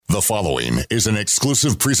The following is an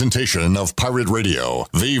exclusive presentation of Pirate Radio,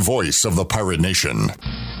 the voice of the pirate nation.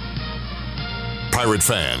 Pirate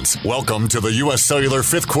fans, welcome to the U.S. Cellular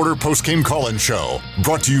 5th Quarter Postgame Call-In Show,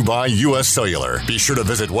 brought to you by U.S. Cellular. Be sure to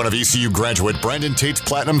visit one of ECU graduate Brandon Tate's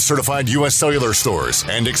Platinum-certified U.S. Cellular stores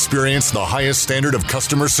and experience the highest standard of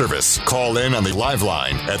customer service. Call in on the live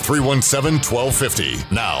line at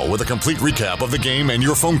 317-1250. Now, with a complete recap of the game and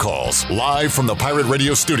your phone calls, live from the Pirate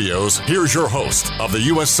Radio studios, here's your host of the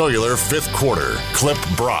U.S. Cellular 5th Quarter, Clip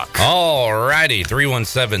Brock. All righty,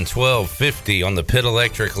 317-1250 on the Pit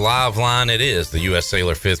Electric live line. It is the U.S.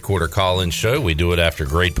 Cellular 5th Quarter Call-In Show. We do it after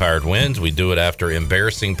great Pirate wins. We do it after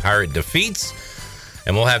embarrassing Pirate defeats.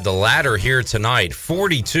 And we'll have the latter here tonight,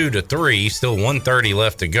 42-3. Still 1:30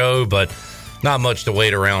 left to go, but not much to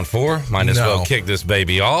wait around for. Might as well kick this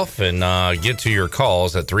baby off and get to your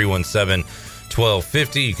calls at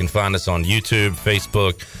 317-1250. You can find us on YouTube,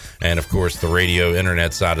 Facebook, and, of course, the radio,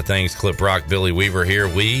 internet side of things. Clip Brock, Billy Weaver here.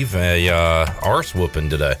 Weave, a arse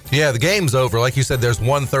whooping today. Yeah, the game's over. Like you said, there's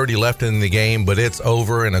 1:30 left in the game, but it's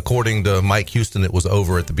over. And according to Mike Houston, it was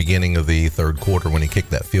over at the beginning of the third quarter when he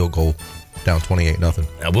kicked that field goal down 28-0.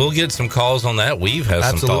 Now, we'll get some calls on that. Weave has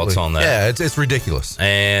some thoughts on that. Yeah, it's ridiculous.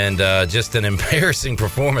 And just an embarrassing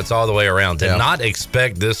performance all the way around. Did not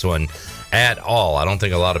expect this one at all. I don't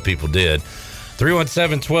think a lot of people did.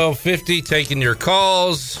 317-1250, taking your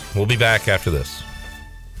calls. We'll be back after this.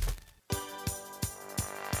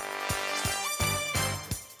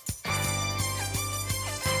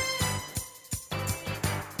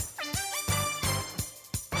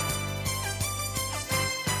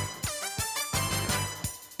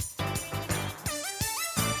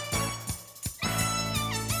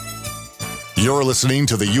 You're listening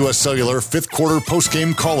to the U.S. Cellular 5th Quarter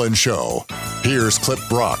Postgame Call-In Show. Here's Clip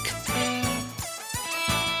Brock.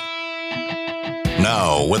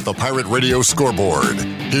 Now, with the Pirate Radio scoreboard,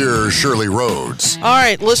 here's Shirley Rhodes. All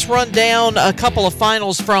right, let's run down a couple of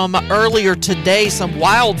finals from earlier today. Some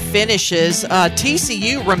wild finishes.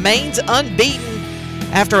 TCU remains unbeaten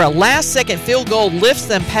after a last-second field goal lifts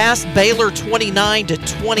them past Baylor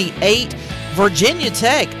 29-28. Virginia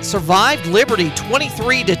Tech survived Liberty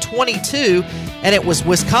 23-22, and it was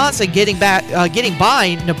Wisconsin getting by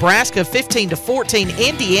Nebraska 15-14.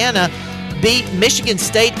 Indiana beat Michigan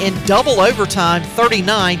State in double overtime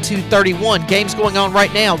 39-31. Games going on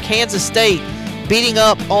right now. Kansas State beating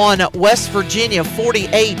up on West Virginia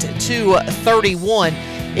 48-31.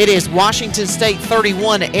 It is Washington State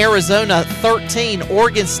 31, Arizona 13.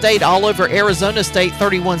 Oregon State all over Arizona State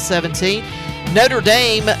 31-17. Notre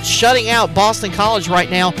Dame shutting out Boston College right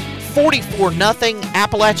now 44-0.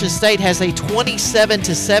 Appalachian State has a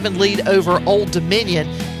 27-7 lead over Old Dominion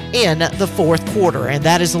in the fourth quarter. And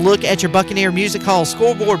that is a look at your Buccaneer Music Hall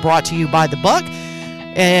scoreboard, brought to you by The Buck.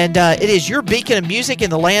 And it is your beacon of music in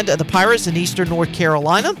the land of the Pirates in eastern North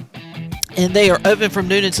Carolina. And they are open from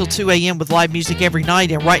noon until 2 a.m. with live music every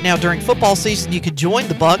night. And right now during football season, you can join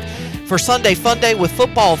The Buck for Sunday Fun Day with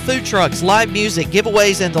football, food trucks, live music,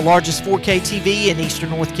 giveaways, and the largest 4K TV in eastern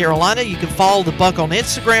North Carolina. You can follow The Buck on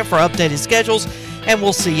Instagram for updated schedules, and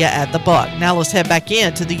we'll see you at The Buck. Now let's head back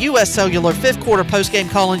into the U.S. Cellular 5th Quarter Postgame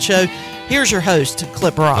Call-In Show. Here's your host,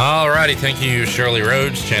 Clip Brock. All righty. Thank you, Shirley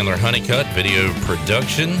Rhodes, Chandler Honeycutt, video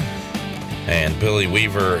production, and Billy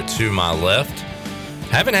Weaver to my left.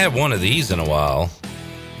 Haven't had one of these in a while.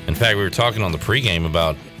 In fact, we were talking on the pregame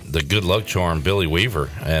about the good luck charm Billy Weaver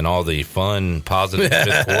and all the fun, positive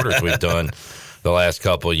fifth quarters we've done the last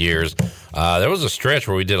couple of years. There was a stretch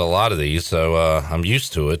where we did a lot of these, so I'm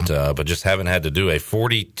used to it, but just haven't had to do a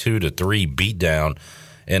 42-3 beatdown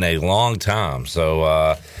in a long time.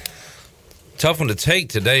 So tough one to take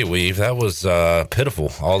today, Weave. That was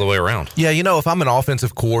pitiful all the way around. Yeah, you know, if I'm an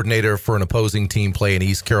offensive coordinator for an opposing team playing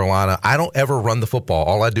East Carolina, I don't ever run the football.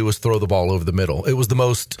 All I do is throw the ball over the middle. It was the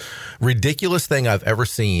most ridiculous thing I've ever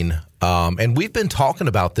seen. And we've been talking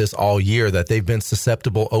about this all year, that they've been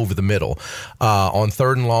susceptible over the middle. On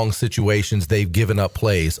third and long situations, they've given up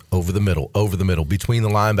plays over the middle, between the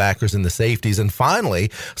linebackers and the safeties. And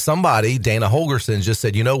finally, somebody, Dana Holgorsen, just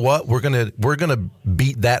said, you know what, we're gonna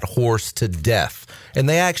beat that horse to death. And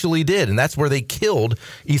they actually did. And that's where they killed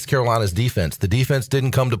East Carolina's defense. The defense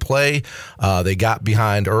didn't come to play. They got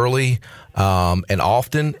behind early. And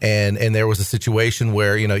often, and there was a situation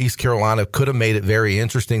where, you know, East Carolina could have made it very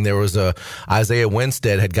interesting. There was Isaiah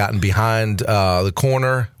Winstead had gotten behind the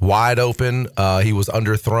corner, wide open. He was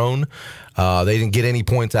underthrown. They didn't get any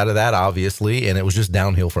points out of that, obviously, and it was just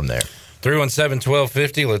downhill from there.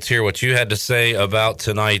 317-1250, let's hear what you had to say about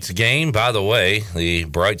tonight's game. By the way, the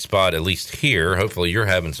bright spot, at least here, hopefully you're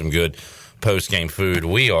having some good post-game food.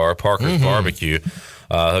 We are, Parker's Barbecue.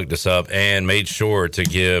 hooked us up and made sure to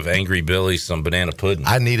give Angry Billy some banana pudding.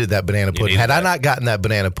 I needed that banana pudding. Had I not gotten that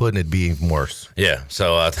banana pudding, it'd be even worse. Yeah,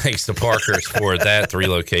 so thanks to Parker's for that. 3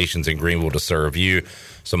 locations in Greenville to serve you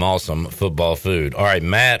some awesome football food. All right,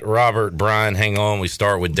 Matt, Robert, Brian, hang on. We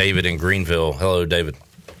start with David in Greenville. Hello, David.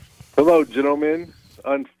 Hello, gentlemen.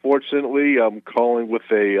 Unfortunately, I'm calling with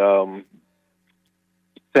a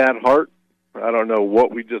sad heart. I don't know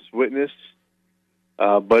what we just witnessed,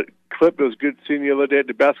 but Clip, it was good seeing you the other day at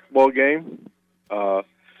the basketball game.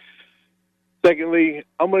 Secondly,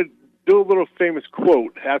 I'm going to do a little famous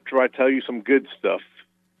quote after I tell you some good stuff.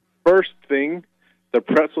 First thing, the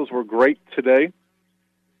pretzels were great today.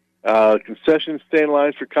 Concession stand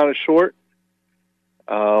lines were kind of short.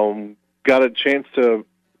 Got a chance to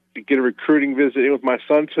get a recruiting visit in with my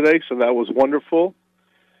son today, so that was wonderful.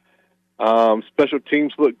 Special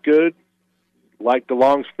teams looked good. Like the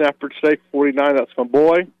long snapper today, 49, that's my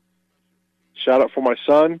boy. Shout out for my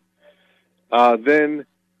son. Then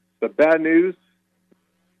the bad news.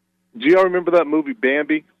 Do y'all remember that movie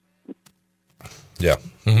Bambi? Yeah.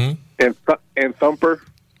 Mm-hmm. And Thumper?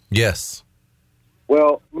 Yes.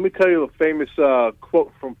 Well, let me tell you a famous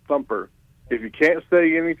quote from Thumper. If you can't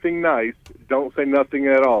say anything nice, don't say nothing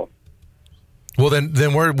at all. Well,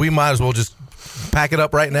 then we might as well just pack it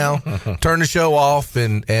up right now, turn the show off,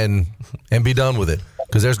 and be done with it.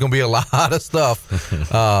 Because there's going to be a lot of stuff,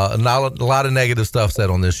 a lot of negative stuff said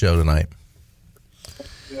on this show tonight.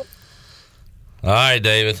 All right,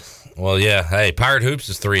 David. Well, yeah. Hey, Pirate Hoops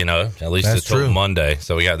is 3-0, at least until Monday.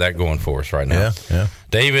 So we got that going for us right now. Yeah.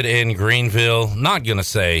 David in Greenville, not going to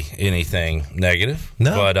say anything negative.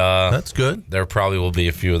 No, but that's good. There probably will be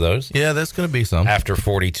a few of those. Yeah, there's going to be some. After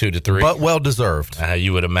 42-3. But well-deserved.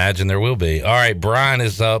 You would imagine there will be. All right, Brian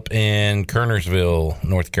is up in Kernersville,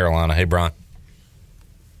 North Carolina. Hey, Brian.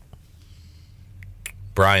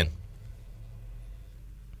 Brian.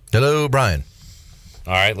 Hello, Brian.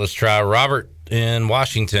 All right, let's try Robert in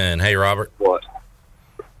Washington. Hey, Robert. What?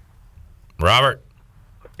 Robert.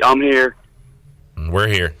 I'm here. We're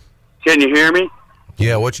here. Can you hear me?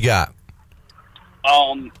 Yeah, what you got?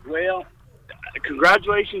 Well,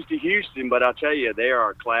 congratulations to Houston, but I'll tell you, they are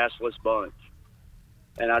a classless bunch,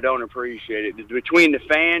 and I don't appreciate it. Between the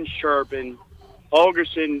fans chirping,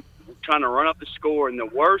 Holgerson trying to run up the score, and the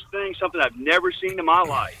worst thing, something I've never seen in my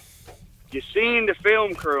life, you seen the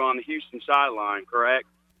film crew on the Houston sideline, correct?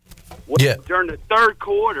 Yeah. During the third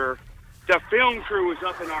quarter, the film crew was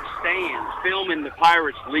up in our stands filming the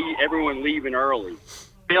Pirates, everyone leaving early,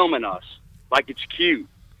 filming us like it's cute.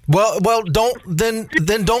 Well, don't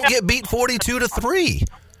get beat 42-3.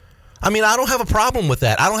 I mean, I don't have a problem with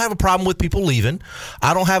that. I don't have a problem with people leaving.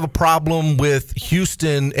 I don't have a problem with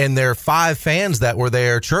Houston and their 5 fans that were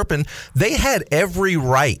there chirping. They had every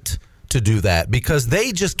right to do that because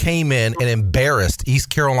they just came in and embarrassed East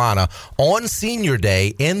Carolina on Senior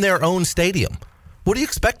Day in their own stadium. What do you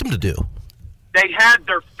expect them to do? They had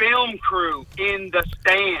their film crew in the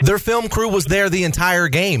stands. Their film crew was there the entire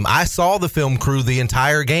game. I saw the film crew the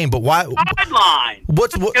entire game, but why? Sideline.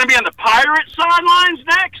 What's going to be on the Pirates sidelines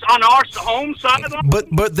next? On our home sideline?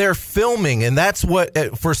 But they're filming, and that's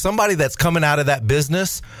what, for somebody that's coming out of that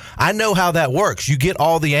business, I know how that works. You get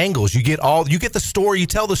all the angles. You get the story. You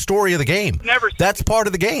tell the story of the game. That's part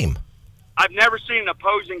of the game. I've never seen an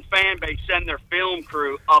opposing fan base send their film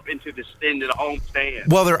crew up into the home stand.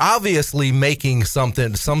 Well, they're obviously making some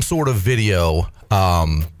sort of video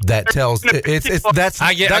that tells that's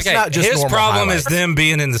not just his normal problem highlights. is them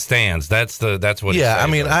being in the stands. That's what. Yeah, I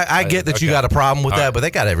mean, I get that you got a problem with that, but they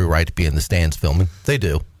got every right to be in the stands filming. They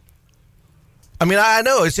do. I mean, I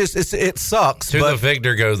know it sucks. To but the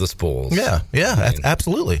victor go the spoils. Yeah,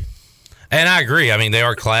 absolutely. And I agree. I mean, they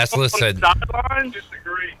are classless.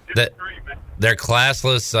 Disagree, man. They're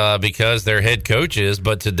classless because they're head coaches.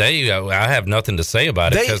 But today, I have nothing to say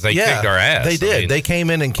about it because they kicked our ass. They did. They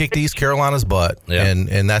came in and kicked East Carolina's butt,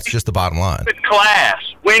 and that's just the bottom line. With class.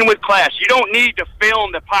 Win with class. You don't need to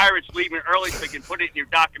film the Pirates leaving early so you can put it in your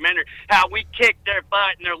documentary. How we kicked their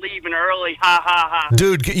butt and they're leaving early. Ha, ha, ha.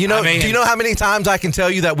 Dude, do you know how many times I can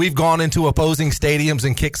tell you that we've gone into opposing stadiums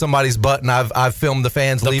and kicked somebody's butt, and I've filmed the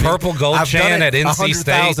fans leaving? The purple gold chant at NC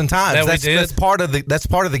State 100,000 times. That's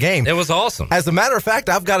part of the game. It was awesome. As a matter of fact,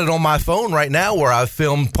 I've got it on my phone right now where I've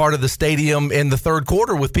filmed part of the stadium in the third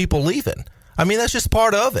quarter with people leaving. I mean, that's just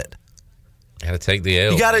part of it. Got to take the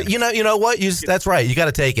L. You got to, you know what? That's right. You got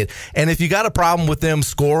to take it. And if you got a problem with them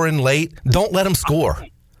scoring late, don't let them score.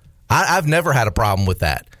 I've never had a problem with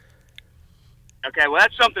that. Okay, well,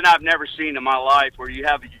 that's something I've never seen in my life where you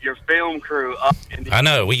have your film crew up. I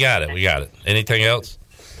know. We got it. Anything else?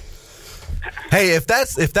 Hey, if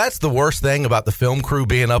that's the worst thing about the film crew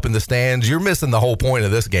being up in the stands, you're missing the whole point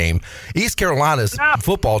of this game. East Carolina's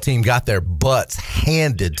football team got their butts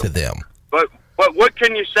handed to them. But what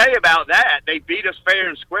can you say about that? They beat us fair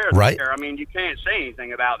and square right there. I mean, you can't say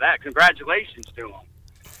anything about that. Congratulations to them.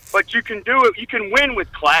 But you can do it. You can win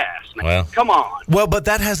with class, man. Well, come on. Well, but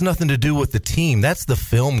that has nothing to do with the team. That's the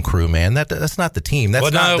film crew, man. That's not the team.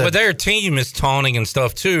 That's but their team is taunting and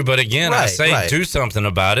stuff too. But again, I say do something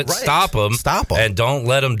about it. Right. Stop them, and don't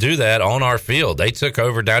let them do that on our field. They took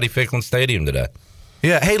over Dowdy-Ficklin Stadium today.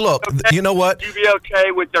 Yeah. Hey, look. Okay. You know what? Would you be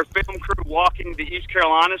okay with their film crew walking the East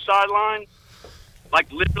Carolina sideline? Like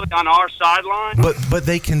literally on our sideline, but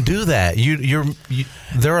they can do that.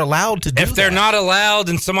 They're allowed to do that. If they're not allowed,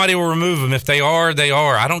 then somebody will remove them. If they are, they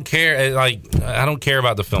are. I don't care. I don't care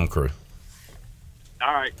about the film crew.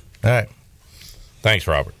 All right. Thanks,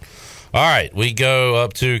 Robert. All right, we go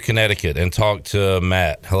up to Connecticut and talk to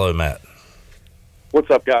Matt. Hello, Matt. What's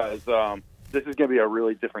up, guys? This is going to be a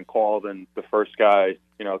really different call than the first guy,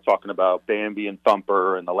 talking about Bambi and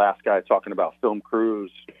Thumper, and the last guy talking about film crews.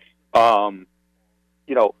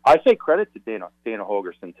 I say credit to Dana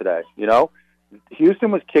Holgorsen today.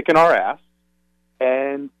 Houston was kicking our ass,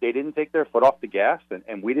 and they didn't take their foot off the gas,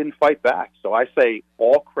 and we didn't fight back. So I say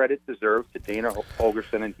all credit deserved to Dana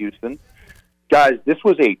Holgorsen and Houston. Guys, this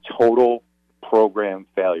was a total program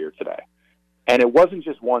failure today. And it wasn't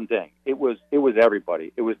just one thing. It was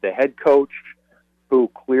everybody. It was the head coach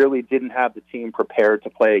who clearly didn't have the team prepared to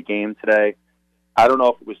play a game today. I don't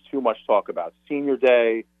know if it was too much talk about senior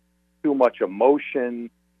day, too much emotion,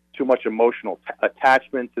 too much emotional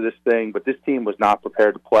attachment to this thing, but this team was not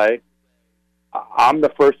prepared to play. I'm the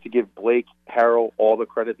first to give Blake Harrell all the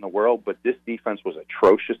credit in the world, but this defense was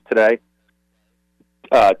atrocious today.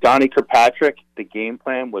 Donnie Kirkpatrick, the game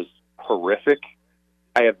plan was horrific.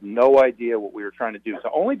 I have no idea what we were trying to do. To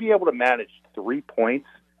only be able to manage 3 points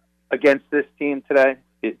against this team today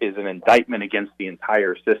is an indictment against the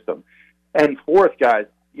entire system. And fourth, guys,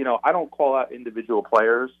 I don't call out individual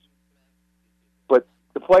players, but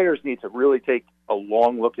the players need to really take a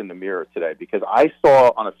long look in the mirror today, because I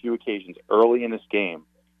saw on a few occasions early in this game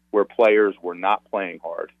where players were not playing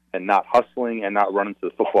hard and not hustling and not running to the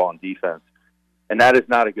football on defense. And that is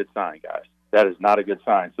not a good sign, guys. That is not a good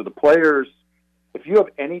sign. So the players, if you have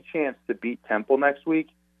any chance to beat Temple next week,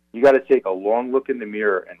 you got to take a long look in the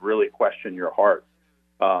mirror and really question your heart.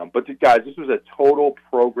 But guys, this was a total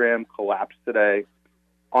program collapse today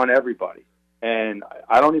on everybody. And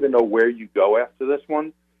I don't even know where you go after this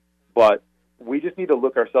one, but we just need to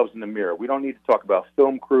look ourselves in the mirror. We don't need to talk about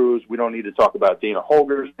film crews. We don't need to talk about Dana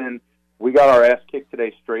Holgorsen. We got our ass kicked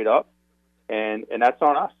today straight up, and that's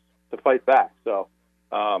on us to fight back. So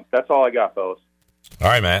that's all I got, fellas. All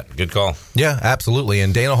right, Matt. Good call. Yeah, absolutely.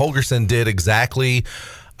 And Dana Holgorsen did exactly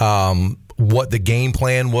what the game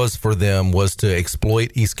plan was for them, was to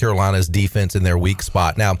exploit East Carolina's defense in their weak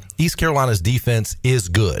spot. Now, East Carolina's defense is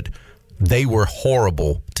good. They were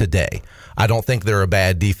horrible today. I don't think they're a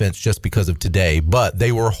bad defense just because of today, but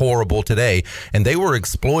they were horrible today, and they were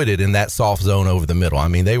exploited in that soft zone over the middle. I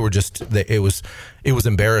mean, they were just it was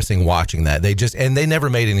embarrassing watching that. They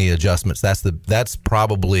never made any adjustments. That's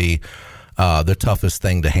probably the toughest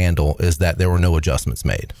thing to handle, is that there were no adjustments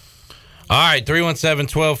made. All right,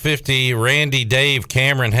 317-1250, Randy, Dave,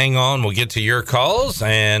 Cameron, hang on. We'll get to your calls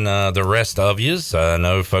and the rest of yous. I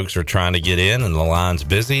know folks are trying to get in and the line's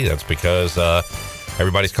busy. That's because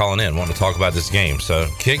everybody's calling in, wanting to talk about this game. So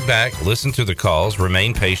kick back, listen to the calls,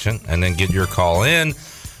 remain patient, and then get your call in.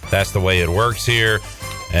 That's the way it works here.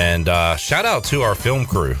 And shout out to our film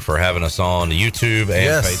crew for having us on YouTube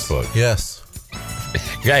and Facebook. Yes.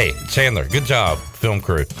 Hey, Chandler, good job, film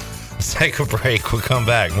crew. Let's take a break. We'll come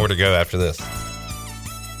back. More to go after this.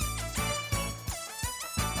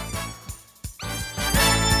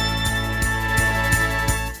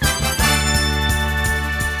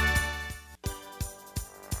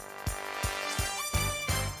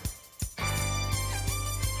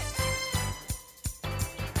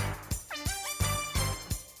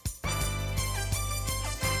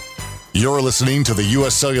 You're listening to the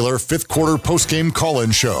U.S. Cellular fifth quarter postgame call-in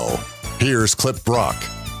show. Here's Clip Brock.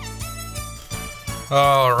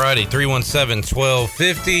 All righty,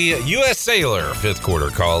 317-1250, U.S. Sailor fifth quarter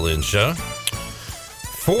call-in show.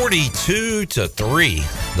 42-3,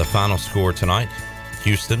 the final score tonight.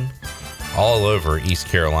 Houston, all over East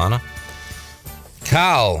Carolina.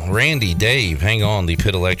 Kyle, Randy, Dave, hang on the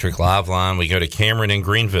Pit Electric live line. We go to Cameron in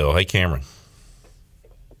Greenville. Hey, Cameron.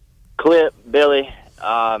 Clip, Billy.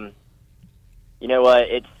 You know what?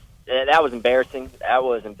 That was embarrassing. That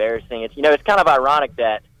was embarrassing. It's kind of ironic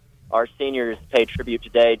that our seniors paid tribute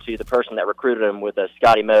today to the person that recruited him with a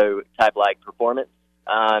Scotty Moe type like performance.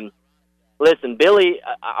 Listen, Billy,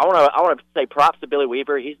 I want to say props to Billy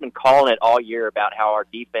Weaver. He's been calling it all year about how our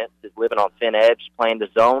defense is living on thin edge, playing the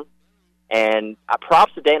zone. And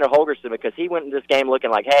props to Dana Holgorsen because he went in this game looking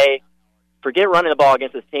like, hey, forget running the ball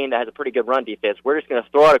against this team that has a pretty good run defense. We're just going to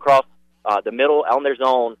throw it across the middle on their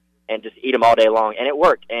zone and just eat them all day long. And it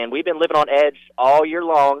worked. And we've been living on edge all year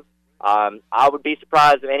long. I would be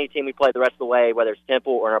surprised if any team we play the rest of the way, whether it's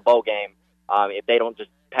Temple or in a bowl game, if they don't just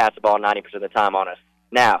pass the ball 90% of the time on us.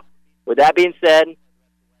 Now, with that being said,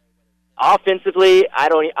 offensively, I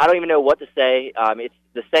don't even know what to say. It's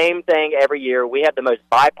the same thing every year. We have the most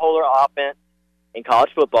bipolar offense in college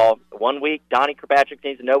football. 1 week, Donnie Kirkpatrick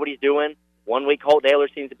seems to know what he's doing. 1 week, Holt Naylor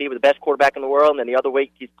seems to be the best quarterback in the world, and then the other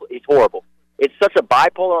week, he's horrible. It's such a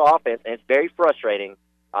bipolar offense, and it's very frustrating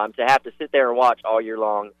to have to sit there and watch all year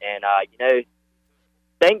long. And,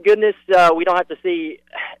 thank goodness we don't have to see,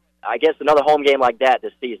 I guess, another home game like that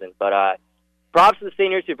this season. But props to the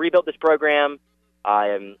seniors who've rebuilt this program.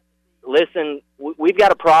 Listen, we've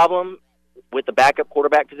got a problem with the backup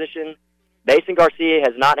quarterback position. Mason Garcia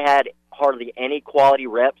has not had hardly any quality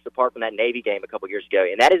reps apart from that Navy game a couple years ago,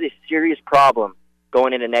 and that is a serious problem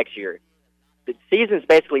going into next year. The season's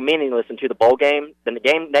basically meaningless until the bowl game. Then the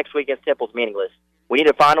game next week against Temple is meaningless. We need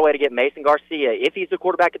to find a way to get Mason Garcia, if he's the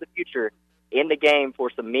quarterback of the future, in the game for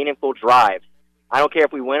some meaningful drives. I don't care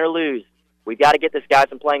if we win or lose. We've got to get this guy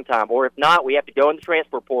some playing time. Or if not, we have to go in the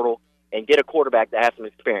transfer portal and get a quarterback that has some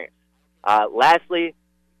experience. Lastly,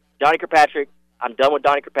 Donnie Kirkpatrick. I'm done with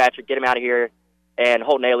Donnie Kirkpatrick. Get him out of here. And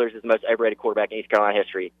Holt Naylor is the most overrated quarterback in East Carolina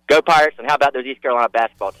history. Go Pirates, and how about those East Carolina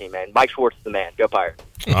basketball team, man? Mike Schwartz is the man. Go Pirates.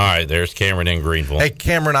 All right, there's Cameron in Greenville. Hey,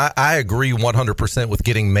 Cameron, I agree 100% with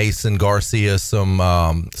getting Mason Garcia some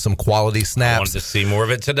quality snaps. I wanted to see more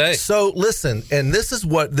of it today. So listen, and this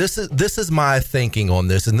is my thinking on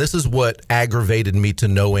this, and this is what aggravated me to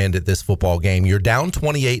no end at this football game. You're down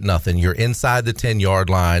 28-0. You're inside the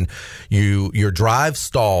 10-yard line. Your drive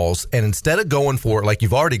stalls, and instead of going for it like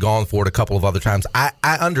you've already gone for it a couple of other times, I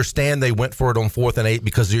understand they went for it on 4th and 8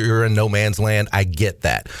 because you're in no man's land. I get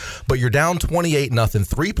that, but you're down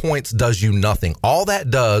 28-0. 3 points does you nothing. All that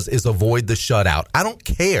does is avoid the shutout. I don't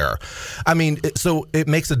care. I mean, so it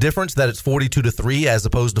makes a difference that it's 42-3 as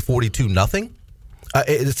opposed to 42-0.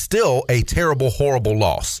 It's still a terrible, horrible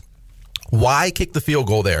loss. Why kick the field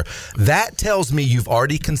goal there? That tells me you've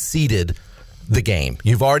already conceded the game.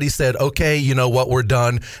 You've already said, okay, you know what, we're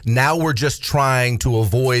done. Now we're just trying to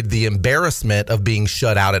avoid the embarrassment of being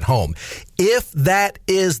shut out at home. If that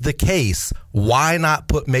is the case, why not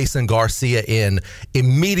put Mason Garcia in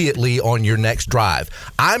immediately on your next drive?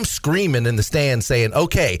 I'm screaming in the stand saying,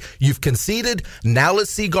 okay, you've conceded. Now let's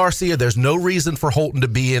see Garcia. There's no reason for Holton to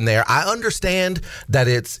be in there. I understand that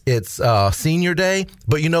it's senior day,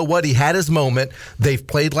 but you know what? He had his moment. They've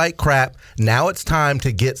played like crap. Now it's time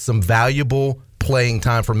to get some valuable playing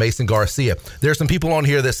time for Mason Garcia. There's some people on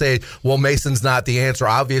here that say, well, Mason's not the answer.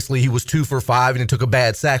 Obviously, he was 2 for 5 and he took a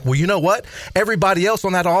bad sack. Well, you know what? Everybody else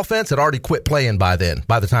on that offense had already quit playing by then,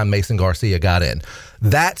 by the time Mason Garcia got in.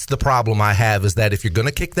 That's the problem I have, is that if you're going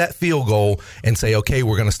to kick that field goal and say, okay,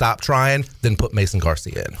 we're going to stop trying, then put Mason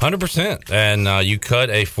Garcia in. 100%. And you cut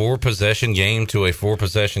a 4-possession game to a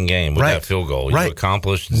 4-possession game with that field goal. You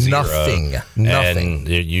accomplished 0. Nothing. And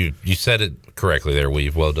you said it correctly there,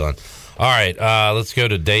 Weave. Well done. All right, let's go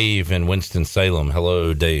to Dave in Winston-Salem.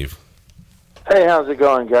 Hello, Dave. Hey, how's it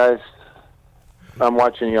going, guys? I'm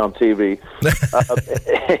watching you on TV.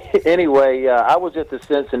 Anyway, I was at the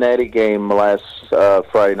Cincinnati game last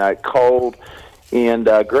Friday night. Cold and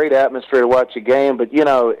great atmosphere to watch a game, but, you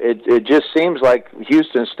know, it just seems like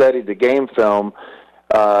Houston studied the game film.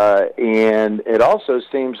 And it also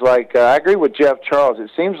seems like, I agree with Jeff Charles,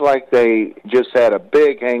 it seems like they just had a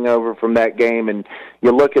big hangover from that game, and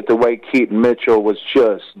you look at the way Keaton Mitchell was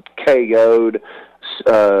just KO'd,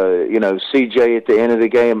 CJ at the end of the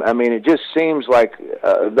game. I mean, it just seems like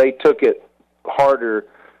they took it harder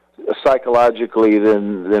psychologically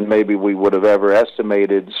than maybe we would have ever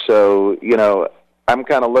estimated. So, you know, I'm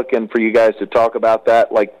kind of looking for you guys to talk about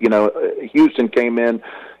that. Like, you know, Houston came in,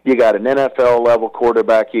 you got an NFL-level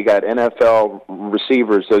quarterback. You got NFL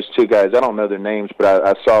receivers, those two guys. I don't know their names, but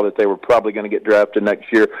I saw that they were probably going to get drafted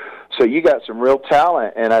next year. So you got some real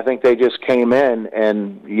talent, and I think they just came in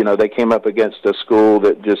and, you know, they came up against a school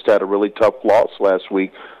that just had a really tough loss last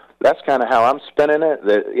week. That's kind of how I'm spinning it.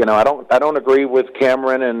 That, you know, I don't agree with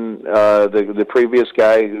Cameron and the previous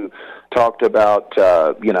guy who talked about,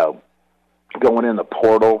 going in the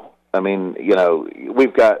portal. I mean, you know,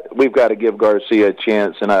 we've got to give Garcia a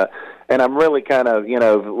chance, and And I'm really kind of,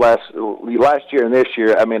 last year and this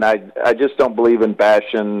year, I mean, I just don't believe in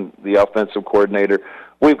bashing the offensive coordinator.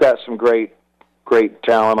 We've got some great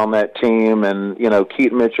talent on that team, and,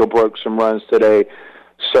 Keaton Mitchell broke some runs today.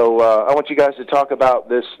 So I want you guys to talk about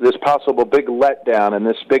this possible big letdown and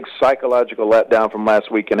this big psychological letdown from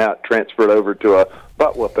last week and how it transferred over to a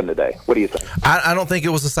butt whooping today. What do you think? I don't think it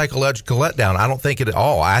was a psychological letdown. I don't think it at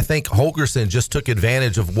all. I think Holgorsen just took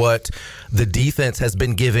advantage of what the defense has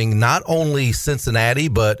been giving not only Cincinnati,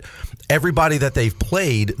 but everybody that they've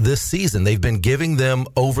played this season. They've been giving them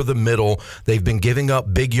over the middle. They've been giving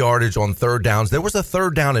up big yardage on third downs. There was a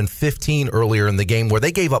 3rd down and 15 earlier in the game where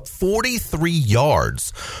they gave up 43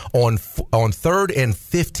 yards on 3rd and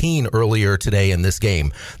 15 earlier today in this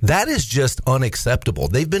game. That is just unacceptable.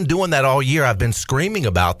 They've been doing that all year. I've been screaming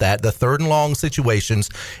about that, the 3rd and long situations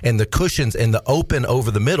and the cushions and the open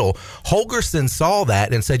over the middle. Holgorsen saw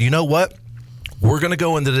that and said, you know what? We're going to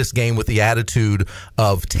go into this game with the attitude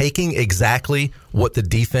of taking exactly what the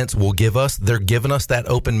defense will give us. They're giving us that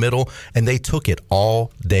open middle, and they took it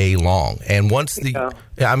all day long. And once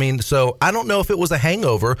so I don't know if it was a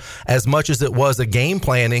hangover as much as it was a game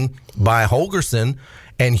planning by Holgorsen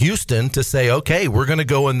and Houston to say, okay, we're going to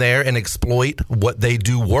go in there and exploit what they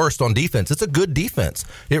do worst on defense. It's a good defense.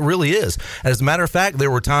 It really is. As a matter of fact,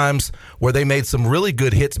 there were times where they made some really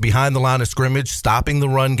good hits behind the line of scrimmage, stopping the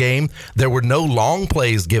run game. There were no long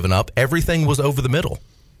plays given up. Everything was over the middle.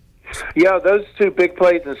 Yeah, those 2 big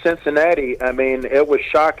plays in Cincinnati, I mean, it was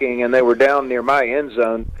shocking, and they were down near my end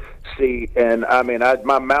zone seat. And, I mean,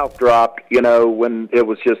 my mouth dropped, when it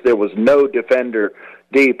was just there was no defender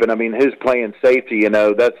deep, and I mean, who's playing safety?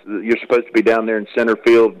 You're supposed to be down there in center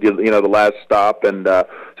field, the last stop, and so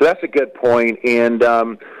that's a good point. And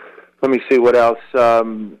let me see what else.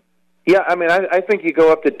 Yeah, I mean, I think you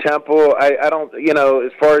go up to Temple. I don't,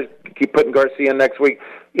 as far as keep putting Garcia in next week,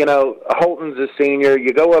 Holton's a senior.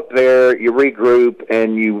 You go up there, you regroup,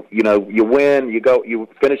 and you win. You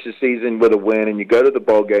finish the season with a win, and you go to the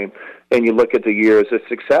bowl game, and you look at the year as a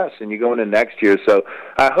success, and you go into next year. So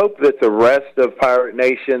I hope that the rest of Pirate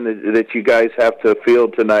Nation that you guys have to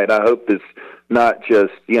field tonight, I hope it's not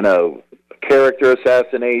just, character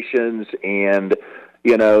assassinations and,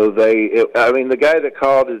 the guy that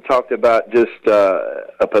called and talked about just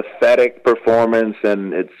a pathetic performance,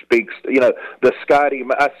 and it speaks, the Scotty,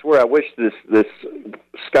 I swear I wish this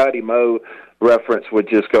Scotty Moe reference would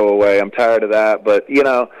just go away. I'm tired of that. But,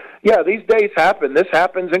 these days happen. This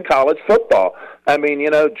happens in college football. I mean,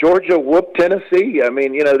 Georgia whooped Tennessee. I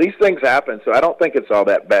mean, these things happen. So I don't think it's all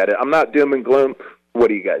that bad. I'm not doom and gloom. What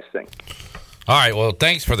do you guys think? All right. Well,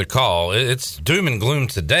 thanks for the call. It's doom and gloom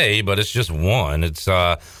today, but it's just one. It's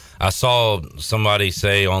I saw somebody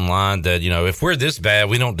say online that, if we're this bad,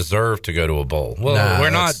 we don't deserve to go to a bowl. Well,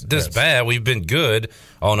 we're not this bad. We've been good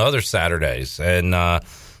on other Saturdays. And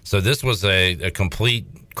so this was a complete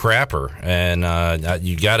crapper, and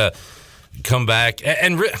you got to come back.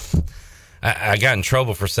 And I got in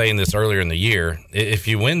trouble for saying this earlier in the year. If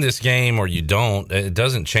you win this game or you don't, it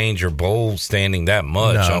doesn't change your bowl standing that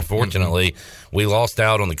much. No. Unfortunately, we lost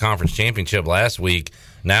out on the conference championship last week.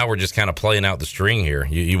 Now we're just kind of playing out the string here.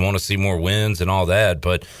 You want to see more wins and all that,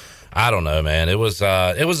 but I don't know, man. It was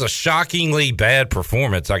a shockingly bad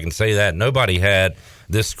performance. I can say that. Nobody had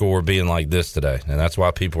this score being like this today, and that's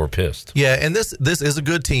why people are pissed. Yeah, and this is a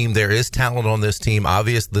good team. There is talent on this team.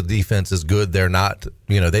 Obviously, the defense is good. They're not,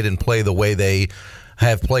 they didn't play the way they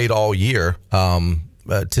have played all year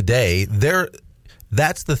today.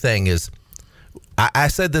 That's the thing is, I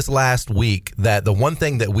said this last week that the one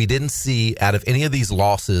thing that we didn't see out of any of these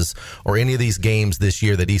losses or any of these games this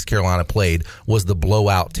year that East Carolina played was the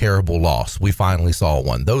blowout, terrible loss. We finally saw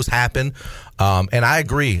one. Those happen, and I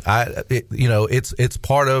agree. It's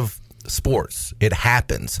part of sports. It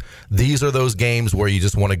happens. These are those games where you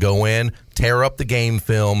just want to go in, tear up the game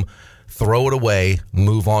film, throw it away,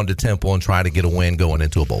 move on to Temple, and try to get a win going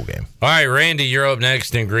into a bowl game. All right, Randy, you're up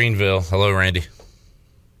next in Greenville. Hello, Randy.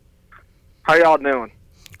 How y'all doing?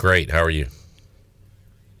 Great. How are you?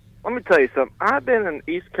 Let me tell you something. I've been an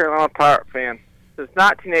East Carolina Pirate fan since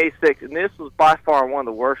 1986, and this was by far one of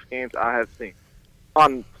the worst games I have seen.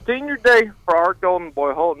 On senior day for our Golden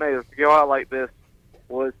Boy Holt natives to go out like this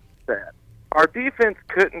was sad. Our defense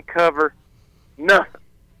couldn't cover nothing.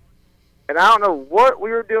 And I don't know what we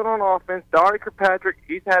were doing on offense. Donnie Kirkpatrick,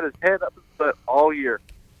 he's had his head up his butt all year.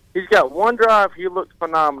 He's got one drive, he looks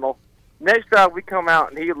phenomenal. Next drive, we come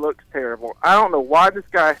out, and he looks terrible. I don't know why this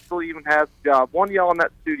guy still even has a job. One of y'all in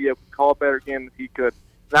that studio could call a better game than he could.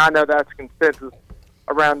 And I know that's consensus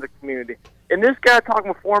around the community. And this guy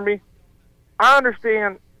talking before me, I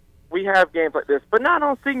understand we have games like this, but not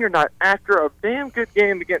on senior night after a damn good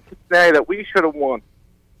game against Cincinnati that we should have won.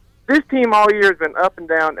 This team all year has been up and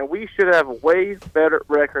down, and we should have a way better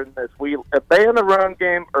record than this. We abandoned the run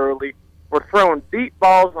game early. We're throwing deep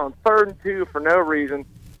balls on 3rd and 2 for no reason.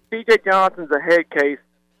 C.J. Johnson's a head case.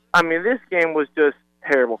 I mean, this game was just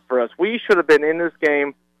terrible for us. We should have been in this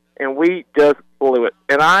game, and we just blew it.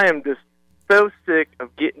 And I am just so sick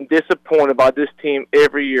of getting disappointed by this team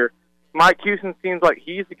every year. Mike Houston seems like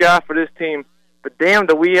he's the guy for this team, but damn,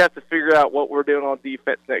 do we have to figure out what we're doing on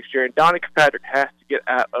defense next year. And Donnie Kirkpatrick has to get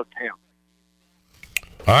out of town.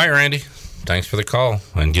 All right, Randy. Thanks for the call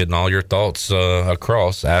and getting all your thoughts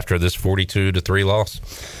across after this 42-3 loss.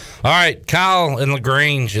 All right, Kyle in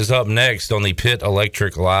LaGrange is up next on the Pitt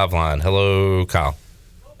Electric Live Line. Hello, Kyle.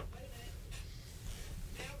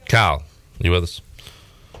 Kyle, you with us?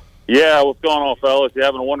 Yeah, what's going on, fellas? You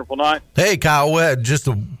having a wonderful night? Hey, Kyle, we had just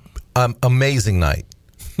an amazing night.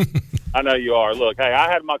 I know you are. Look, hey,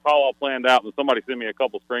 I had my call all planned out, and somebody sent me a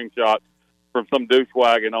couple screenshots from some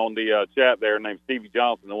douchewagon on the chat there named Stevie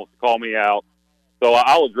Johnson that wants to call me out. So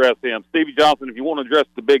I'll address him. Stevie Johnson, if you want to address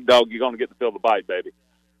the big dog, you're going to get to feel the bite, baby.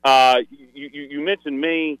 You mentioned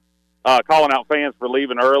me calling out fans for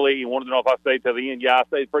leaving early. You wanted to know if I stayed to the end. Yeah, I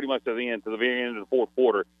stayed pretty much to the end, to the very end of the fourth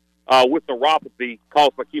quarter, with neuropathy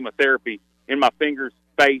caused by chemotherapy in my fingers,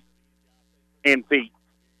 face, and feet,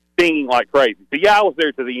 stinging like crazy. So, yeah, I was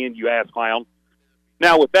there to the end, you ass clown.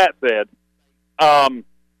 Now, with that said,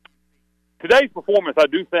 today's performance, I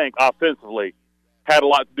do think, offensively, had a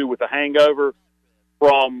lot to do with the hangover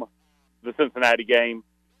from the Cincinnati game.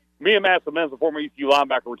 Me and Matt Simmons, the former ECU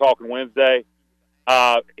linebacker, were talking Wednesday.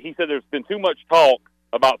 He said there's been too much talk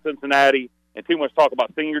about Cincinnati and too much talk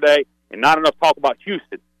about Senior Day and not enough talk about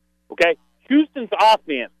Houston. Okay? Houston's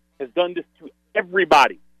offense has done this to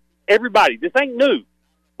everybody. Everybody. This ain't new.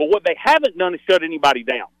 But what they haven't done is shut anybody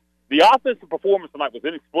down. The offensive performance tonight was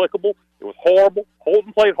inexplicable. It was horrible.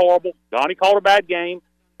 Holton played horrible. Donnie called a bad game.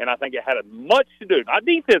 And I think it had much to do, not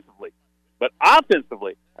defensively, but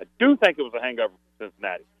offensively, I do think it was a hangover from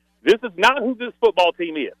Cincinnati. This is not who this football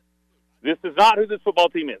team is. This is not who this football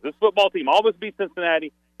team is. This football team always beat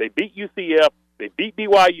Cincinnati. They beat UCF. They beat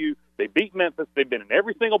BYU. They beat Memphis. They've been in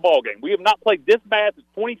every single ball game. We have not played this bad since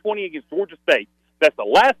 2020 against Georgia State. That's the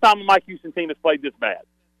last time a Mike Houston team has played this bad.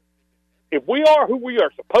 If we are who we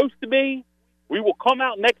are supposed to be, we will come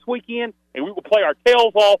out next weekend and we will play our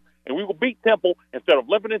tails off and we will beat Temple instead of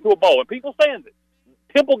limping into a bowl. And people saying that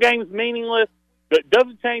Temple game is meaningless, that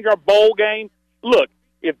doesn't change our bowl game. Look,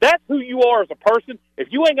 if that's who you are as a person, if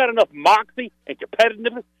you ain't got enough moxie and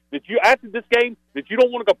competitiveness that you, after this game, that you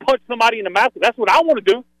don't want to go punch somebody in the mouth, that's what I want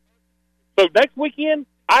to do. So next weekend,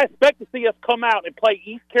 I expect to see us come out and play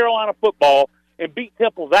East Carolina football and beat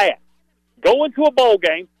Temple's ass. Go into a bowl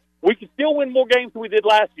game. We can still win more games than we did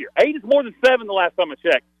last year. 8 is more than 7 the last time I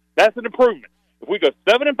checked. That's an improvement. If we go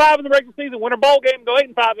 7-5 in the regular season, win a bowl game, and go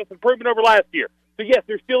 8-5, that's an improvement over last year. So, yes,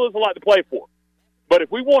 there still is a lot to play for. But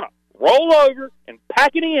if we want to roll over and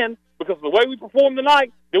pack it in because of the way we performed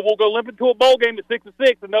tonight, then we'll go limp into a bowl game at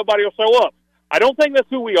 6-6 and nobody will show up. I don't think that's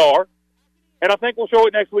who we are, and I think we'll show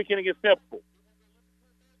it next weekend against Temple.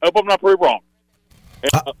 I hope I'm not proved wrong.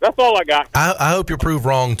 That's all I got. I hope you're proved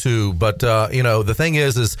wrong too, but the thing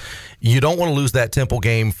is you don't want to lose that Temple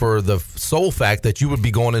game for the sole fact that you would be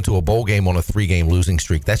going into a bowl game on a 3-game losing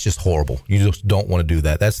streak. That's just horrible. You just don't want to do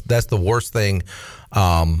that. That's the worst thing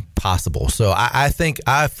possible. So I think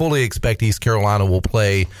I fully expect East Carolina will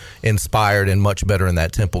play inspired and much better in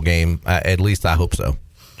that Temple game. At least I hope so.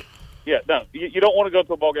 Yeah, no, you don't want to go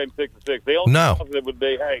to a ball game 6-6. The only positive would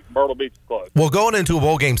be, hey, Myrtle Beach is close. Well, going into a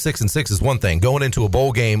bowl game 6-6 is one thing. Going into a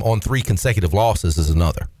bowl game on 3 consecutive losses is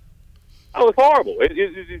another. Oh, it's horrible.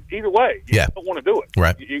 It's either way. You don't want to do it.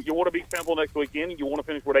 Right. You want to beat Temple next weekend, and you want to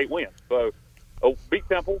finish with 8 wins. So, beat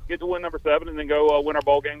Temple, get to win number 7, and then go win our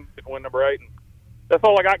bowl game, get to win number 8. And that's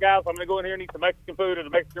all I got, guys. I'm going to go in here and eat some Mexican food at a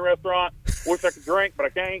Mexican restaurant. Wish I could drink, but I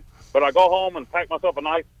can't. But I go home and pack myself a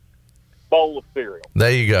nice bowl of cereal. There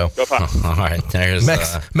you go. Go All right, there's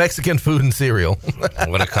Mexican food and cereal.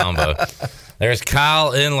 What a combo. There's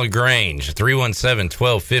Kyle in LaGrange,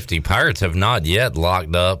 317-1250. Pirates have not yet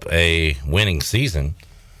locked up a winning season.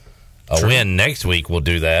 A win next week will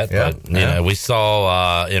do that. Yeah, but you know, we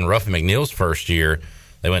saw in Ruffin McNeil's first year,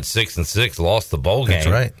 they went 6-6, lost the bowl game. That's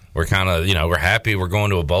right. We're kind of, we're happy we're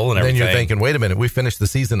going to a bowl and everything. Then you're thinking, wait a minute, we finished the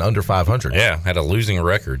season under 500. Yeah, had a losing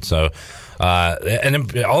record. So,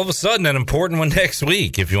 and all of a sudden, an important one next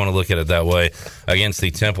week, if you want to look at it that way, against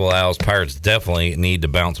the Temple Owls. Pirates definitely need to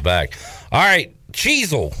bounce back. All right,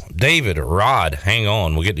 Cheezel, David, Rod, hang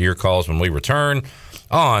on. We'll get to your calls when we return.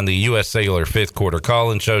 on the U.S. Cellular Fifth Quarter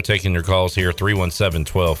Call-In Show. Taking your calls here,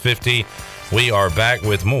 317-1250. We are back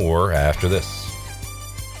with more after this.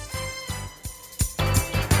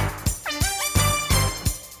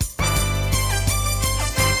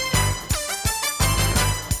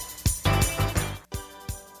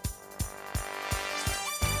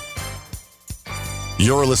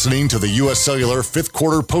 You're listening to the U.S. Cellular Fifth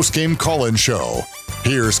Quarter Postgame Call-In Show.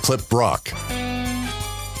 Here's Clip Brock.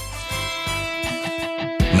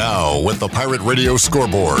 Now, with the Pirate Radio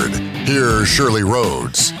scoreboard, here's Shirley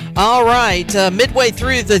Rhodes. All right, midway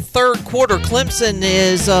through the third quarter, Clemson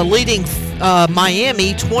is leading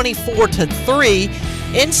Miami 24-3.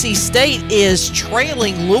 NC State is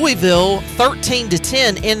trailing Louisville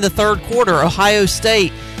 13-10 in the third quarter. Ohio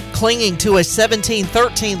State clinging to a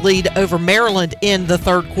 17-13 lead over Maryland in the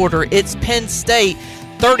third quarter. It's Penn State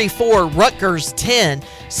 34, Rutgers 10.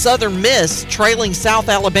 Southern Miss trailing South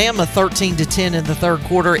Alabama 13-10 in the third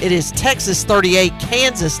quarter. It is Texas 38,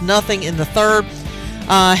 Kansas nothing in the third.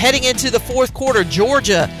 Heading into the fourth quarter,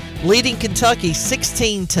 Georgia leading Kentucky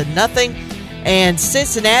 16-0, and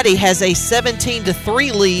Cincinnati has a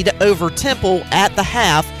 17-3 lead over Temple at the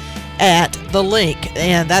half at the Link.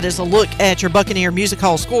 And that is a look at your Buccaneer Music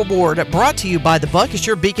Hall scoreboard, brought to you by The Buck. It's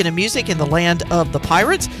your beacon of music in the land of the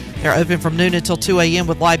Pirates. They're open from noon until 2 a.m.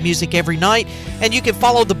 with live music every night. And you can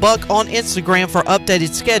follow The Buck on Instagram for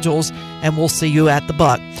updated schedules, and we'll see you at The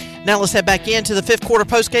Buck. Now let's head back into the fifth quarter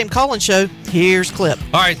postgame call-in show. Here's Clip.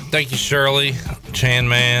 All right, thank you, Shirley. Chan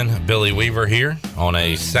Man, Billy Weaver here on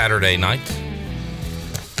a Saturday night.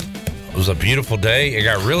 It was a beautiful day. It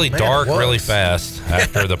got really dark really fast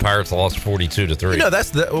after the Pirates lost 42-3. You know,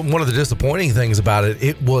 that's one of the disappointing things about it.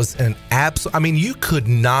 It was an absolute. I mean, you could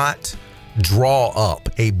not draw up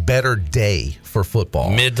a better day for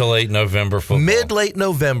football. Mid to late November football. Late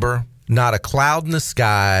November, not a cloud in the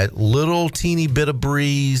sky, little teeny bit of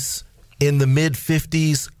breeze. In the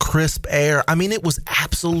mid-50s, crisp air. I mean, it was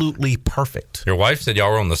absolutely perfect. Your wife said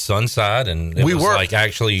y'all were on the sun side, and it was like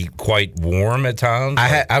actually quite warm at times.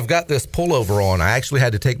 I've got this pullover on. I actually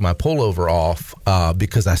had to take my pullover off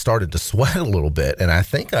because I started to sweat a little bit, and I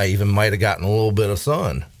think I even might have gotten a little bit of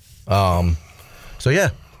sun. So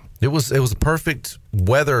yeah, it was a perfect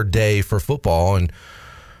weather day for football, and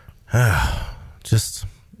just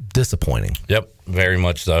disappointing. Yep, very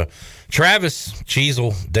much so. Travis,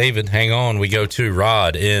 Cheezel, David, hang on. We go to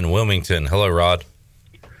Rod in Wilmington. Hello, Rod.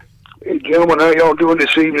 Hey, gentlemen, how y'all doing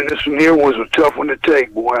this evening? This one here was a tough one to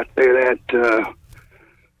take, boy. I tell you that.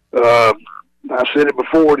 I said it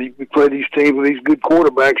before. We play these teams with these good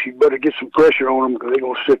quarterbacks. You better get some pressure on them because they're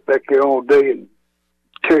going to sit back there all day and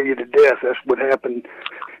tear you to death. That's what happened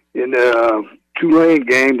in the Tulane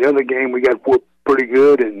game. The other game, we got whooped pretty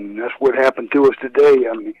good, and that's what happened to us today.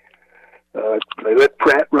 I mean, they let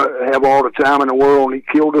Pratt have all the time in the world, and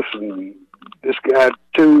he killed us. And this guy,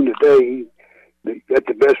 Toon, today, he got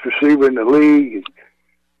the best receiver in the league.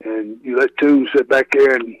 And you let Toon sit back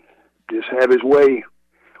there and just have his way.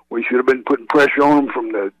 We should have been putting pressure on him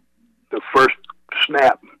from the first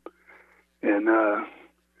snap. And I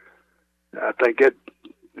think that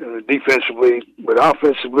defensively, but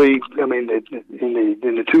offensively, I mean,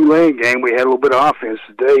 in the Tulane game, we had a little bit of offense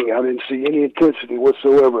today. I didn't see any intensity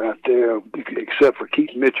whatsoever out there, except for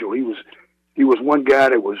Keith Mitchell. He was one guy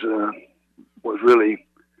that was really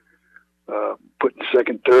putting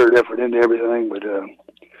second, third effort into everything. But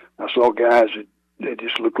I saw guys that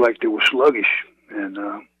just looked like they were sluggish, and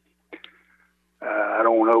I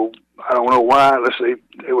don't know why. Unless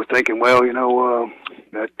they were thinking, well, you know,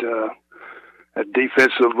 that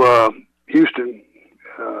defense of Houston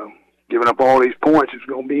giving up all these points, it's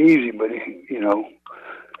going to be easy. But, you know,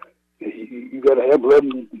 you got to have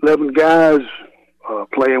 11 guys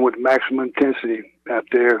playing with maximum intensity out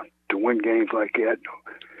there to win games like that.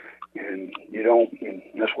 And you don't, and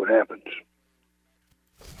that's what happens.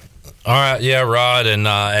 All right, yeah, Rod, and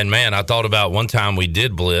man, I thought about one time we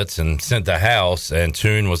did blitz and sent the house, and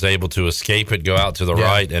Toon was able to escape it, go out to the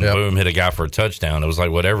right, and boom, hit a guy for a touchdown. It was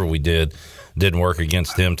like whatever we did didn't work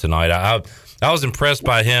against him tonight. I was impressed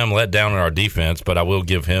by him, let down in our defense, but I will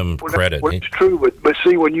give him credit. Well, it's true, but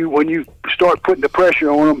see, when you start putting the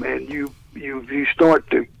pressure on him and you start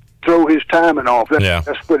to throw his timing off,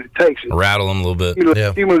 that's what it takes. Rattle him a little bit.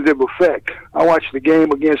 Cumulative effect. I watched the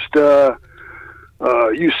game against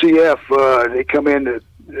UCF. They come in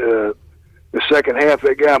the second half.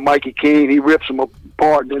 That guy Mikey Keene, he rips them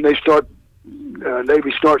apart, and then they start.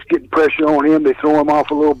 Navy starts getting pressure on him. They throw him off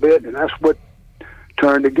a little bit, and that's what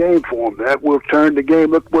turned the game for him. That will turn the game.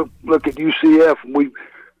 Look at UCF.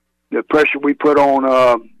 The pressure we put on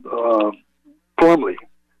Plumlee.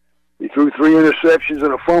 He threw 3 interceptions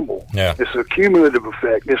and a fumble. Yeah. It's a cumulative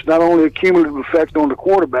effect. It's not only a cumulative effect on the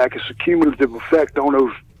quarterback, it's a cumulative effect on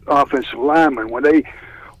those offensive linemen. When they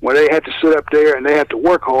have to sit up there and they have to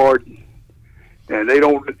work hard, and they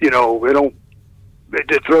don't,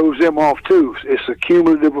 it throws them off too. It's a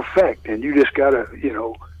cumulative effect, and you just gotta,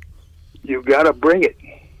 you gotta bring it.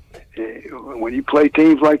 When you play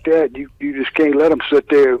teams like that, you just can't let them sit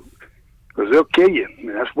there because they'll kill you. I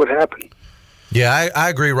mean, that's what happened. Yeah, I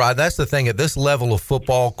agree, Rod. That's the thing at this level of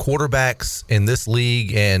football, quarterbacks in this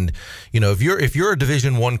league, and if you're a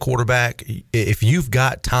Division I quarterback, if you've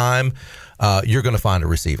got time, you're going to find a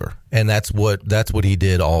receiver, and that's what he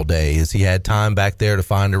did all day. Is he had time back there to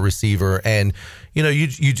find a receiver, and you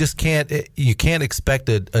just can't expect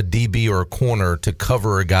a DB or a corner to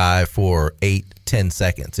cover a guy for 8-10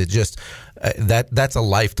 seconds. It just that's a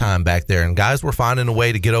lifetime back there, and guys were finding a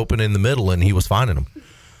way to get open in the middle, and he was finding them.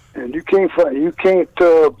 And you got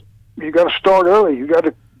to start early. You got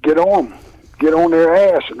to get on their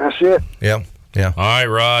ass, and that's it. Yeah. All right,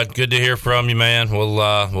 Rod. Good to hear from you, man.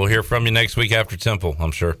 We'll hear from you next week after Temple,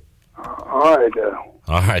 I'm sure. All right.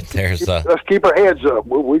 All right. Let's keep our heads up.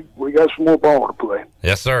 We got some more ball to play.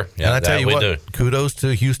 Yes, sir. Yeah, and I tell you what, kudos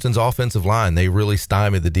to Houston's offensive line. They really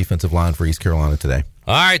stymied the defensive line for East Carolina today.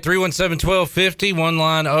 All right, 317-1250, one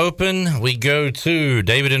line open. We go to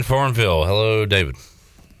David in Farmville. Hello, David.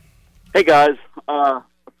 Hey, guys.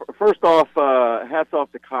 First off, hats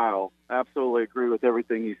off to Kyle. Absolutely agree with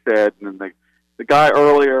everything he said. And then the guy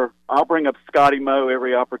earlier, I'll bring up Scotty Moe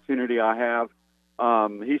every opportunity I have.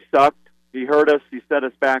 He sucked. He hurt us. He set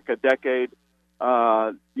us back a decade.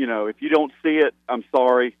 If you don't see it, I'm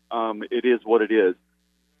sorry. It is what it is.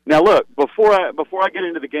 Now, look, before I get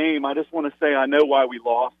into the game, I just want to say I know why we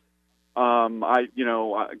lost.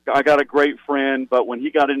 I got a great friend, but when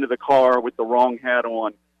he got into the car with the wrong hat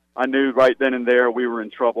on, I knew right then and there we were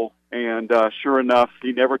in trouble. And sure enough,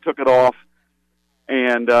 he never took it off.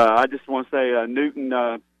 And I just want to say,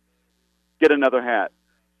 Newton, get another hat.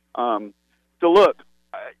 So look,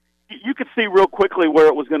 you could see real quickly where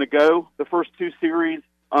it was going to go. The first 2 series.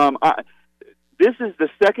 This is the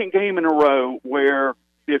second game in a row where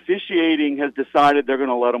the officiating has decided they're going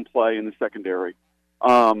to let them play in the secondary.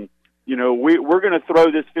 We're going to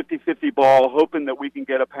throw this 50-50 ball, hoping that we can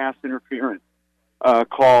get a pass interference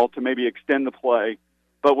call to maybe extend the play.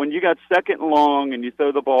 But when you got 2nd and long and you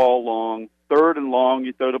throw the ball long, 3rd and long,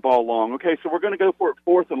 you throw the ball long. Okay, so we're going to go for it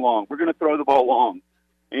 4th and long. We're going to throw the ball long.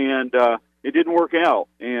 And it didn't work out.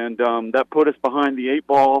 And that put us behind the 8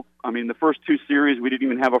 ball. I mean, the first 2 series, we didn't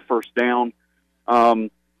even have a first down. All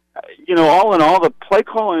in all, the play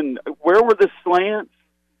calling, where were the slants?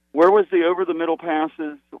 Where was the over-the-middle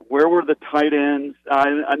passes? Where were the tight ends?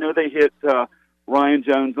 I know they hit Ryan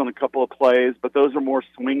Jones on a couple of plays, but those are more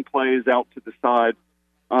swing plays out to the side.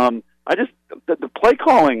 The play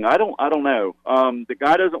calling, I don't know. The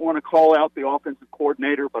guy doesn't want to call out the offensive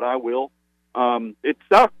coordinator, but I will. It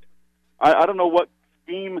sucked. I don't know what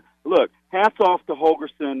scheme. Look, hats off to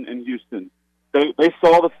Holgorsen and Houston. They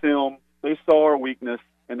saw the film, they saw our weakness,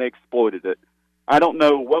 and they exploited it. I don't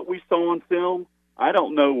know what we saw on film. I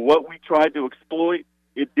don't know what we tried to exploit.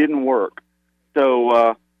 It didn't work.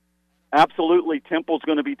 So, absolutely, Temple's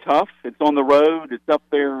going to be tough. It's on the road. It's up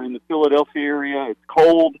there in the Philadelphia area. It's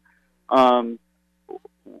cold.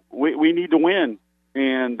 We need to win,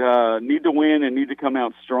 and need to come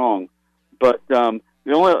out strong. But the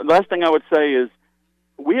only last thing I would say is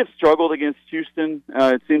we have struggled against Houston.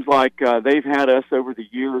 It seems like they've had us over the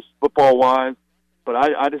years, football-wise. But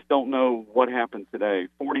I just don't know what happened today.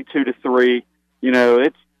 42-3.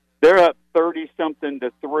 They're up 30-something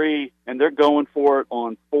to 3, and they're going for it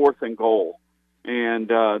on 4th and goal. And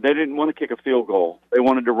they didn't want to kick a field goal. They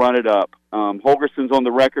wanted to run it up. Holgorsen's on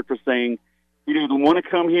the record for saying he doesn't want to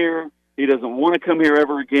come here. He doesn't want to come here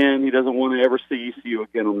ever again. He doesn't want to ever see ECU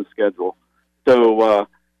again on the schedule. So,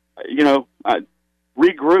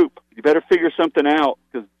 regroup. You better figure something out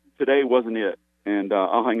because today wasn't it. And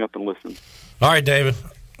I'll hang up and listen. All right, David.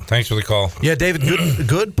 Thanks for the call. Yeah, David,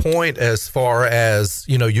 good point as far as,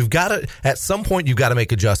 you've got to, at some point, you've got to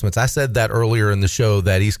make adjustments. I said that earlier in the show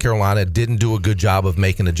that East Carolina didn't do a good job of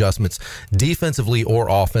making adjustments defensively or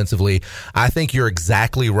offensively. I think you're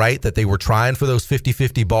exactly right that they were trying for those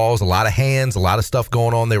 50-50 balls, a lot of hands, a lot of stuff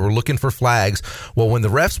going on. They were looking for flags. Well, when the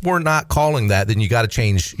refs were not calling that, then you got to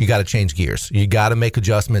change gears. You got to make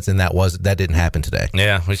adjustments, and that didn't happen today.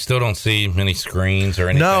 Yeah, we still don't see many screens or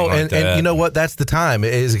anything like that. And you know what? That's the time.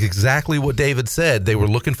 It is exactly what David said. They were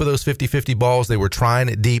looking for those 50-50 balls. They were trying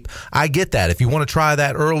it deep. I get that. If you want to try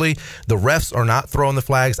that early, the refs are not throwing the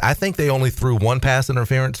flags. I think they only threw one pass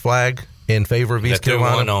interference flag in favor of East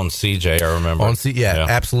Carolina. One on CJ, I remember.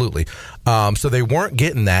 Absolutely. So they weren't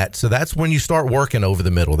getting that. So that's when you start working over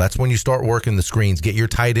the middle. That's when you start working the screens, get your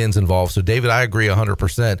tight ends involved. So, David, I agree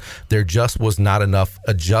 100%. There just was not enough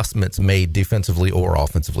adjustments made defensively or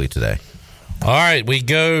offensively today. All right, we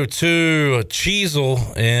go to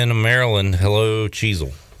Cheezel in Maryland. Hello,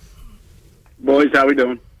 Cheezel. Boys, how we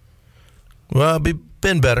doing? Well,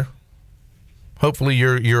 been better. Hopefully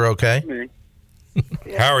you're okay.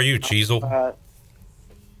 How are you, Cheezel?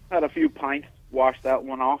 Had a few pints, washed that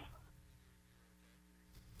one off.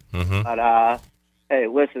 Mm-hmm. But hey,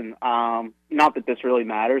 listen, not that this really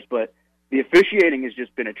matters, but the officiating has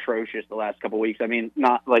just been atrocious the last couple of weeks. I mean,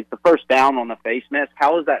 not like the first down on the face mask.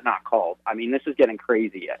 How is that not called? I mean, this is getting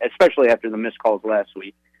crazy, especially after the missed calls last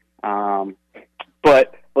week.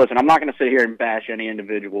 But listen, I'm not going to sit here and bash any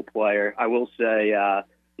individual player. I will say,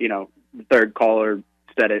 the third caller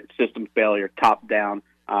said it, system failure, top down.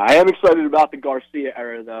 I am excited about the Garcia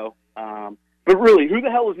era, though. But really, who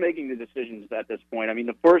the hell is making the decisions at this point? I mean,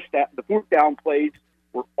 the fourth down plays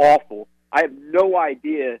were awful. I have no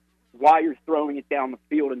idea why you're throwing it down the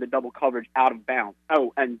field into double coverage out of bounds.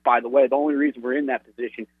 Oh, and by the way, the only reason we're in that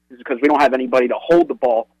position is because we don't have anybody to hold the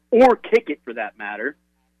ball or kick it, for that matter.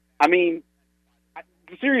 I mean,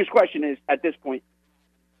 the serious question is, at this point,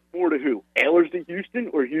 more to who? Ahlers to Houston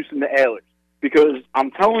or Houston to Ahlers? Because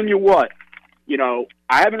I'm telling you what, I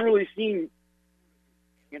haven't really seen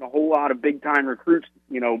a whole lot of big-time recruits,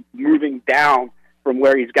 moving down from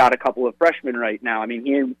where he's got a couple of freshmen right now. I mean,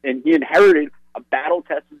 he inherited a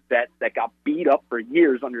battle-tested vet that got beat up for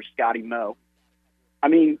years under Scotty Moe. I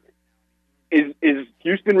mean, is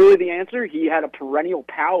Houston really the answer? He had a perennial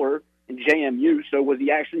power in JMU, so was he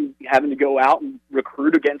actually having to go out and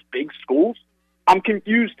recruit against big schools? I'm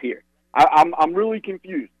confused here. I'm really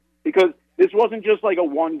confused because this wasn't just like a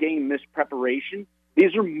one-game missed preparation.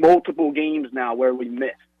 These are multiple games now where we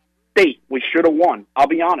missed. State, we should have won. I'll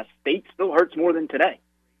be honest. State still hurts more than today.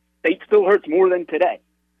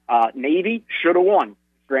 Navy should have won.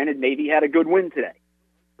 Granted, Navy had a good win today,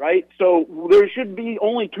 right? So there should be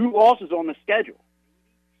only 2 losses on the schedule.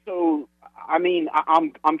 So, I mean,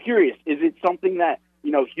 I'm curious. Is it something that,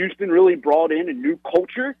 Houston really brought in a new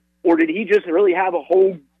culture, or did he just really have a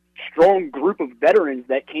whole strong group of veterans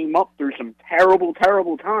that came up through some terrible,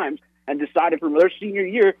 terrible times and decided from their senior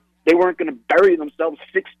year they weren't going to bury themselves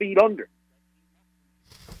 6 feet under?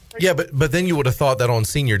 Yeah, but then you would have thought that on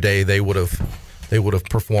senior day they would have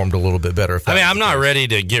performed a little bit better. I'm not ready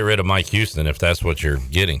to get rid of Mike Houston if that's what you're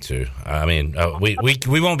getting to. I mean,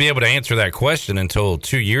 we won't be able to answer that question until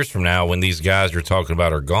 2 years from now when these guys you're talking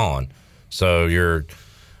about are gone. So you're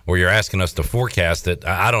asking us to forecast it.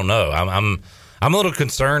 I don't know. I'm a little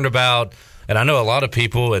concerned about, and I know a lot of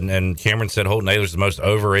people, and Cameron said Holton Ahlers the most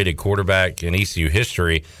overrated quarterback in ECU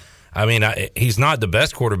history. I mean, he's not the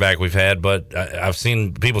best quarterback we've had, but I've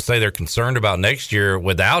seen people say they're concerned about next year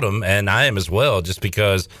without him, and I am as well, just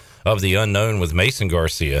because of the unknown with Mason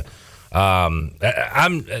Garcia. I'm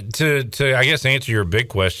to I guess answer your big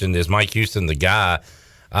question: is Mike Houston the guy?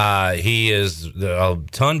 He is a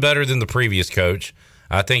ton better than the previous coach.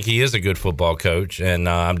 I think he is a good football coach, and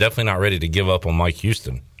I'm definitely not ready to give up on Mike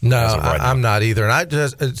Houston. No, I'm not either. And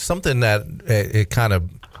it's something that it kind of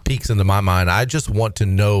peeks into my mind. I just want to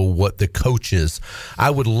know what the coaches, I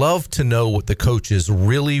would love to know what the coaches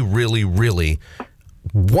really, really, really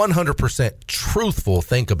 100% truthful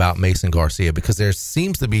think about Mason Garcia, because there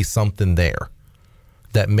seems to be something there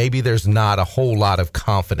that maybe there's not a whole lot of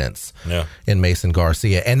confidence in Mason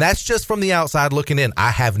Garcia. And that's just from the outside looking in.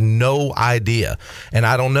 I have no idea. And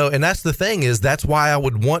I don't know. And that's the thing, is that's why I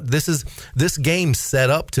would want this game set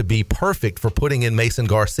up to be perfect for putting in Mason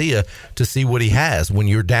Garcia to see what he has. When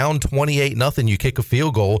you're down 28-0, you kick a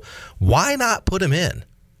field goal. Why not put him in?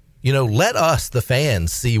 Let us, the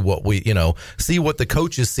fans, see what see what the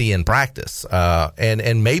coaches see in practice.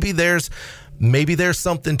 And maybe there's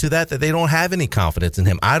something to that they don't have any confidence in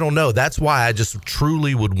him. I don't know. That's why I just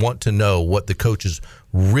truly would want to know what the coaches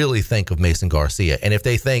really think of Mason Garcia, and if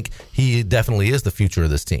they think he definitely is the future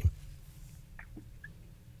of this team.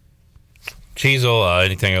 Cheezel,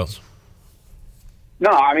 anything else?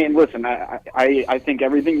 No, I mean, listen, I think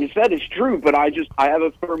everything you said is true, but I have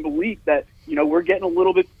a firm belief that, we're getting a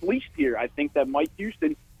little bit fleeced here. I think that Mike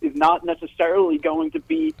Houston is not necessarily going to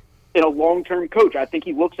be in a long-term coach. I think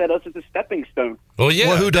he looks at us as a stepping stone. Well, yeah.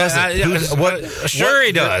 Well, who doesn't?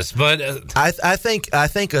 He does. But I think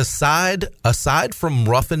aside from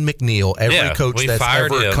Ruffin McNeil, every coach that's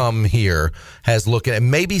ever come here has looked at it.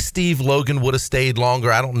 Maybe Steve Logan would have stayed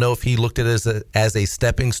longer. I don't know if he looked at it as a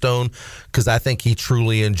stepping stone, because I think he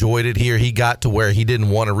truly enjoyed it here. He got to where he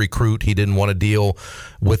didn't want to recruit. He didn't want to deal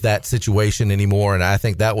with that situation anymore, and I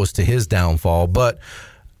think that was to his downfall. But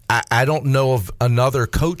I don't know of another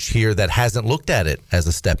coach here that hasn't looked at it as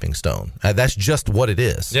a stepping stone. That's just what it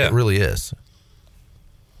is. Yeah. It really is.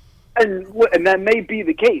 And that may be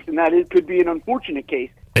the case, and could be an unfortunate case.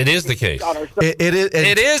 It is the case.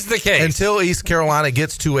 It is the case. Until East Carolina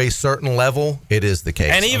gets to a certain level, it is the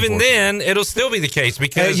case. And even then, it'll still be the case,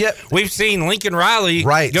 because we've seen Lincoln Riley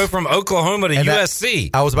go from Oklahoma to USC.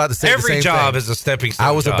 I was about to say every the same job thing. is a stepping stone.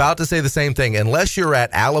 I was about to say the same thing. Unless you're at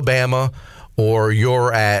Alabama or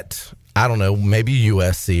you're at, I don't know, maybe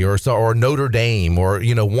USC or Notre Dame, or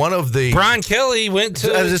one of the. Brian Kelly went to.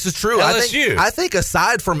 This is true. LSU. I think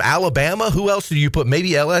aside from Alabama, who else do you put? Maybe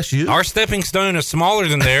LSU. Our stepping stone is smaller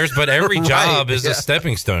than theirs, but every job is a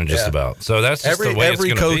stepping stone, just about. So that's just the way it's going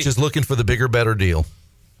to be. Every coach is looking for the bigger, better deal.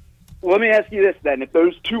 Well, let me ask you this then: if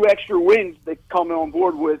those 2 extra wins that come on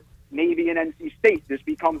board with Navy and NC State, this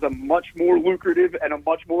becomes a much more lucrative and a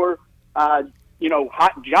much more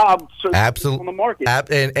hot job on the market. We're not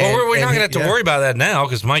going to have to worry about that now,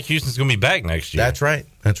 because Mike Houston's going to be back next year. That's right.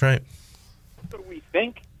 So we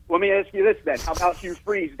think. Let me ask you this then: how about Hugh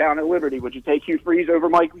Freeze down at Liberty? Would you take Hugh Freeze over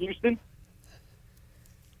Mike Houston?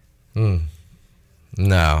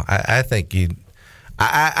 No, I think you.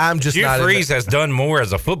 I'm just Hugh not. Freeze has done more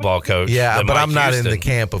as a football coach. Yeah, than but Mike I'm not Houston. in the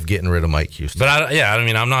camp of getting rid of Mike Houston. But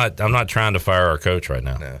I'm not trying to fire our coach right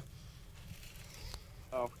now. No.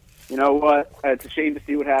 You know what? It's a shame to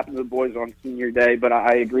see what happened to the boys on senior day, but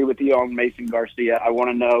I agree with you on Mason Garcia. I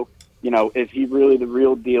want to know, is he really the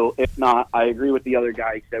real deal? If not, I agree with the other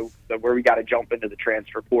guy. So where we got to jump into the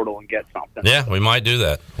transfer portal and get something. Yeah, we might do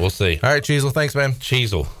that. We'll see. All right, Cheezel. Thanks, man.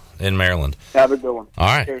 Cheezel in Maryland. Have a good one. All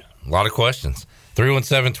right. Cheers. A lot of questions.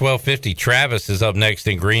 317-1250. Travis is up next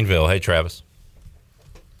in Greenville. Hey, Travis.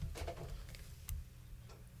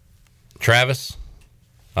 Travis?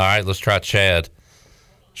 All right, let's try Chad.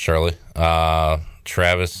 Shirley.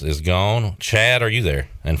 Travis is gone. Chad, are you there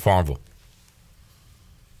in Farmville?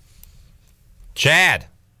 Chad.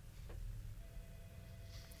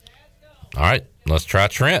 All right, let's try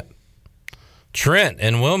Trent. Trent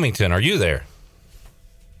in Wilmington, are you there?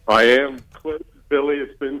 I am. Clip, Billy,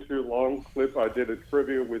 it's been too long. Clip, I did a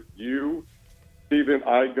trivia with you, Stephen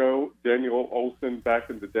Igo, Daniel Olson back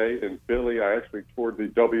in the day, and Billy, I actually toured the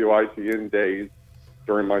WITN days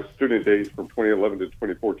during my student days from 2011 to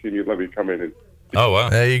 2014. You let me come in and. Oh, wow.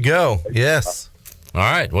 There you go. Yes. All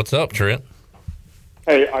right. What's up, Trent?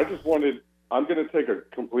 Hey, I'm going to take a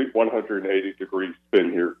complete 180-degree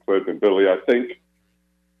spin here, Clip and Billy. I think,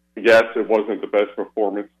 yes, it wasn't the best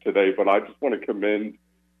performance today, but I just want to commend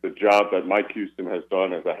the job that Mike Houston has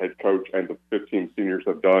done as a head coach and the 15 seniors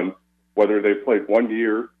have done, whether they played 1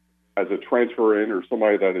 year as a transfer in or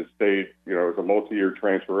somebody that has stayed, as a multi-year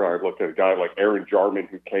transfer. I look at a guy like Aaron Jarman,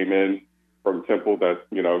 who came in from Temple that,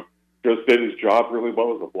 just did his job really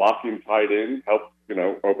well as a blocking tight end, helped,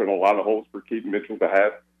 open a lot of holes for Keaton Mitchell to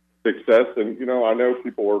have success. And, I know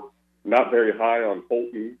people are not very high on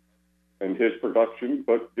Holton and his production,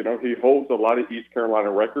 but, he holds a lot of East Carolina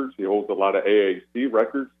records. He holds a lot of AAC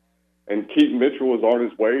records. And Keaton Mitchell is on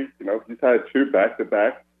his way. He's had 2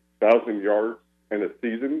 back-to-back 1,000 yards in a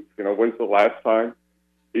season. When's the last time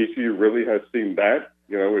ECU really has seen that?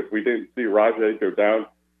 If we didn't see Rajay go down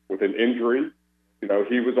with an injury,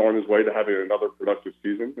 he was on his way to having another productive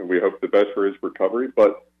season, and we hope the best for his recovery.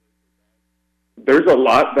 But there's a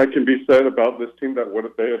lot that can be said about this team that what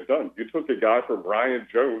they have done. You took a guy from Ryan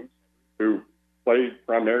Jones, who played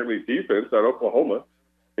primarily defense at Oklahoma,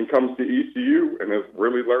 and comes to ECU and has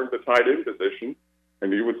really learned the tight end position.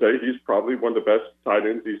 And you would say he's probably one of the best tight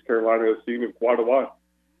ends East Carolina has seen in quite a while.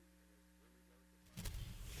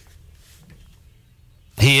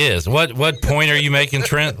 He is. What point are you making,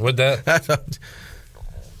 Trent, with that?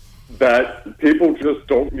 That people just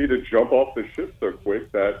don't need to jump off the ship so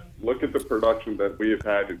quick. That look at the production that we have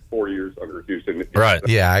had in 4 years under Houston. Right.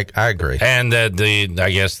 Yeah, I agree. And that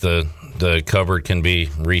the cupboard can be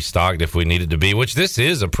restocked if we need it to be, which this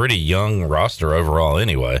is a pretty young roster overall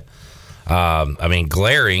anyway.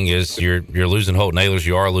 Glaring is you're losing Holton Ahlers,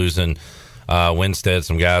 you are losing Winstead,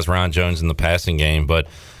 some guys, Ryan Jones in the passing game, but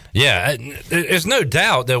yeah, there's no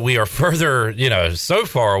doubt that we are further, so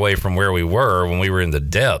far away from where we were when we were in the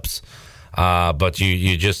depths. But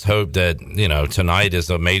you just hope that, tonight is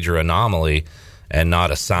a major anomaly and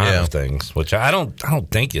not a sign of things, which I don't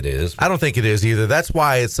think it is. I don't think it is either. That's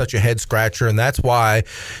why it's such a head scratcher, and that's why,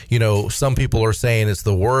 some people are saying it's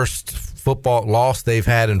the worst football loss they've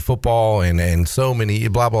had in football and so many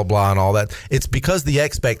blah, blah, blah and all that. It's because the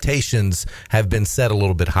expectations have been set a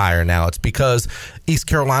little bit higher now. It's because East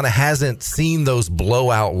Carolina hasn't seen those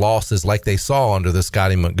blowout losses like they saw under the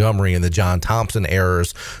Scotty Montgomery and the John Thompson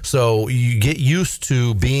errors. So you get used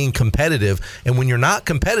to being competitive, and when you're not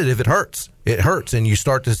competitive, it hurts. It hurts, and you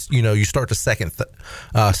start to second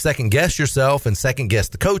guess yourself and second guess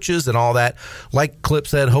the coaches and all that. Like Clip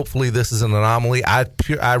said, hopefully this is an anomaly. I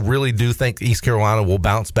really do think East Carolina will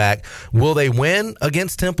bounce back. Will they win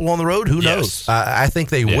against Temple on the road? Who knows? I think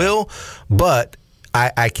they will, but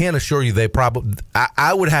I can assure you they probably.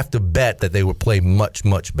 I would have to bet that they would play much,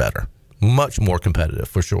 much better, much more competitive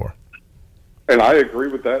for sure. And I agree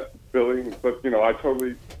with that, Billy. But I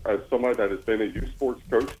totally, as somebody that has been a youth sports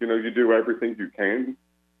coach, you do everything you can,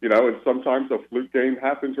 and sometimes a fluke game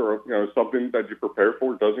happens, or something that you prepare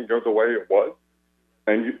for doesn't go the way it was.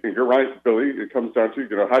 And you're right, Billy. It comes down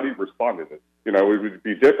to how do you respond to this? It would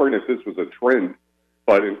be different if this was a trend.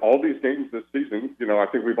 But in all these games this season, I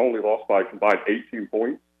think we've only lost by a combined 18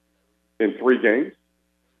 points in 3 games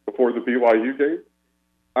before the BYU game.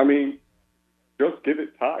 I mean, just give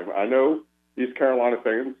it time. I know East Carolina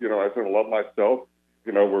fans, as an alum myself,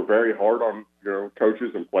 we're very hard on,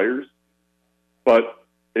 coaches and players, but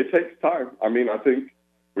it takes time. I mean, I think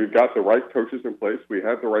we've got the right coaches in place. We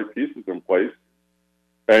have the right pieces in place.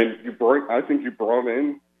 And I think you brought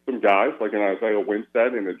in some guys like an Isaiah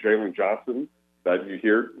Winstead and a Jalen Johnson that you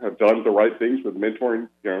hear have done the right things with mentoring,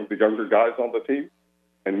 the younger guys on the team.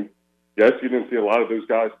 And yes, you didn't see a lot of those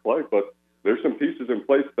guys play, but there's some pieces in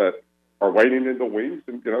place that are waiting in the wings.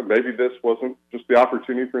 And, maybe this wasn't just the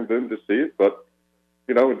opportunity for them to see it, but,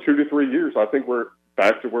 in 2 to 3 years, I think we're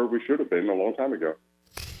back to where we should have been a long time ago.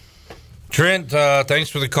 Trent, thanks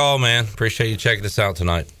for the call, man. Appreciate you checking us out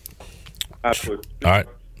tonight. Absolutely. All right.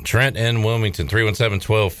 Trent in Wilmington,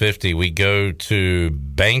 317-1250. We go to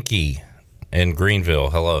Banky in Greenville.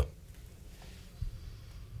 Hello.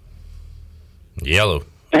 Yellow.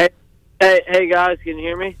 Hey, guys, can you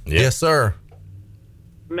hear me? Yes, sir.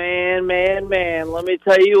 Man, let me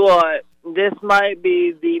tell you what. This might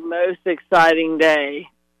be the most exciting day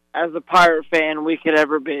as a Pirate fan we could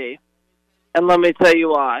ever be. And let me tell you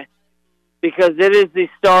why. Because it is the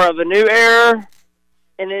start of a new era,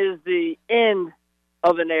 and it is the end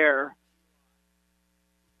of an era.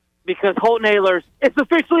 Because Holton Ahlers, it's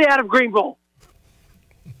officially out of Greenville.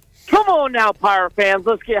 Come on now, Pirate fans.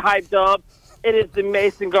 Let's get hyped up. It is the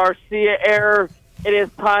Mason Garcia era. It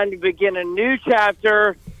is time to begin a new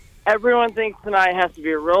chapter. Everyone thinks tonight has to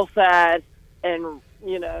be real sad, and,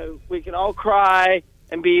 we can all cry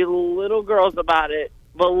and be little girls about it.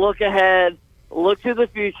 But look ahead. Look to the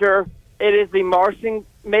future. It is the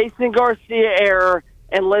Mason Garcia era,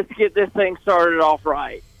 and let's get this thing started off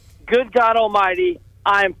right. Good God Almighty,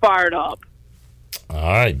 I am fired up. All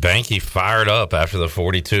right, Banky fired up after the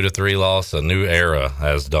 42-3 loss. A new era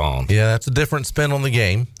has dawned. Yeah, that's a different spin on the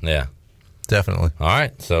game. Yeah. Definitely. All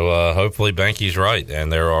right. So hopefully Banky's right,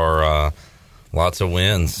 and there are lots of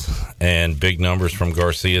wins and big numbers from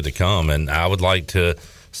Garcia to come. And I would like to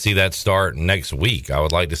see that start next week. I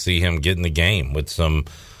would like to see him get in the game with some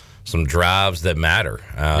drives that matter.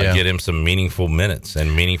 Get him some meaningful minutes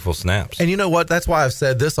and meaningful snaps. And you know what? That's why I've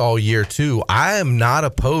said this all year, too. I am not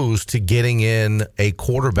opposed to getting in a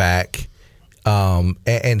quarterback and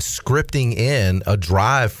scripting in a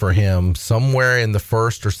drive for him somewhere in the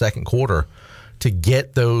first or second quarter to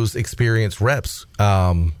get those experience reps.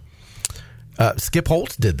 Skip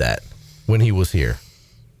Holtz did that when he was here.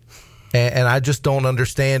 And I just don't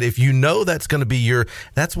understand. If that's going to be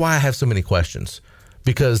that's why I have so many questions.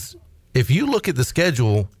 Because if you look at the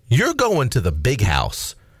schedule, you're going to the big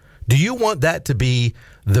house. Do you want that to be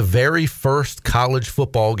the very first college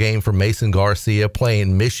football game for Mason Garcia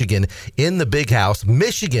playing Michigan in the big house?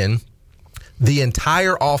 Michigan, the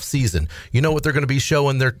entire offseason, you know what they're going to be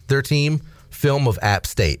showing their team? Film of App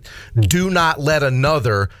State. Do not let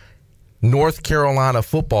another North Carolina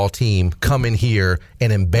football team come in here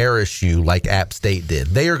and embarrass you like App State did.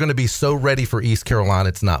 They are going to be so ready for East Carolina,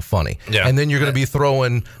 it's not funny. Yeah. And then you're going to be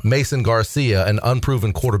throwing Mason Garcia, an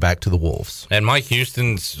unproven quarterback, to the Wolves. And Mike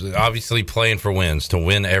Houston's obviously playing for wins, to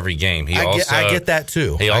win every game. I get that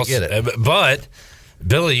too. I get it. But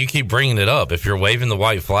Billy, you keep bringing it up. If you're waving the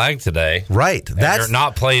white flag today, right? You're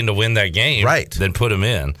not playing to win that game, right? Then put him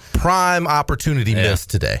in. Prime opportunity missed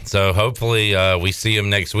today. So hopefully we see him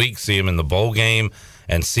next week, see him in the bowl game,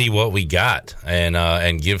 and see what we got,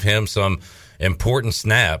 and give him some important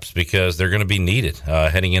snaps because they're going to be needed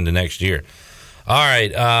heading into next year. All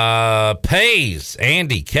right. Pays,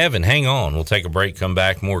 Andy, Kevin, hang on. We'll take a break, come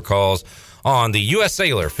back, more calls on the U.S.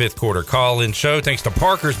 Sailor fifth quarter call-in show. Thanks to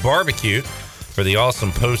Parker's Barbecue for the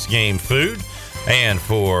awesome post-game food and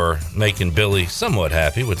for making Billy somewhat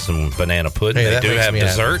happy with some banana pudding. Hey, they do have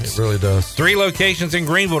desserts. It really does. 3 locations in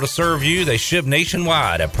Greenville to serve you. They ship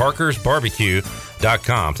nationwide at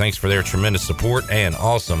parkersbarbecue.com. Thanks for their tremendous support and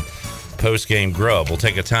awesome post-game grub. We'll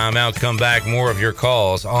take a timeout, come back, more of your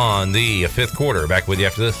calls on the fifth quarter. Back with you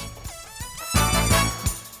after this.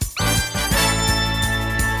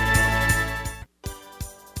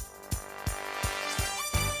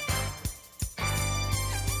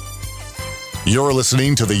 You're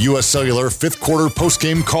listening to the U.S. Cellular fifth quarter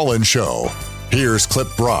postgame call-in show. Here's Clip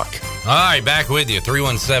Brock. All right, back with you.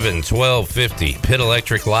 317-1250, Pitt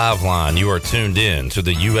Electric Live Line. You are tuned in to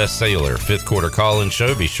the U.S. Sailor fifth quarter call-in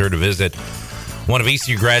show. Be sure to visit one of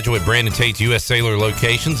ECU graduate Brandon Tate's U.S. Sailor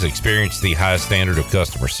locations. Experience the highest standard of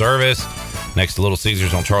customer service. Next to Little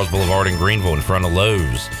Caesars on Charles Boulevard in Greenville, in front of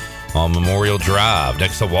Lowe's on Memorial Drive.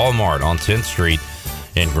 Next to Walmart on 10th Street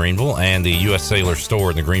in Greenville, and the U.S. Sailor store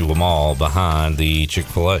in the Greenville Mall behind the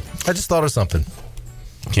Chick-fil-A. I just thought of something.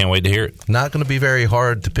 Can't wait to hear it. Not going to be very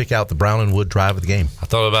hard to pick out the Brown and Wood drive of the game. I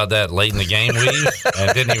thought about that late in the game with you,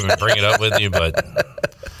 and didn't even bring it up with you,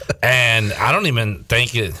 and I don't even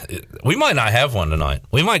think we might not have one tonight.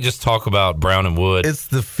 We might just talk about Brown and Wood. It's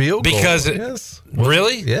the field goal. Because yes.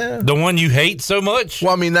 Really? Yeah. The one you hate so much?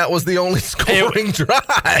 Well, I mean, that was the only scoring drive.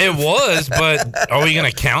 It was, but are we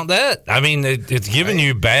going to count that? I mean, it's giving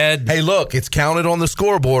you bad. Hey, look, it's counted on the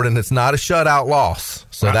scoreboard, and it's not a shutout loss.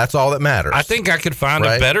 So that's all that matters. I think I could find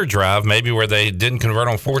a better drive, maybe where they didn't convert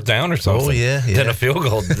on fourth down or something. Oh, yeah. Than a field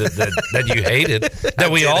goal that you hated,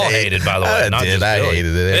 that we all hated, by the way. I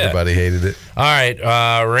hated it. Yeah. Everybody hated it. All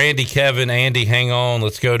right, Randy, Kevin, Andy, hang on.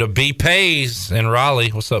 Let's go to B. Pays in Raleigh.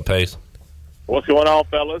 What's up, Pays? What's going on,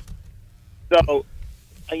 fellas? So,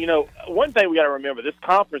 one thing we got to remember, this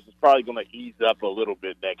conference is probably going to ease up a little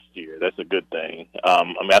bit next year. That's a good thing.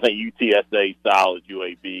 I think UTSA, solid,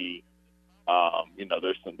 UAB.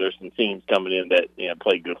 There's some teams coming in that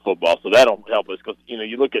play good football, so that'll help us because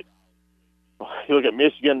you look at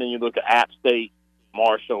Michigan and you look at App State,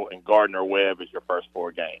 Marshall, and Gardner-Webb as your first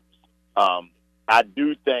 4 games. I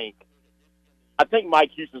think Mike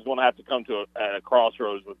Houston's going to have to come to a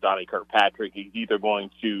crossroads with Donnie Kirkpatrick. He's either going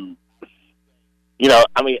to,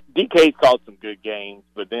 DK's called some good games,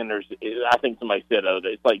 but then I think somebody said,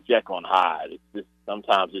 it's like Jekyll and Hyde.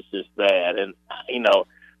 Sometimes it's just bad. And,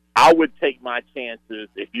 I would take my chances.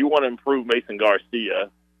 If you want to improve Mason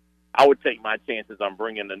Garcia, I would take my chances on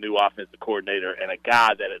bringing a new offensive coordinator and a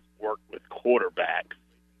guy that has worked with quarterbacks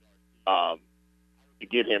to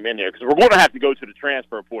get him in there. Because we're going to have to go to the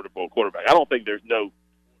transfer portal for a quarterback. I don't think there's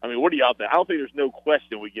what do y'all think? I don't think there's no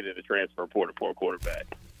question we get in the transfer portal for a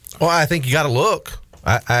quarterback. Well, I think you got to look.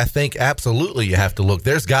 I think absolutely you have to look.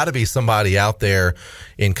 There's got to be somebody out there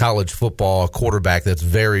in college football, a quarterback that's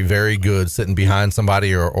very, very good, sitting behind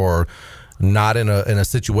somebody or not in a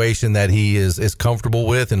situation that he is comfortable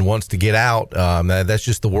with and wants to get out. That's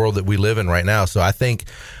just the world that we live in right now. So I think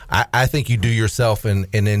you do yourself an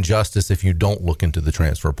injustice if you don't look into the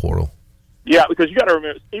transfer portal. Yeah, because you got to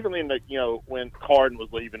remember, even in when Carden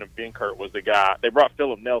was leaving and Benkert was the guy, they brought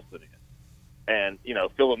Philip Nelson in. And,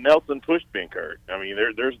 Philip Nelson pushed Benkert. I mean,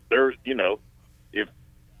 there's if,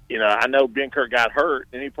 I know Benkert got hurt,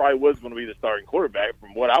 and he probably was going to be the starting quarterback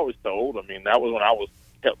from what I was told. I mean, that was when I was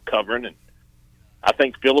kept covering. And I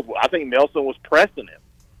think Nelson was pressing him.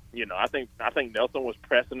 I think Nelson was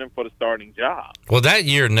pressing him for the starting job. Well, that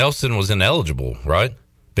year, Nelson was ineligible, right?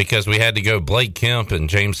 Because we had to go Blake Kemp and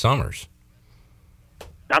James Summers.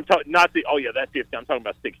 I'm talking that's 50. I'm talking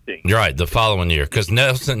about 16. You're right, the following year, because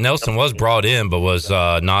Nelson was brought in, but was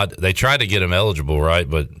not. They tried to get him eligible, right?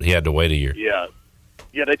 But he had to wait a year. Yeah.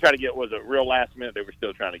 They tried to get real last minute. They were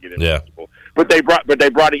still trying to get him eligible, but they brought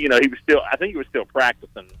it. He was still. I think he was still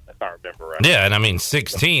practicing, if I remember right. Yeah, and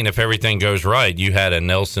 16. If everything goes right, you had a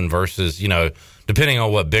Nelson versus depending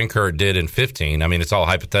on what Benkert did in 15. It's all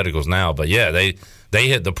hypotheticals now, but yeah, they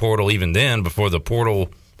hit the portal even then before the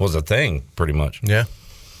portal was a thing, pretty much. Yeah.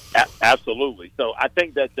 Absolutely. So I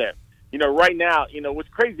think that right now, what's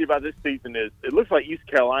crazy about this season is it looks like East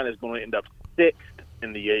Carolina is going to end up 6th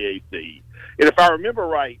in the AAC. And if I remember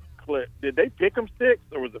right, Cliff, did they pick them 6th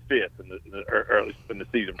or was it 5th in the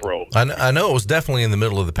season pros? I know it was definitely in the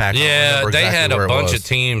middle of the pack. Yeah, they had a bunch of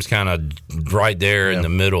teams kind of right there in the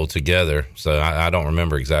middle together. So I don't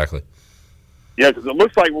remember exactly. Yeah, because it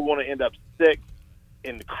looks like we're going to end up 6th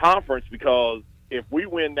in the conference because if we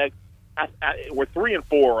win next, we're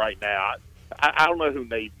 3-4 right now. I don't know who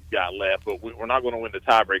Navy's got left, but we're not going to win the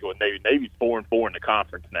tiebreaker with Navy. Navy's 4-4 in the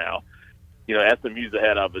conference now. You know, SMU's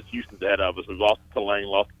ahead of us. Houston's ahead of us. We've lost to Tulane,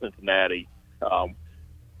 lost to Cincinnati.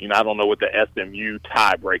 You know, I don't know what the SMU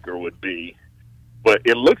tiebreaker would be, but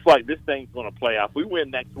it looks like this thing's going to play out. If we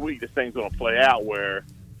win next week, this thing's going to play out where,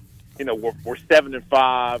 you know, we're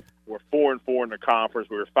 7-5. We're 4-4 in the conference.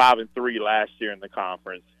 We were 5-3 last year in the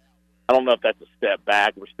conference. I don't know if that's a step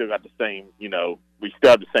back. We still got the same, you know, we still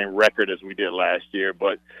have the same record as we did last year.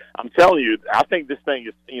 But I'm telling you, I think this thing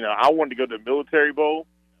is, you know, I wanted to go to the Military Bowl,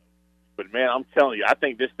 but man, I'm telling you, I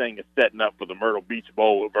think this thing is setting up for the Myrtle Beach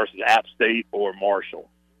Bowl versus App State or Marshall.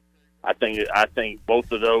 I think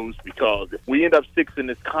both of those, because if we end up 6 in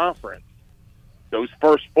this conference, those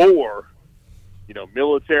first 4, you know,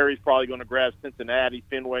 Military's probably going to grab Cincinnati,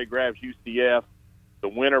 Fenway grabs UCF. The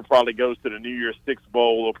winner probably goes to the New Year's Six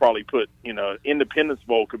Bowl. They'll probably put, you know, Independence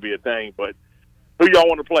Bowl could be a thing. But who y'all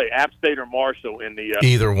want to play, App State or Marshall in the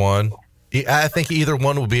either one? I think either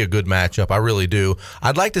one will be a good matchup. I really do.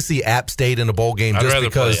 I'd like to see App State in a bowl game I'd just rather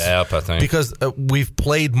because play App, I think. Because we've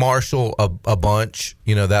played Marshall a bunch.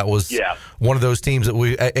 You know, that was one of those teams that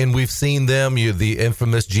we've seen them. The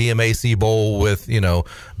infamous GMAC Bowl with, you know,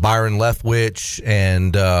 Byron Leftwich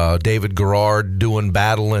and David Garrard doing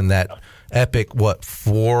battle in that epic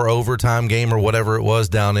 4 overtime game or whatever it was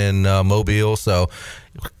down in Mobile. So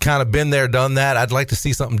kind of been there, done that. I'd like to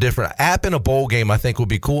see something different. App in a bowl game I think would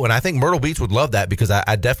be cool, and I think Myrtle Beach would love that because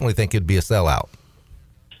I definitely think it'd be a sellout.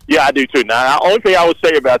 Yeah, I do too. Now, the only thing I would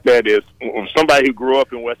say about that is somebody who grew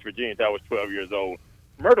up in West Virginia until I was 12 years old,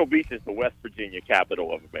 Myrtle Beach is the West Virginia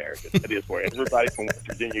capital of America. That is where everybody from West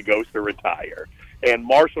Virginia goes to retire. And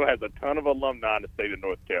Marshall has a ton of alumni in the state of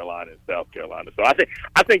North Carolina and South Carolina. So I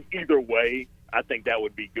think either way, I think that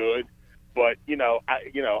would be good. But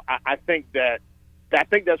I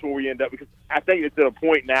think that's where we end up, because I think it's at a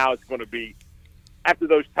point now it's going to be after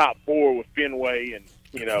those top 4 with Fenway and,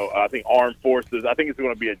 you know, I think Armed Forces, I think it's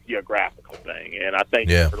going to be a geographical thing. And I think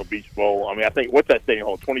Myrtle Beach Bowl, I mean, I think, what's that stadium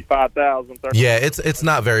hold, 25,000? Yeah, it's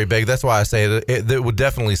not very big. That's why I say that it would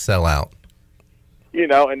definitely sell out. You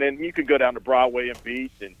know, and then you could go down to Broadway and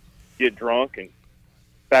Beach and get drunk and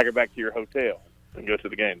pack it back to your hotel and go to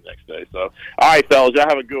the game the next day. So, all right, fellas, y'all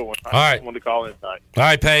have a good one. All right. I wanted to call in tonight. All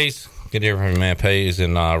right, Pace. Good to hear from you, man. Pace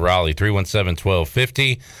in Raleigh,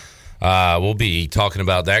 317-1250. We'll be talking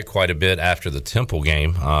about that quite a bit after the Temple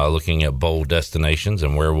game, looking at bowl destinations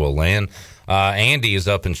and where we'll land. Andy is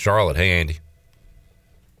up in Charlotte. Hey, Andy.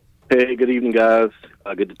 Hey, good evening, guys.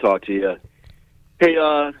 Good to talk to you. Hey,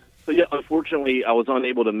 so yeah, unfortunately, I was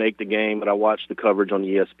unable to make the game, but I watched the coverage on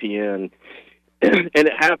ESPN. And at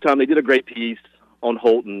halftime, they did a great piece on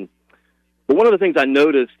Holton. But one of the things I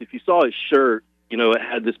noticed, if you saw his shirt, you know, it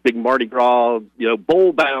had this big Mardi Gras, you know,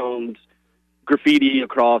 bowl-bound graffiti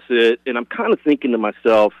across it. And I'm kind of thinking to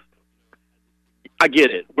myself, I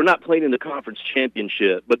get it. We're not playing in the conference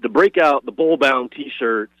championship, but to break out the bowl-bound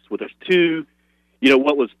T-shirts with there's 2, you know,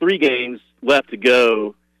 what was 3 games left to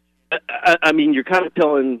go, I mean, you're kind of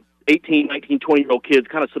telling 18, 19, 20-year-old kids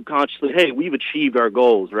kind of subconsciously, hey, we've achieved our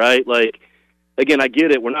goals, right? Like, again, I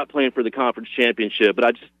get it. We're not playing for the conference championship, but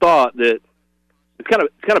I just thought that it's kind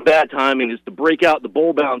of bad timing is to break out the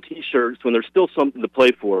bowl-bound T-shirts when there's still something to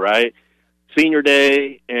play for, right? Senior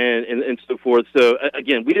day and so forth. So,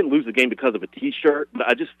 again, we didn't lose the game because of a T-shirt, but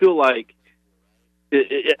I just feel like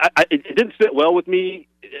it didn't sit well with me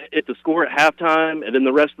at the score at halftime and then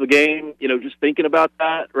the rest of the game, you know, just thinking about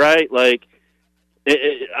that, right? Like,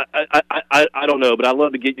 I don't know, but I'd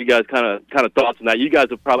love to get you guys kind of thoughts on that. You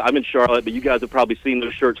guys have probably, I'm in Charlotte, but you guys have probably seen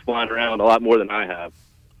those shirts flying around a lot more than I have.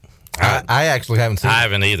 I actually haven't seen I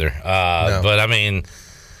haven't either. No. But, I mean,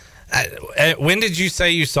 when did you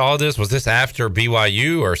say you saw this? Was this after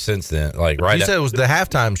BYU or since then? Like, right? You said it was the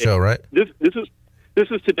halftime show, right? This is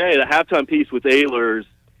today, the halftime piece with Ehlers.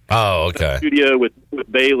 Oh, okay. Studio with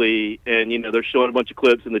Bailey, and, you know, they're showing a bunch of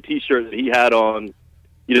clips in the T-shirt that he had on,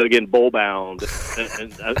 you know, again, bowl bound.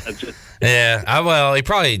 And I just, well, he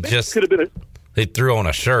probably just could have been he threw on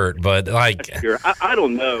a shirt, but like I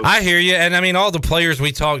don't know. I hear you, and I mean all the players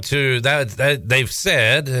we talked to that they've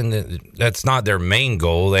said, and that's not their main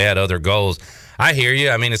goal. They had other goals. I hear you.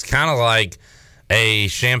 I mean, it's kind of like a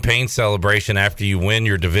champagne celebration after you win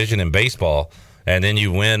your division in baseball, and then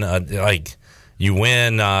you win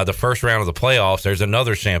the first round of the playoffs. There's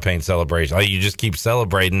another champagne celebration. Like, you just keep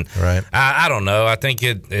celebrating. Right. I don't know. I think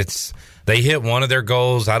it's they hit one of their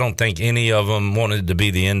goals. I don't think any of them wanted to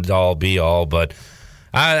be the end all be all, but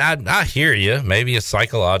I hear you. Maybe a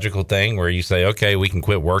psychological thing where you say, okay, we can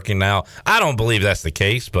quit working now. I don't believe that's the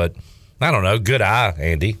case, but I don't know, good eye,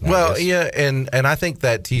 Andy. Well, yeah, and I think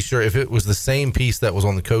that T-shirt, if it was the same piece that was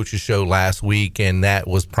on the coach's show last week, and that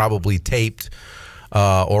was probably taped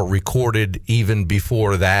or recorded even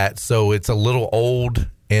before that, so it's a little old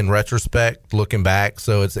in retrospect, looking back.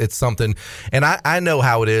 So it's something, and I know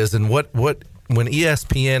how it is, and what when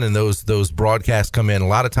ESPN and those broadcasts come in, a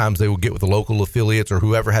lot of times they will get with the local affiliates or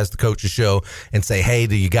whoever has the coach's show and say, hey,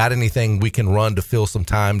 do you got anything we can run to fill some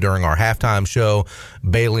time during our halftime show?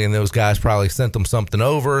 Bailey and those guys probably sent them something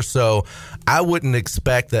over. So I wouldn't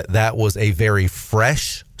expect that was a very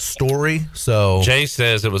fresh story. So Jay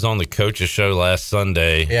says it was on the coach's show last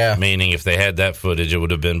Sunday. Yeah. Meaning if they had that footage, it would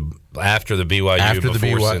have been after the BYU,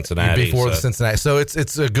 before Cincinnati. Before the Cincinnati. So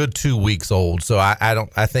it's a good 2 weeks old. So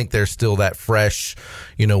I think there's still that fresh,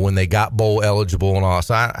 when they got bowl eligible and all.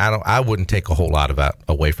 So I wouldn't take a whole lot of that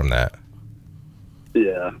away from that.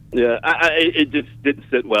 Yeah. It just didn't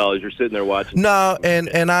sit well as you're sitting there watching. No,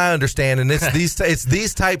 and I understand, and it's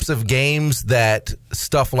these types of games that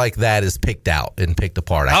stuff like that is picked out and picked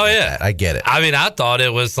apart. I get it. I mean, I thought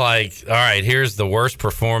it was like, all right, here's the worst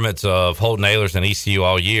performance of Holton Ahlers and ECU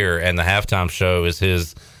all year, and the halftime show is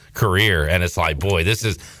his career, and it's like, boy, this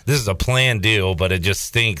is a planned deal, but it just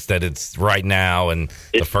stinks that it's right now, and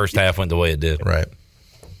the first half went the way it did. Right.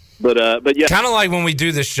 But yeah, kind of like when we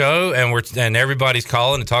do the show and everybody's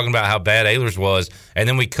calling and talking about how bad Ahlers was, and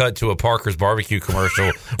then we cut to a Parker's Barbecue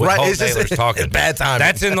commercial with Holton Ahlers talking. Bad time.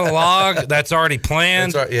 That's in the log. That's already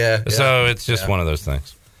planned. Yeah. So it's just one of those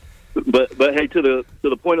things. But hey, to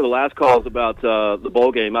the point of the last calls about the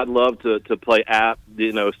bowl game, I'd love to play App.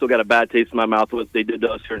 Still got a bad taste in my mouth what they did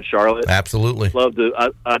to us here in Charlotte. Absolutely.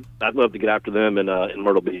 I'd love to get after them in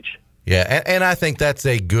Myrtle Beach. Yeah, and I think that's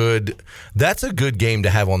a good game to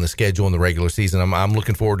have on the schedule in the regular season. I'm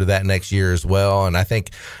looking forward to that next year as well, and I think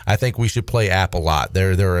we should play App a lot.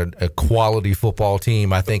 They're a quality football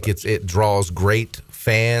team. I think it draws great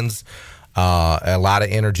fans, a lot of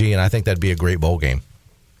energy, and I think that'd be a great bowl game.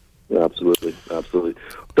 Yeah, absolutely.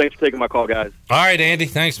 Thanks for taking my call, guys. All right, Andy.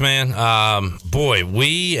 Thanks, man. Boy,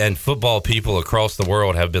 we and football people across the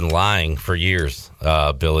world have been lying for years,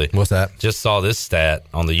 Billy. What's that? Just saw this stat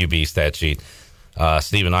on the UB stat sheet.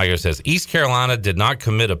 Stephen Igo says, East Carolina did not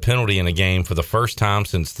commit a penalty in a game for the first time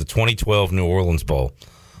since the 2012 New Orleans Bowl.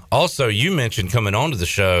 Also, you mentioned coming onto the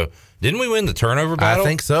show, didn't we win the turnover battle? I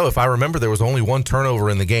think so. If I remember, there was only one turnover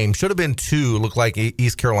in the game. Should have been two. Looked like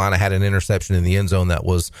East Carolina had an interception in the end zone that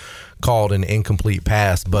was called an incomplete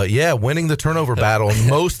pass. But, yeah, winning the turnover battle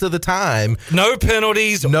most of the time. No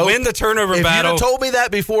penalties, win the turnover battle. If you'd have told me that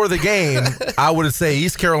before the game, I would have said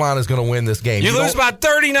East Carolina is going to win this game. You lose by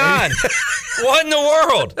 39. What in the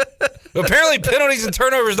world? Apparently penalties and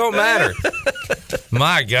turnovers don't matter.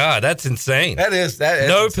 My God, that's insane. That is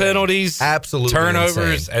no insane. Penalties, absolutely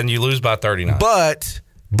turnovers, insane. And you lose by 39.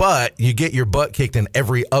 But you get your butt kicked in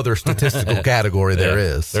every other statistical category there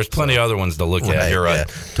is. There's plenty of other ones to look at. You're right.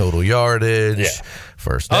 Yeah. Total yardage,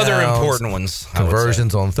 first downs, other important ones.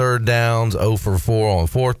 Conversions on third downs, 0 for 4 on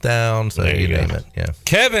fourth down. So you name it. Yeah.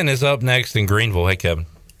 Kevin is up next in Greenville. Hey, Kevin.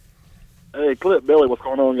 Hey, Clip, Billy, what's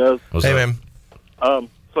going on, guys? What's up? Man.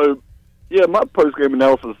 Yeah, my post-game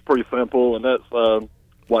analysis is pretty simple, and that's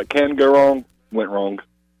what can go wrong, went wrong.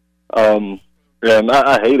 And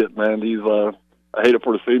I hate it, man. I hate it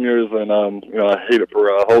for the seniors, and I hate it for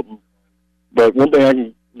Holton. But one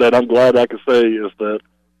thing that I'm glad I can say is that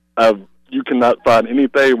you cannot find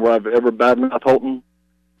anything where I've ever badmouthed Holton.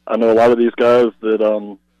 I know a lot of these guys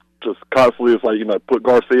that just constantly is like, put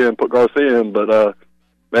Garcia in, but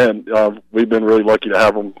man, we've been really lucky to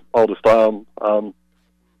have him all this time.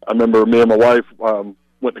 I remember me and my wife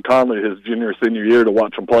went to Conley his senior year to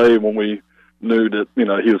watch him play when we knew that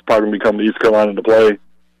he was probably going to come to East Carolina to play,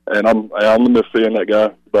 and I'm going to miss seeing that guy.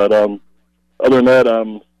 But other than that,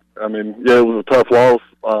 it was a tough loss.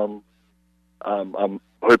 I'm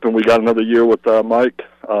hoping we got another year with Mike,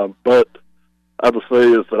 but I have to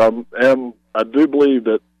say is that I do believe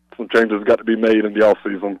that some changes got to be made in the off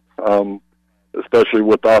season, especially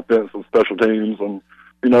with the offense and special teams, and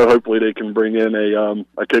hopefully they can bring in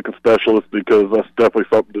a kicking specialist, because that's definitely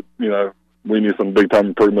something that, we need some big time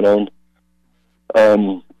improvement on.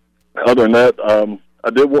 Other than that, I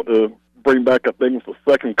did want to bring back, I think it's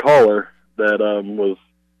the second caller that was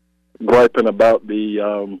griping about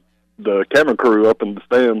the camera crew up in the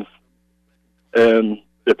stands. And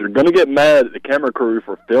if you're going to get mad at the camera crew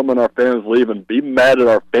for filming our fans leaving, be mad at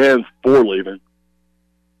our fans for leaving.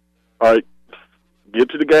 All right, get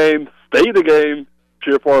to the game, stay at the game,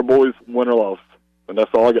 cheer for our boys, win or loss. And that's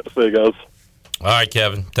all I got to say, guys. All right,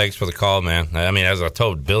 Kevin. Thanks for the call, man. I mean, as I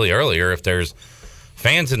told Billy earlier, if there's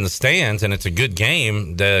fans in the stands and it's a good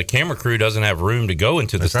game, the camera crew doesn't have room to go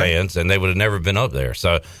into the stands, and they would have never been up there.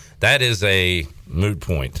 So that is a moot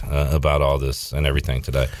point about all this and everything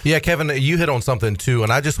today. Yeah, Kevin, you hit on something too,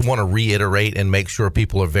 and I just want to reiterate and make sure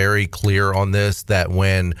people are very clear on this, that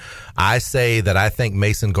when I say that I think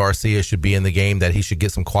Mason Garcia should be in the game, that he should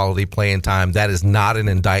get some quality playing time, that is not an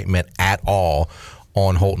indictment at all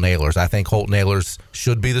on Holton Ahlers. I think Holton Ahlers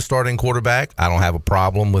should be the starting quarterback. I don't have a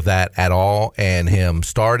problem with that at all, and him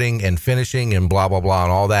starting and finishing and blah, blah, blah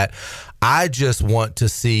and all that. I just want to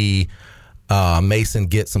see Mason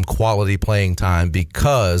get some quality playing time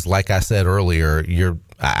because, like I said earlier,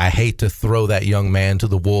 I hate to throw that young man to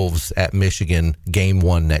the wolves at Michigan game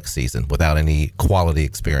 1 next season without any quality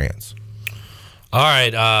experience. All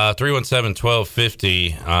right,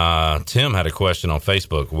 317-1250. Tim had a question on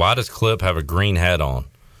Facebook. Why does Clip have a green hat on?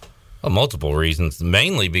 Well, multiple reasons,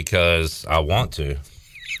 mainly because I want to.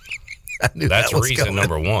 That's reason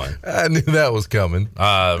number 1. I knew that was coming.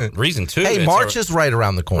 Reason 2. Hey, March is right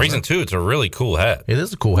around the corner. Reason 2, it's a really cool hat. It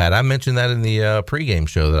is a cool hat. I mentioned that in the pregame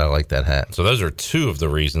show that I like that hat. So those are 2 of the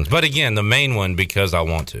reasons. But again, the main one, because I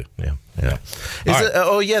want to. Yeah.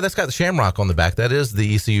 Oh, yeah, that's got the shamrock on the back. That is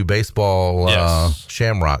the ECU baseball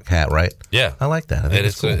shamrock hat, right? Yeah. I like that. I think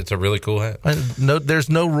it's cool. It's a really cool hat. No, there's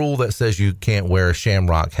no rule that says you can't wear a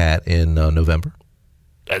shamrock hat in November.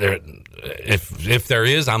 If there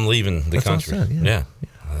is, I'm leaving the country. What I said, yeah,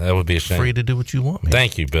 that would be a shame. Free to do what you want, man.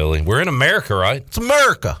 Thank you, Billy. We're in America, right? It's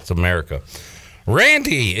America. It's America.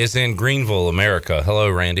 Randy is in Greenville, America. Hello,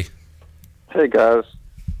 Randy. Hey, guys.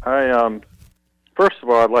 First of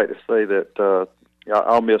all, I'd like to say that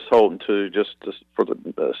I'll miss Holton, too, just for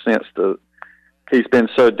the sense that he's been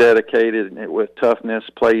so dedicated and with toughness,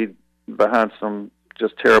 played behind some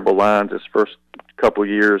just terrible lines his first couple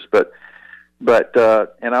years, But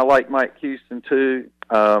and I like Mike Houston too.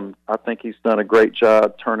 I think he's done a great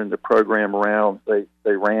job turning the program around. They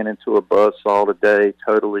ran into a buzzsaw today.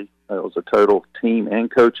 Totally, it was a total team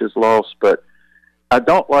and coaches loss. But I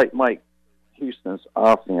don't like Mike Houston's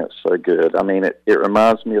offense so good. I mean, it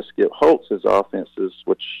reminds me of Skip Holtz's offenses,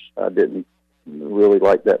 which I didn't really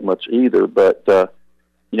like that much either. But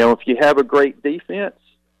if you have a great defense,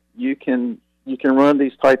 you can run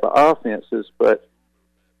these type of offenses. But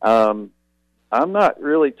I'm not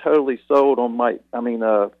really totally sold on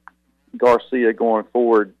Garcia going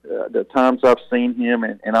forward. The times I've seen him,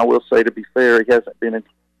 and I will say, to be fair, he hasn't been in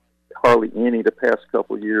hardly any the past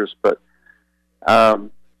couple of years. But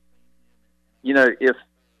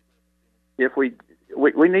if we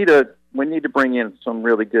need to bring in some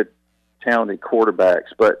really good, talented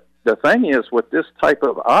quarterbacks. But the thing is, with this type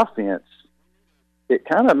of offense, it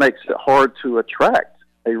kind of makes it hard to attract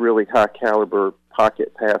a really high caliber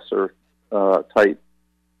pocket passer type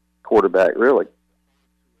quarterback, really.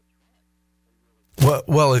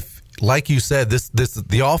 Well, if, like you said,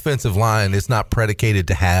 the offensive line is not predicated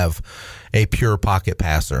to have a pure pocket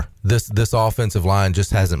passer. This offensive line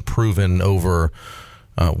just hasn't proven over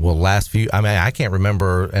last few. I mean, I can't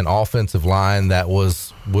remember an offensive line that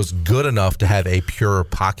was good enough to have a pure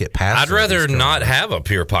pocket passer. I'd rather not have a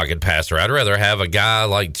pure pocket passer. I'd rather have a guy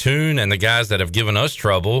like Toon and the guys that have given us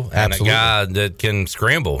trouble, and a guy that can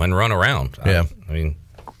scramble and run around. Yeah, I mean.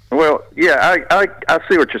 Well, yeah, I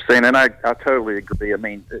see what you're saying, and I totally agree. I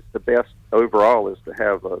mean, the best overall is to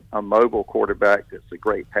have a mobile quarterback that's a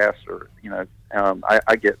great passer.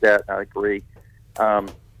 I get that. I agree. I'm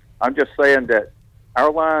just saying that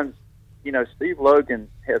our lines, Steve Logan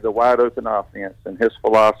had the wide open offense, and his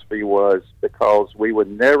philosophy was because we would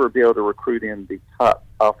never be able to recruit in the top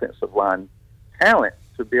offensive line talent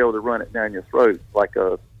to be able to run it down your throat like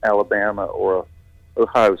a Alabama or a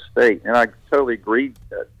Ohio State. And I totally agree.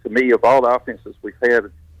 To me, of all the offenses we've had,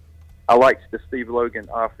 I like the Steve Logan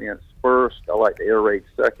offense first. I like the air raid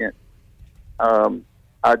second. I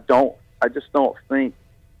just don't think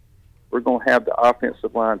we're going to have the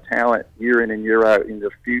offensive line talent year in and year out in the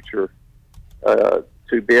future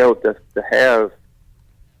to be able to have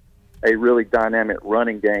a really dynamic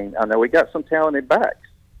running game. I know we got some talented backs.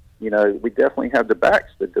 We definitely have the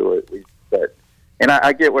backs to do it. And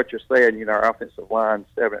I get what you're saying. Our offensive lines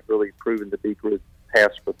haven't really proven to be good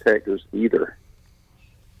pass protectors either.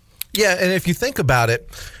 Yeah, and if you think about it,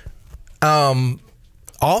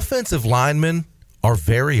 offensive linemen are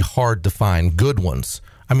very hard to find, good ones.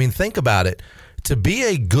 I mean, think about it. To be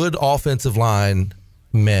a good offensive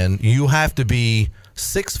lineman, you have to be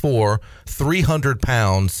 6'4", 300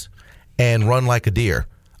 pounds, and run like a deer.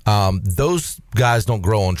 Those guys don't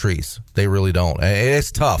grow on trees. They really don't.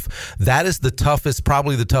 It's tough. That is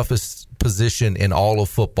probably the toughest position in all of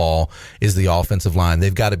football is the offensive line.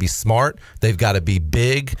 They've got to be smart. They've got to be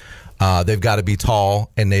big. They've got to be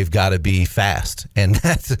tall and they've got to be fast, and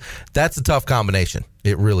that's a tough combination.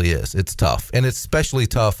 It really is. It's tough, and it's especially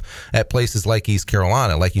tough at places like East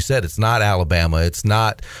Carolina. Like you said, it's not Alabama, it's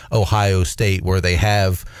not Ohio State, where they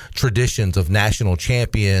have traditions of national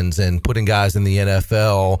champions and putting guys in the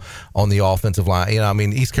NFL on the offensive line. I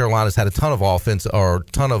mean, East Carolina's had a ton of offense or a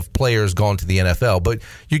ton of players gone to the NFL, but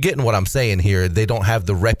you're getting what I'm saying here. They don't have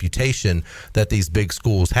the reputation that these big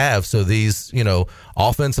schools have, so these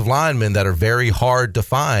offensive linemen that are very hard to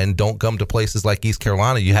find don't come to places like East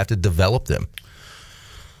Carolina. You have to develop them.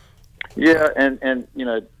 Yeah, and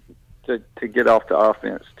to get off the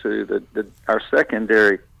offense too, our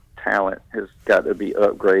secondary talent has got to be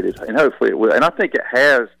upgraded, and hopefully it will. And I think it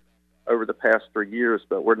has over the past 3 years,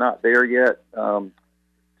 but we're not there yet.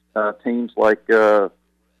 Teams like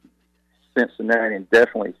Cincinnati and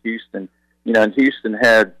definitely Houston, and Houston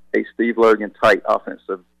had a Steve Logan type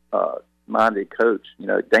offensive minded coach.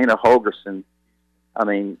 Dana Holgorsen, I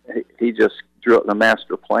mean, he just drew up the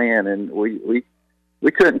master plan, and we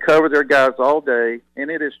couldn't cover their guys all day, and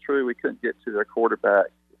it is true we couldn't get to their quarterback.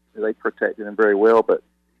 They protected him very well, but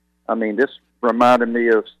I mean, this reminded me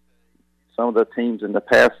of some of the teams in the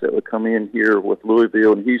past that would come in here with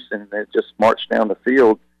Louisville and Houston and just march down the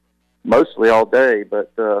field mostly all day.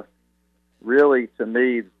 But really, to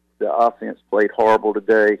me, the offense played horrible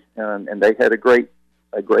today, and they had a great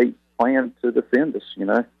plan to defend us.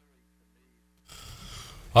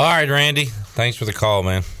 All right, Randy. Thanks for the call,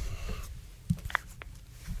 man.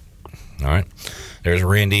 All right. There's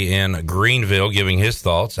Randy in Greenville giving his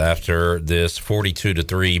thoughts after this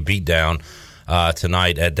 42-3 beatdown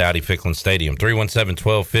tonight at Dowdy-Ficklin Stadium.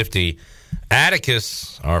 317-1250.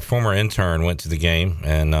 Atticus, our former intern, went to the game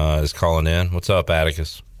and is calling in. What's up,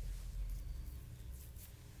 Atticus?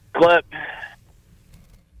 Clip,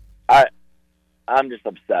 I'm just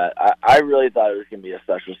upset. I really thought it was going to be a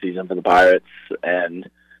special season for the Pirates, and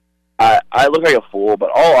I look like a fool,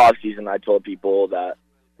 but all offseason I told people that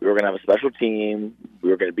we were going to have a special team. We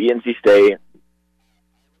were going to be NC State.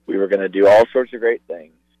 We were going to do all sorts of great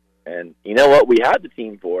things. And you know what? We had the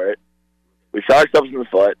team for it. We shot ourselves in the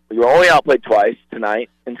foot. We were only outplayed twice tonight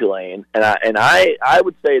in Tulane. And I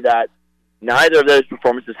would say that neither of those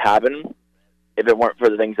performances happened if it weren't for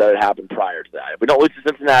the things that had happened prior to that. If we don't lose to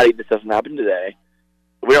Cincinnati, this doesn't happen today.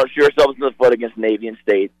 If we don't shoot ourselves in the foot against Navy and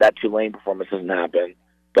State, that Tulane performance doesn't happen.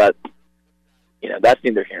 But, that's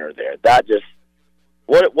neither here nor there. That just...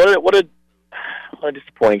 What a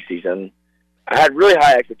disappointing season. I had really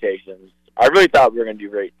high expectations. I really thought we were going to do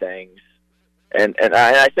great things. And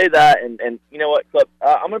I say that, and you know what, Clip?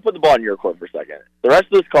 I'm going to put the ball in your court for a second. The rest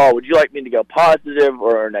of this call, would you like me to go positive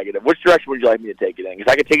or negative? Which direction would you like me to take it in?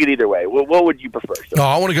 Because I could take it either way. What would you prefer? Sir? No,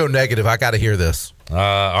 I want to go negative. I got to hear this. All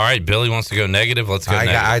right, Billy wants to go negative. Let's go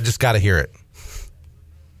negative. I just got to hear it.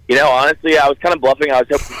 Honestly, I was kind of bluffing. I was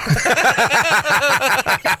hoping.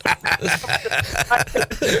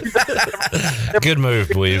 Good move,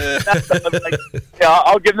 Weave.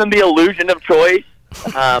 I'll give them the illusion of choice,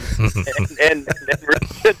 and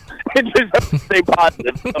just stay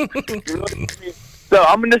positive. So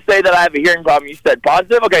I'm going to say that I have a hearing problem. You said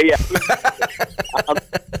positive? Okay, yeah.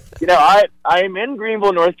 I am in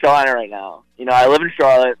Greenville, North Carolina right now. I live in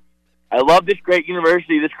Charlotte. I love this great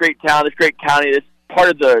university, this great town, this great county, this part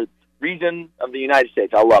of the region of the United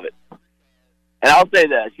States. I love it. And I'll say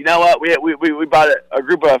this. You know what? We brought a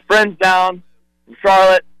group of friends down from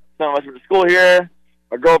Charlotte. Some of us went to school here.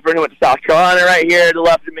 My girlfriend who went to South Carolina right here to the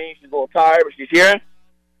left of me. She's a little tired, but she's here.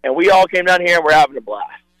 And we all came down here, and we're having a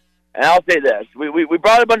blast. And I'll say this. We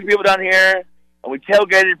brought a bunch of people down here, and we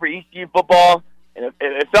tailgated for ECU football, and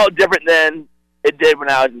it felt different than it did when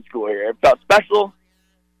I was in school here. It felt special.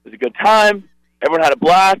 It was a good time. Everyone had a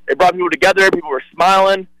blast. It brought people together. People were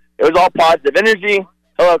smiling. It was all positive energy.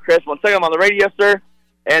 Hello, Chris. 1 second. I'm on the radio, sir.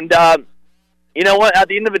 And you know what? At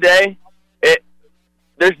the end of the day,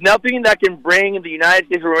 there's nothing that can bring the United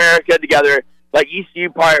States of America together like ECU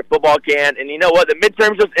Pirate football can. And you know what? The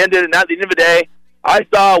midterms just ended, and at the end of the day, I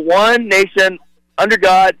saw one nation under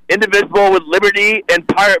God, indivisible, with liberty and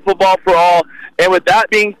pirate football for all. And with that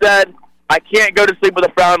being said, I can't go to sleep with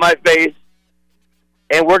a frown on my face.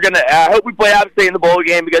 And I hope we play App State in the bowl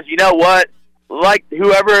game, because you know what? Like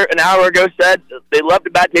whoever an hour ago said, they left a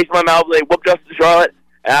bad taste in my mouth. They whooped us to Charlotte,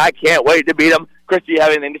 and I can't wait to beat them. Chris, do you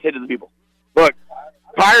have anything to say to the people? Look,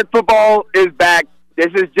 Pirate football is back.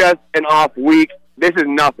 This is just an off week. this is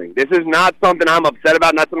nothing. This is not something I'm upset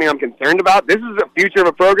about, not something I'm concerned about. This is the future of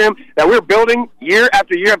a program that we're building year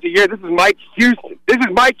after year after year. This is Mike Houston. This is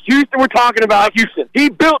Mike Houston we're talking about. Houston. He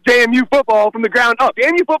built JMU football from the ground up.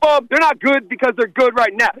 JMU football, they're not good because they're good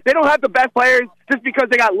right now. They don't have the best players just because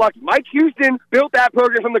they got lucky. Mike Houston built that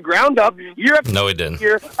program from the ground up year after No, he didn't.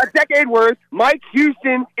 year, a decade worth. Mike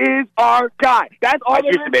Houston is our guy. That's all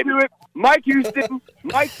there is to it. Mike Houston,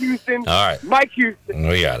 Mike Houston, All right. Mike Houston.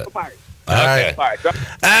 We got it. Pirates. Okay.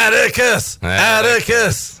 Atticus. There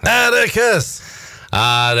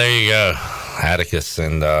you go. Atticus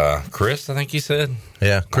and Chris, I think you said.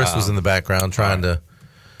 Yeah, Chris was in the background trying to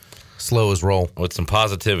slow his roll. With some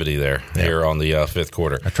positivity there here on the fifth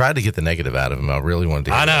quarter. I tried to get the negative out of him. I really wanted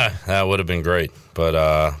to. I know. That would have been great. But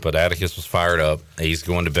Atticus was fired up. He's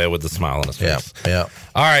going to bed with a smile on his face. Yeah.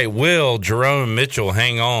 All right, Will, Jerome, Mitchell,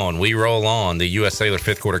 hang on. We roll on the U.S. Sailor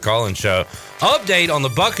fifth quarter call-in show. Update on the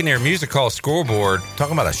Buccaneer Music Hall scoreboard.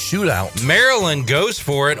 Talking about a shootout. Maryland goes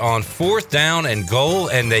for it on 4th down and goal,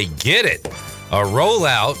 and they get it. A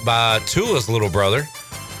rollout by Tua's little brother,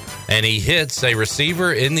 and he hits a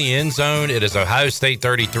receiver in the end zone. It is Ohio State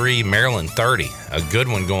 33, Maryland 30. A good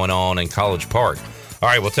one going on in College Park. All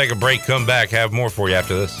right, we'll take a break, come back, have more for you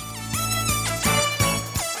after this.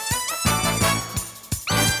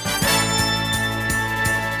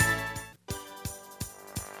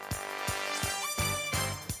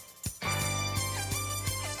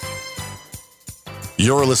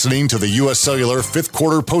 You're listening to the U.S. Cellular fifth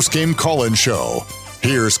quarter postgame call-in show.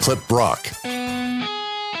 Here's Clip Brock.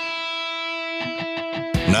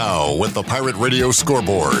 Now, with the Pirate Radio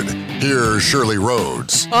scoreboard, here's Shirley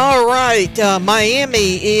Rhodes. All right,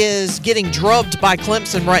 Miami is getting drubbed by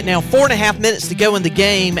Clemson right now. 4.5 minutes to go in the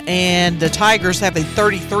game, and the Tigers have a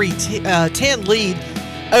 33-10 lead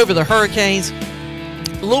over the Hurricanes.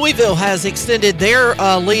 Louisville has extended their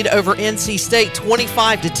lead over NC State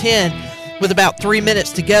 25-10 with about 3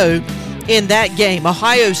 minutes to go in that game.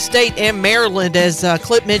 Ohio State and Maryland, as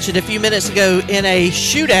Clip mentioned a few minutes ago, in a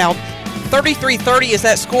shootout. 33-30 is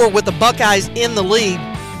that score with the Buckeyes in the lead,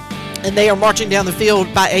 and they are marching down the field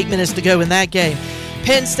by 8 minutes to go in that game.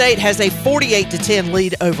 Penn State has a 48-10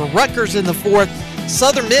 lead over Rutgers in the fourth.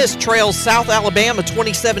 Southern Miss trails South Alabama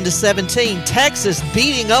 27-17. Texas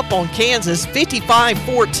beating up on Kansas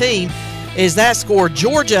 55-14 is that score.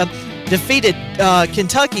 Georgia defeated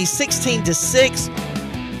Kentucky 16-6,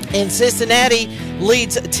 and Cincinnati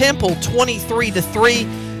leads Temple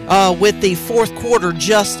 23-3. With the fourth quarter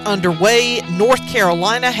just underway. North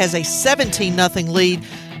Carolina has a 17-0 lead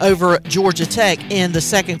over Georgia Tech in the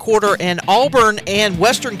second quarter, and Auburn and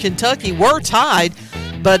Western Kentucky were tied,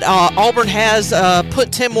 but Auburn has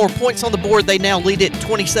put 10 more points on the board. They now lead it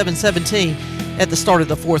 27-17 at the start of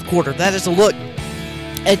the fourth quarter. That is a look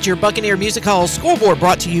at your Buccaneer Music Hall scoreboard,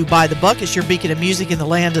 brought to you by The Buck. It's your beacon of music in the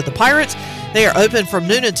land of the Pirates. They are open from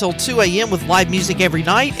noon until 2 a.m. with live music every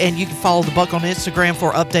night, and you can follow The Buck on Instagram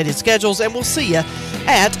for updated schedules, and we'll see you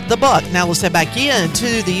at The Buck. Now let's head back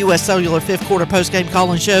into the U.S. Cellular fifth quarter postgame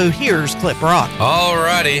call-in show. Here's Clip Brock. All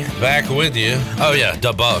righty, back with you. Oh, yeah,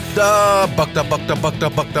 The Buck. The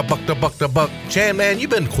Buck. Chan, man,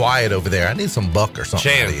 you've been quiet over there. I need some buck or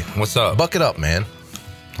something. Chan, what's up? Buck it up, man.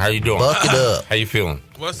 How you doing? Buck it up. How you feeling?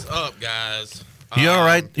 What's up, guys? You all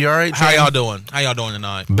right? You all right, Chan? How y'all doing? How y'all doing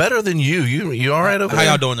tonight? Better than you. You all right over there?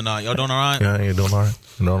 How y'all doing tonight? Y'all doing all right? Yeah, you're doing all right.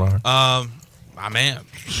 You're doing all right. My man.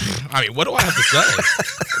 I mean, what do I have to say?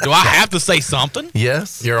 Do I have to say something?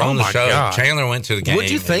 Yes. You're on the my show. God. Chandler went to the game.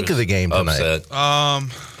 What'd you think of the game tonight? Upset.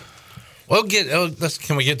 Well,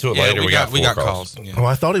 can we get to it Yeah, later? we got calls. Yeah. Oh,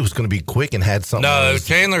 I thought he was going to be quick and had something. No,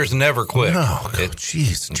 Chandler's never quick. No,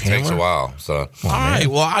 jeez, It Chandler. takes a while. So, All right.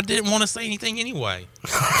 Well, I didn't want to say anything anyway.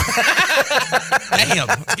 Damn.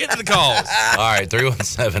 Get to the calls. All right,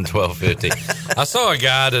 317-1250. I saw a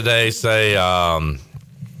guy today say on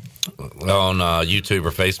YouTube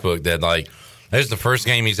or Facebook that, like, this is the first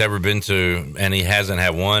game he's ever been to, and he hasn't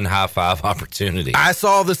had one high-five opportunity. I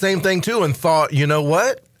saw the same thing, too, and thought, you know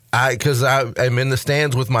what? Because I'm in the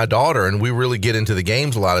stands with my daughter, and we really get into the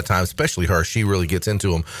games a lot of times, especially her. She really gets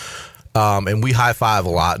into them. And we high-five a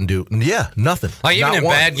lot and do, nothing. Like, even Not in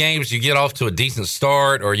one. bad games, you get off to a decent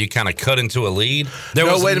start or you kind of cut into a lead. There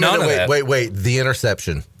was wait a none minute. of that. Wait. The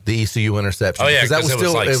interception. The ECU interception. Oh, yeah, that 'cause was it was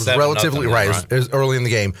still like it was 7-0 relatively then, right. right? It was early in the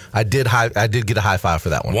game. I did get a high five for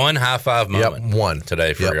that one. One high-five moment. Yep, one.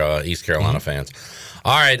 Today for East Carolina fans.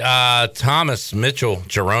 All right, Thomas, Mitchell,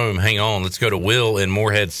 Jerome, hang on. Let's go to Will in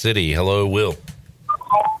Morehead City. Hello, Will.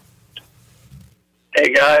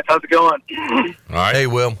 Hey, guys. How's it going? All right. Hey,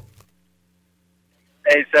 Will.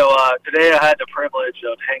 Hey, so today I had the privilege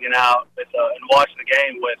of hanging out with and watching the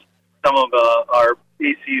game with some of our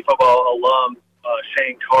ECU football alums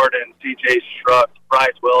Shane Carden, C.J. Struck, Bryce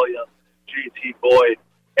Williams, J.T. Boyd.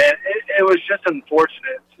 And it was just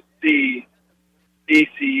unfortunate to see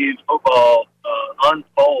ECU football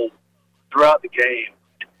unfold throughout the game.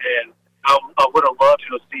 And I would have loved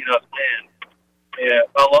to have seen us win. Yeah,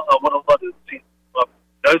 I would have loved to have seen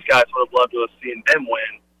those guys would have loved to have seen them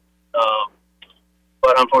win.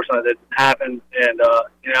 But unfortunately, that didn't happen. And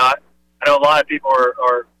I know a lot of people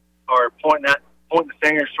are pointing the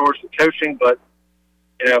fingers towards the coaching, but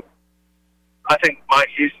I think Mike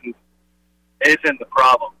Houston isn't the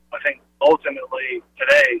problem. I think ultimately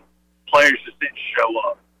today, players just didn't show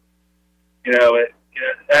up.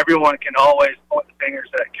 Everyone can always point the fingers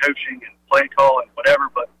at coaching and play call and whatever,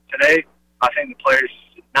 but today, I think the players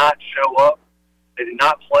did not show up. They did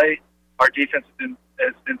not play. Our defense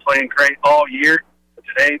has been playing great all year. But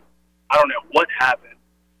today, I don't know what happened,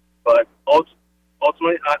 but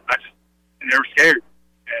ultimately, they were scared,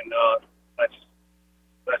 and that's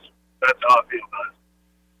how I feel about it.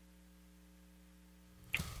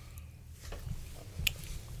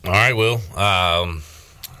 All right, Will.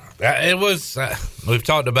 It was. We've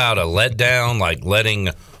talked about a letdown, like letting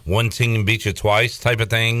one team beat you twice, type of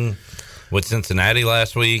thing, with Cincinnati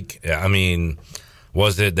last week. I mean,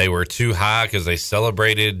 was it they were too high because they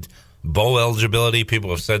celebrated bowl eligibility?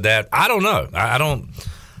 People have said that. I don't know. I don't.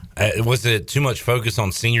 Was it too much focus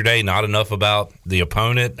on senior day, not enough about the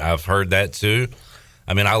opponent? I've heard that too.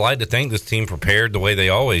 I mean, I like to think this team prepared the way they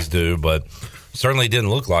always do, but certainly didn't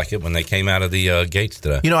look like it when they came out of the gates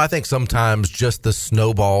today. I think sometimes just the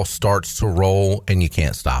snowball starts to roll and you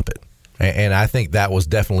can't stop it. And I think that was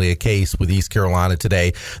definitely a case with East Carolina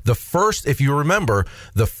today. If you remember,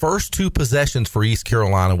 the first two possessions for East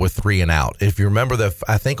Carolina were 3 and out. If you remember,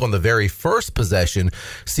 I think on the very first possession,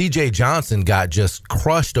 C.J. Johnson got just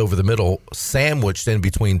crushed over the middle, sandwiched in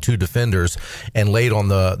between two defenders, and laid on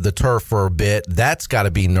the turf for a bit. That's got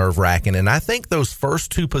to be nerve-wracking. And I think those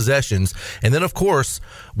first two possessions, and then, of course,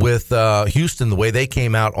 with Houston, the way they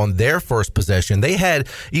came out on their first possession,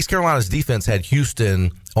 East Carolina's defense had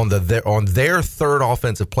Houston on their third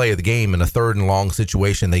offensive play of the game in a 3rd and long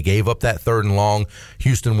situation. They gave up that 3rd and long.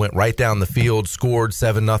 Houston went right down the field, scored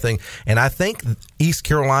 7-0. And I think East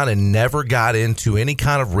Carolina never got into any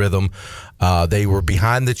kind of rhythm. They were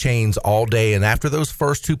behind the chains all day. And after those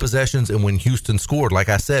first two possessions and when Houston scored, like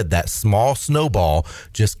I said, that small snowball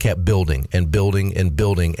just kept building and building and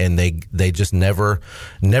building. And they just never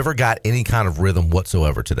got any kind of rhythm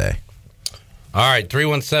whatsoever today. All right,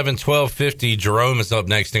 317-1250. Jerome is up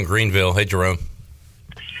next in Greenville. Hey, Jerome.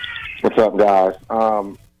 What's up, guys?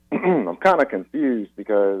 I'm kind of confused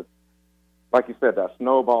because, like you said, that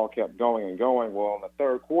snowball kept going and going. Well, in the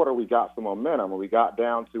third quarter, we got some momentum, and we got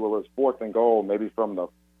down to it was 4th and goal, maybe from the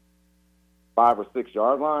 5 or 6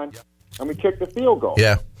 yard line, and we kicked the field goal.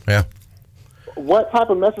 Yeah. What type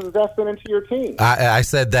of message is that sending to your team? I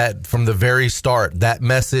said that from the very start. That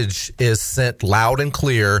message is sent loud and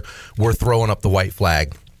clear. We're throwing up the white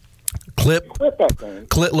flag. Clip put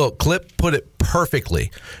it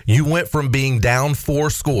perfectly. You went from being down 4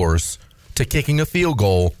 scores to kicking a field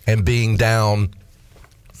goal and being down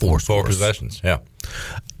 4 scores. 4 possessions, yeah.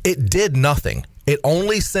 It did nothing. It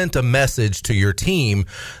only sent a message to your team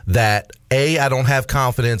that, A, I don't have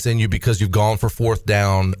confidence in you because you've gone for 4th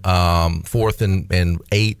down, 4th and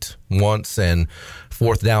 8 once and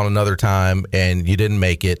 4th down another time, and you didn't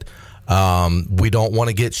make it. We don't want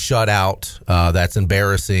to get shut out. That's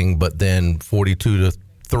embarrassing, but then 42-3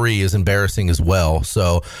 is embarrassing as well.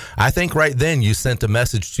 So I think right then you sent a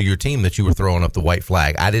message to your team that you were throwing up the white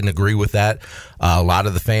flag. I didn't agree with that. A lot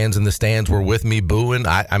of the fans in the stands were with me booing.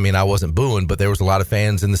 I mean, I wasn't booing, but there was a lot of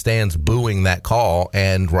fans in the stands booing that call,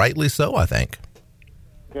 and rightly so, I think.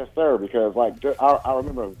 Yes, sir, because I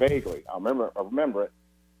remember vaguely. I remember it.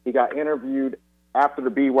 He got interviewed after the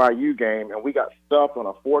BYU game, and we got stuffed on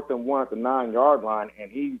a 4th and 1 at the 9 yard line, and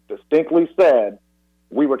he distinctly said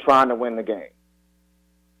we were trying to win the game.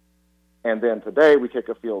 And then today we kick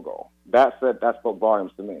a field goal. That spoke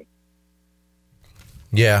volumes to me.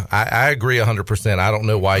 Yeah, I agree 100%. I don't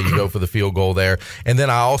know why you go for the field goal there. And then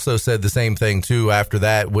I also said the same thing too after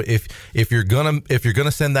that. If you're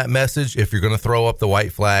gonna send that message, if you're gonna throw up the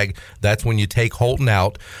white flag, that's when you take Holton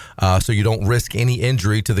out, so you don't risk any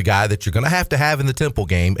injury to the guy that you're gonna have in the Temple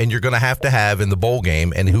game, and you're gonna have in the bowl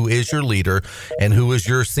game, and who is your leader and who is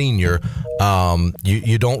your senior.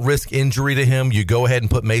 You don't risk injury to him. You go ahead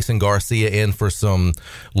and put Mason Garcia in for some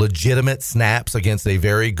legitimate snaps against a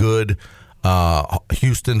very good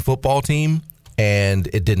Houston football team, and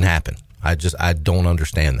it didn't happen. I don't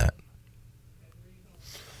understand that.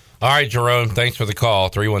 All right, Jerome, thanks for the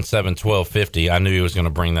call, 317-1250. I knew he was going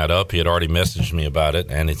to bring that up. He had already messaged me about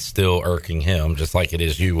it, and it's still irking him, just like it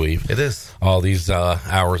is you, Weave. It is. All these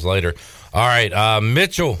hours later. All right,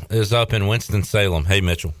 Mitchell is up in Winston-Salem. Hey,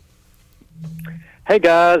 Mitchell. Hey,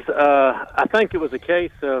 guys. I think it was a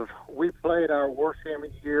case of we played our worst game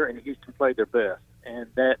of the year, and Houston played their best. And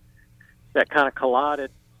that kind of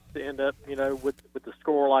collided to end up, with the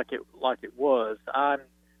score like it was.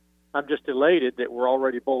 I'm just elated that we're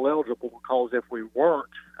already bowl eligible, because if we weren't,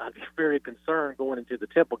 I'd be very concerned going into the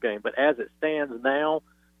Temple game. But as it stands now,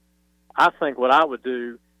 I think what I would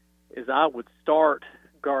do is I would start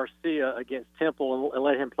Garcia against Temple and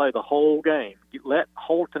let him play the whole game. You let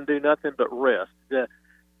Holton do nothing but rest. The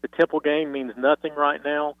Temple game means nothing right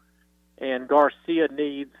now, and Garcia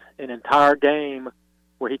needs an entire game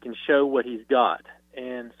where he can show what he's got,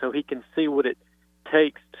 and so he can see what it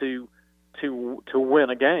takes to win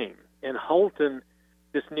a game. And Holton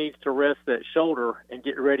just needs to rest that shoulder and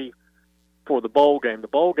get ready for the bowl game. The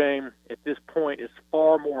bowl game at this point is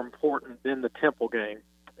far more important than the Temple game,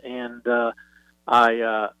 and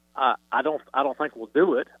I don't think we'll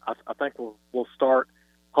do it. I think we'll start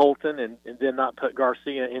Holton and then not put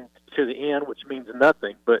Garcia into the end, which means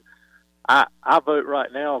nothing. But I vote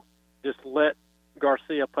right now, just let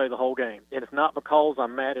Garcia play the whole game. And it's not because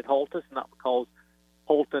I'm mad at Holton. It's not because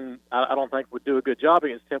Holton, I don't think, would do a good job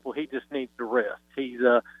against Temple. He just needs to rest.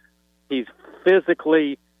 He's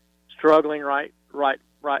physically struggling right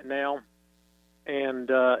now, and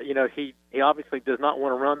he obviously does not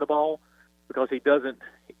want to run the ball because he doesn't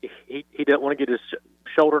want to get his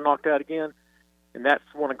shoulder knocked out again, and that's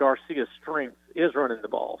one of Garcia's strengths is running the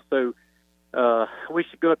ball. So we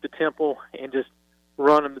should go up to Temple and just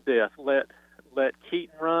run him to death. Let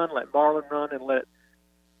Keaton run, let Marlon run, and let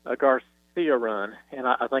Garcia run, and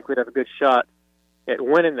I think we'd have a good shot at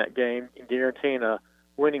winning that game and guaranteeing a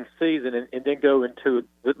winning season, and then go into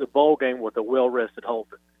the bowl game with a well-rested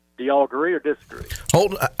Holton. Do y'all agree or disagree?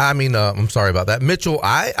 I'm sorry about that. Mitchell,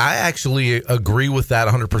 I actually agree with that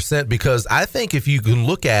 100%, because I think if you can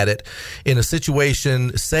look at it in a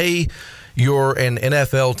situation, say you're an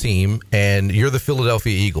NFL team and you're the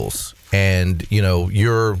Philadelphia Eagles, and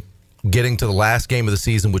you're getting to the last game of the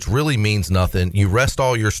season, which really means nothing. You rest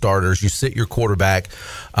all your starters. You sit your quarterback.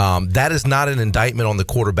 That is not an indictment on the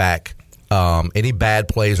quarterback, any bad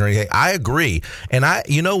plays or anything. I agree. And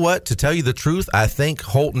you know what? To tell you the truth, I think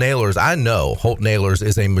Holton Ahlers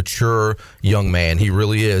is a mature young man. He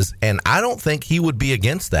really is. And I don't think he would be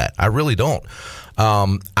against that. I really don't.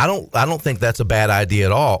 I don't think that's a bad idea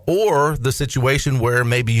at all. Or the situation where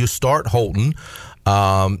maybe you start Holton,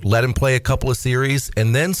 let him play a couple of series,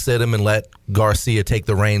 and then sit him and let Garcia take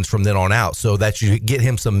the reins from then on out, so that you get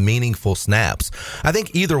him some meaningful snaps. I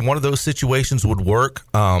think either one of those situations would work.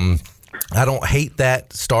 I don't hate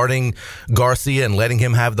that, starting Garcia and letting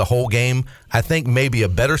him have the whole game. I think maybe a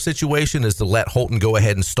better situation is to let Holton go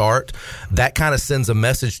ahead and start. That kind of sends a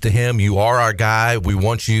message to him. You are our guy. We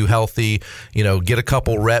want you healthy. Get a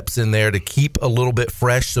couple reps in there to keep a little bit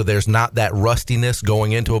fresh, so there's not that rustiness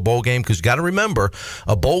going into a bowl game. Because you got to remember,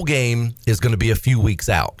 a bowl game is going to be a few weeks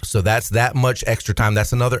out. So that's that much extra time.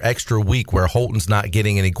 That's another extra week where Holton's not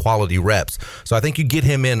getting any quality reps. So I think you get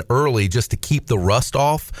him in early just to keep the rust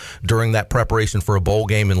off during that preparation for a bowl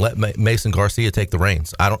game, and let Mason Garcia take the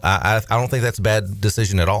reins. I don't think that's a bad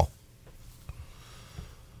decision at all.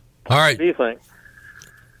 All right. What do you think?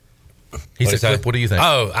 He said, Clip, what do you think?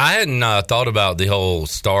 Oh, I hadn't thought about the whole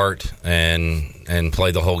start and play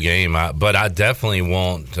the whole game, but I definitely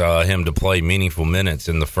want him to play meaningful minutes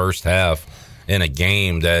in the first half in a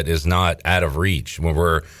game that is not out of reach, when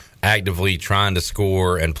we're actively trying to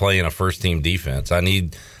score and playing a first-team defense. I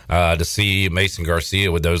need to see Mason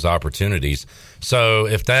Garcia with those opportunities. So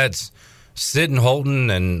if that's sitting Holton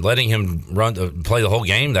and letting him play the whole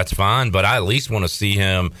game, that's fine, but I at least want to see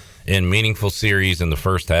him in meaningful series in the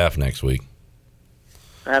first half next week.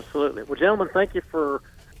 Absolutely. Well, gentlemen, thank you for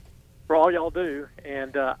all y'all do,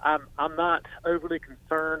 and I'm not overly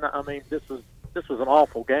concerned. I mean, this was an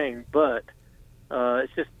awful game, but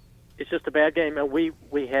it's just a bad game, and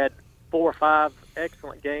we had 4 or 5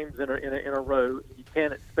 excellent games in a row. You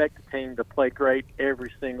can't expect a team to play great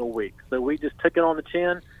every single week. So we just took it on the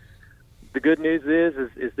chin. The good news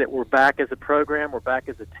is that we're back as a program. We're back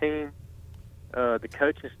as a team. The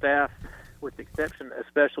coaching staff, with the exception of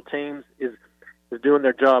special teams, is doing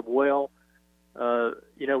their job well.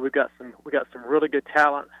 We've got some really good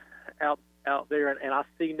talent out there, and I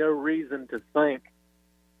see no reason to think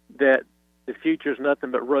that the future is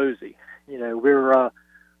nothing but rosy.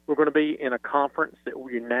 We're going to be in a conference that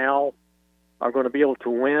we now are going to be able to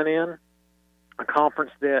win in, a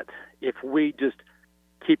conference that if we just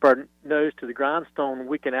keep our nose to the grindstone,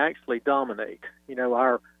 we can actually dominate.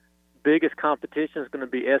 Our biggest competition is going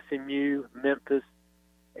to be SMU, Memphis,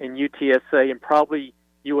 and UTSA, and probably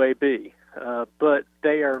UAB. But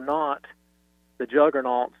they are not the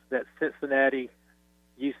juggernauts that Cincinnati,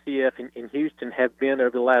 UCF, and Houston have been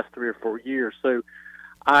over the last 3 or 4 years. So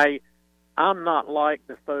I'm not like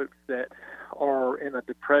the folks that are in a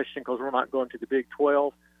depression because we're not going to the Big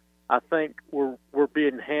 12. I think we're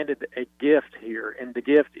being handed a gift here, and the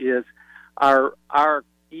gift is our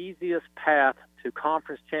easiest path to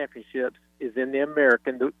conference championships is in the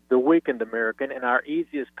American, the weakened American, and our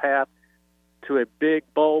easiest path to a big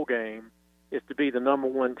bowl game is to be the number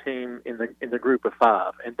one team in the group of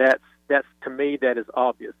 5, and that's to me that is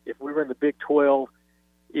obvious. If we were in the Big 12,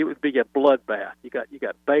 it would be a bloodbath. You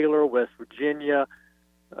got Baylor, West Virginia,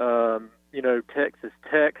 Texas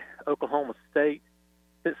Tech, Oklahoma State,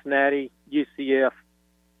 Cincinnati, UCF,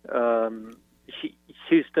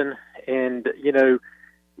 Houston, and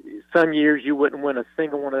some years you wouldn't win a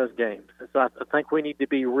single one of those games. And so I think we need to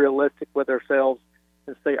be realistic with ourselves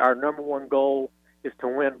and say our number one goal is to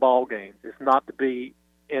win ball games. It's not to be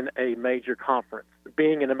in a major conference.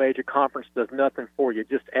 Being in a major conference does nothing for you.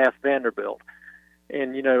 Just ask Vanderbilt.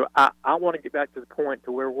 And I want to get back to the point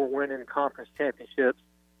to where we're winning conference championships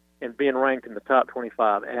and being ranked in the top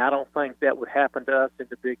 25. And I don't think that would happen to us in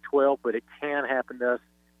the Big 12, but it can happen to us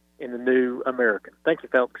in the new American. Thank you,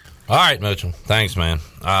 folks. All right, Mitchell. Thanks, man.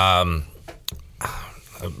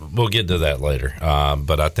 We'll get to that later.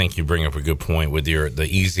 But I think you bring up a good point with the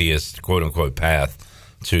easiest, quote unquote, path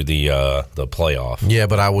to the playoff. Yeah,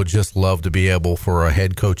 but I would just love to be able for a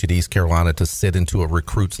head coach at East Carolina to sit into a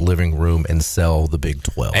recruit's living room and sell the Big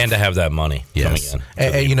 12. And to have that money coming in.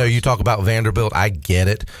 And you talk about Vanderbilt, I get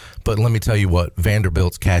it. But let me tell you what,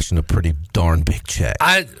 Vanderbilt's cashing a pretty darn big check.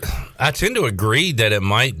 I tend to agree that it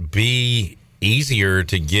might be easier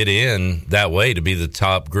to get in that way to be the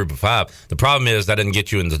top group of 5. The problem is that didn't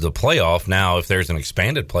get you into the playoff. Now, if there's an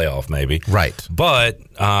expanded playoff, maybe. Right. But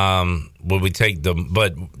would we take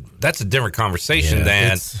but that's a different conversation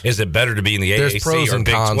than is it better to be in the AAC or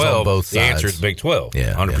Big 12? On both sides. The answer is Big 12.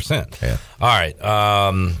 Yeah, 100%. Yeah. All right.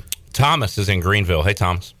 Thomas is in Greenville. Hey,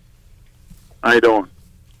 Thomas. How you doing?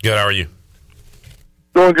 Good. How are you?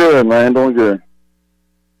 Doing good, man. Doing good.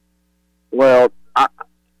 Well,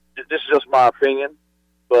 this is just my opinion,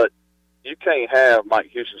 but you can't have Mike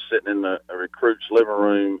Houston sitting in a recruit's living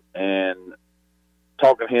room and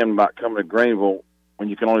talking to him about coming to Greenville when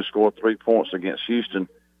you can only score 3 points against Houston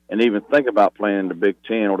and even think about playing in the Big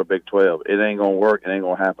 10 or the Big 12. It ain't going to work. It ain't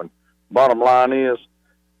going to happen. Bottom line is,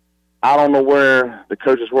 I don't know where the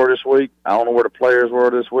coaches were this week. I don't know where the players were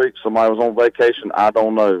this week. Somebody was on vacation. I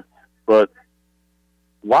don't know. But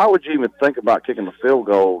why would you even think about kicking the field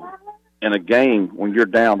goal in a game when you're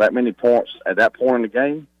down that many points at that point in the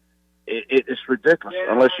game? It's ridiculous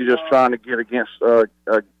unless you're just trying to get against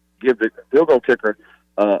give the field goal kicker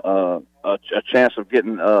a chance of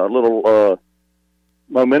getting a little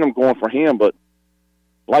momentum going for him. But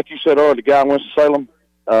like you said earlier, the guy in Winston-Salem,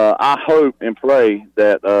 I hope and pray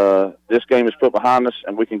that this game is put behind us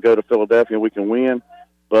and we can go to Philadelphia and we can win.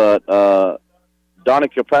 But Donnie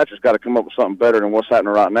Kilpatrick's got to come up with something better than what's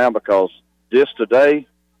happening right now, because this today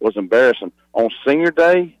was embarrassing. On senior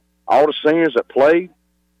day, all the seniors that played,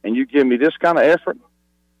 and you give me this kind of effort,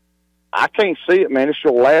 I can't see it, man. It's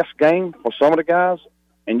your last game for some of the guys,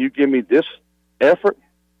 and you give me this effort.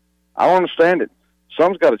 I don't understand it.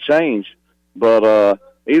 Something's got to change. But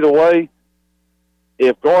either way,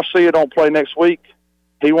 if Garcia don't play next week,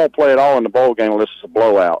 he won't play at all in the bowl game unless it's a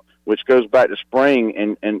blowout, which goes back to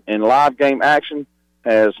spring. And live game action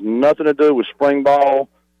has nothing to do with spring ball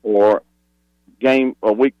or game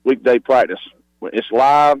or weekday practice. It's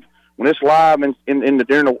live. When it's live in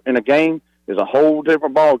a game, is a whole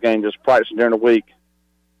different ball game just practicing during the week.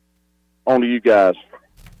 On to you guys.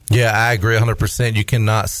 Yeah, I agree 100%. You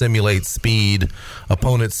cannot simulate speed,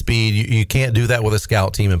 opponent speed. You can't do that with a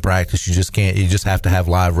scout team in practice. You just can't. You just have to have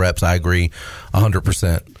live reps. I agree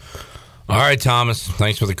 100%. All right, Thomas.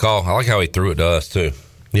 Thanks for the call. I like how he threw it to us, too.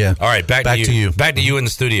 Yeah. All right, back to you. Back to you in the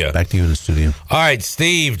studio. Back to you in the studio. All right,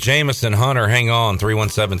 Steve, Jameson, Hunter, hang on.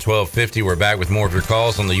 317-1250. We're back with more of your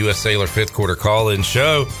calls on the U.S. Sailor 5th Quarter Call-In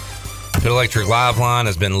Show. Pit Electric Live Line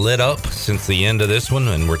has been lit up since the end of this one,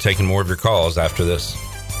 and we're taking more of your calls after this.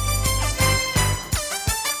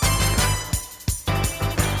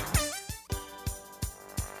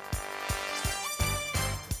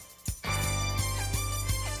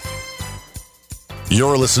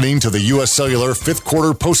 You're listening to the U.S. Cellular 5th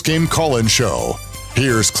Quarter Postgame Call-In Show.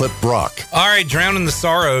 Here's Clip Brock. All right, drowning the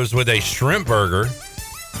sorrows with a shrimp burger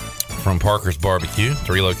from Parker's Barbecue.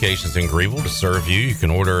 3 locations in Greenville to serve you. You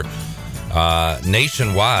can order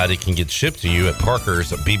nationwide. It can get shipped to you at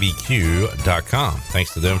parkersbbq.com.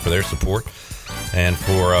 Thanks to them for their support and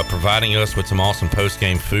for providing us with some awesome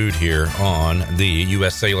post-game food here on the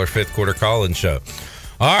U.S. Cellular Fifth Quarter Call-In Show.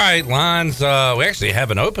 All right, lines. We actually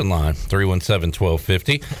have an open line,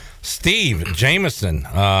 317-1250. Steve Jameson,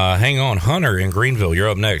 hang on. Hunter in Greenville, you're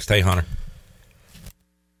up next. Hey, Hunter.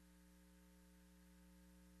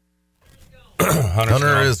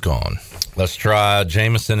 Hunter is gone. Let's try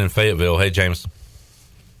Jameson in Fayetteville. Hey, Jameson.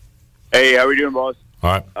 Hey, how we doing, boss?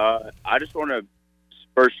 All right. I just want to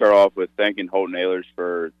first start off with thanking Holton Ahlers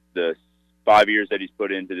for the 5 years that he's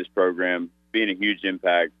put into this program, being a huge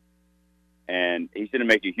impact. And he's going to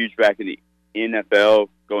make a huge back in the NFL,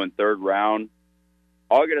 going 3rd round.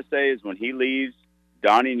 All I got to say is when he leaves,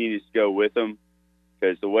 Donnie needs to go with him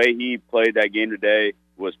because the way he played that game today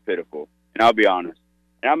was pitiful. And I'll be honest.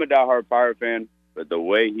 And I'm a diehard Pirate fan, but the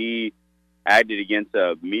way he acted against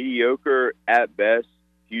a mediocre, at best,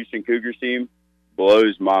 Houston Cougars team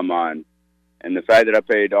blows my mind. And the fact that I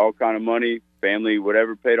paid all kind of money, family,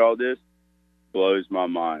 whatever, paid all this, blows my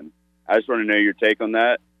mind. I just want to know your take on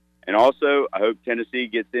that. And also, I hope Tennessee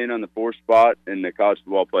gets in on the 4th spot in the college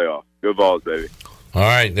football playoff. Go Vols, baby. All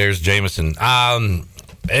right, there's Jameson.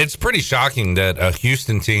 It's pretty shocking that a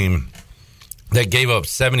Houston team that gave up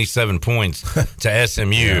 77 points to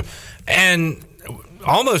SMU and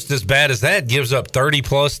almost as bad as that gives up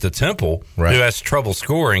 30-plus to Temple, who has trouble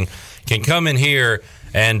scoring, can come in here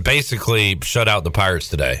and basically shut out the Pirates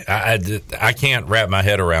today. I can't wrap my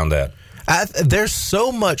head around that. There's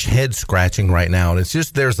so much head scratching right now, and it's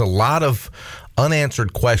just there's a lot of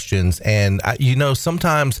unanswered questions, and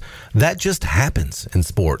sometimes that just happens in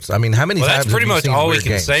sports. I mean, how many times? That's pretty much all we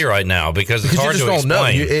can say right now because it's hard to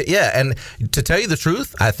explain. And to tell you the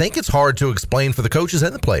truth, I think it's hard to explain for the coaches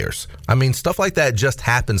and the players. I mean, stuff like that just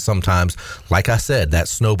happens sometimes. Like I said, that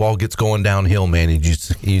snowball gets going downhill, man, and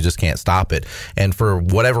you just can't stop it. And for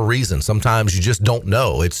whatever reason, sometimes you just don't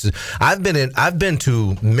know. I've been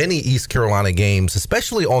to many East Carolina games,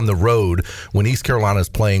 especially on the road when East Carolina is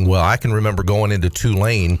playing well. I can remember going into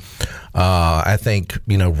Tulane, I think,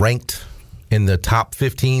 ranked in the top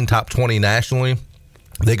 15, top 20 nationally.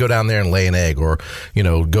 They go down there and lay an egg, or,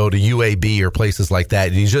 go to UAB or places like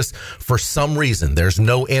that. You just, for some reason, there's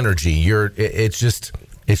no energy. It's just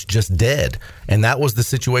dead. And that was the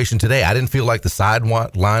situation today. I didn't feel like the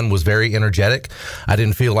sideline was very energetic. I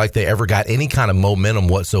didn't feel like they ever got any kind of momentum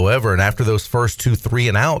whatsoever. And after those first 2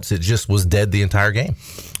 3-and-outs, it just was dead the entire game.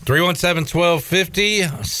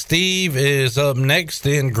 317-1250. Steve is up next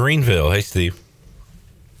in Greenville. Hey, Steve.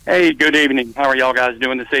 Hey, good evening. How are y'all guys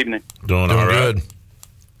doing this evening? Doing all right. Good.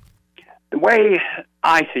 The way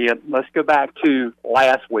I see it, let's go back to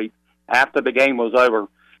last week after the game was over.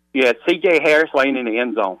 You had C.J. Harris laying in the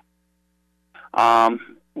end zone,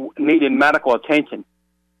 needed medical attention.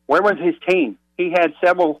 Where was his team? He had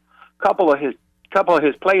couple of his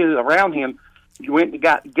players around him. You went and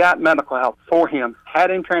got medical help for him, had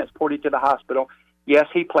him transported to the hospital. Yes,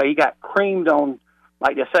 he played. He got creamed on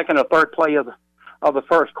like the 2nd or 3rd play of the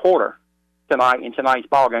first quarter tonight in tonight's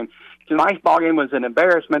ball game. Tonight's ball game was an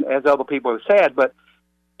embarrassment, as other people have said. But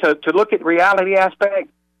to look at the reality aspect,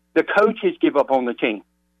 the coaches give up on the team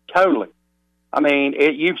totally. I mean,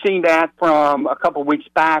 you've seen that from a couple of weeks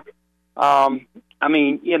back.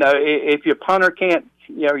 If your punter can't,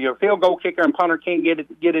 your field goal kicker and punter can't get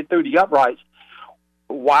it through the uprights,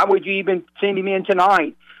 why would you even send him in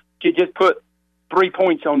tonight to just put 3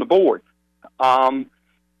 points on the board?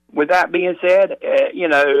 With that being said,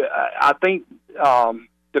 I think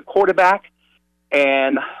the quarterback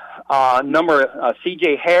and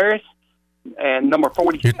C.J. Harris and number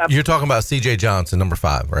 47. You're talking about C.J. Johnson, number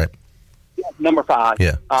 5, right? Yeah, number 5.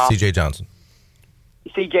 Yeah, C.J. Johnson.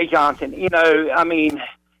 C.J. Johnson. They've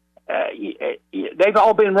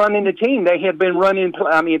all been running the team. They have been running.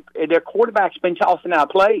 Their quarterback's been tossing out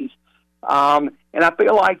plays. And I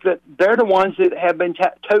feel like that they're the ones that have been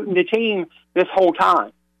toting the team this whole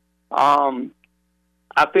time. I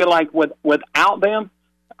feel like without them,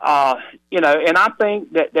 and I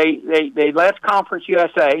think that they left Conference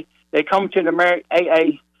USA. They come to the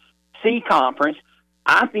AAC conference.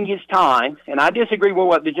 I think it's time, and I disagree with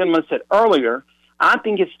what the gentleman said earlier. I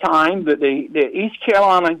think it's time that the East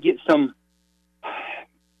Carolina get some,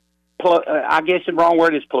 I guess the wrong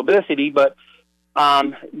word is publicity, but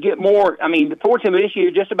get more. I mean, fortunately this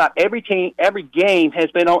year, just about every game has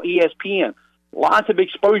been on ESPN. Lots of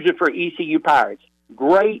exposure for ECU Pirates.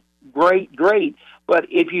 Great. But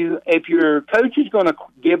if your coach is going to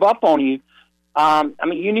give up on you,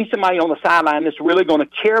 you need somebody on the sideline that's really going to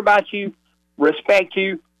care about you, respect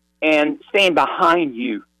you, and stand behind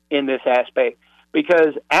you in this aspect.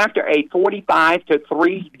 Because after a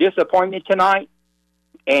 45-3 disappointment tonight,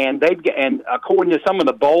 and according to some of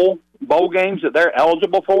the bowl games that they're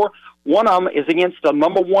eligible for, one of them is against the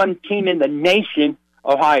number one team in the nation,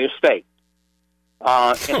 Ohio State.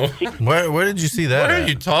 Where did you see that? What are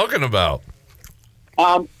you talking about?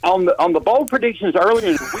 On the bowl predictions earlier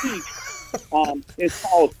in the week, it's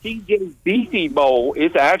called CJ Beefy Bowl.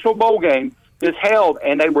 It's an actual bowl game that's held,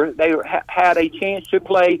 and they had a chance to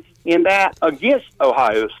play in that against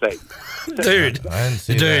Ohio State. Dude,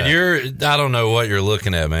 I don't know what you're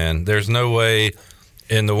looking at, man. There's no way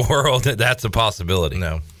in the world that that's a possibility.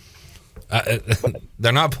 No.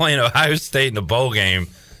 They're not playing Ohio State in a bowl game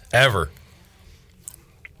ever.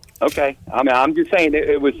 Okay, I mean, I'm just saying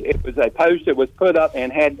it was a post that was put up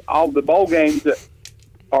and had all the bowl games that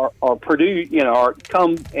are produced, are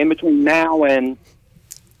come in between now and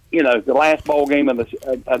the last bowl game of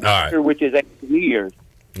the year, which is 8 years.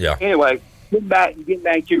 Yeah. Anyway, getting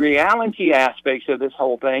back to reality aspects of this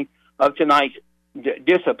whole thing of tonight's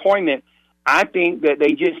disappointment, I think that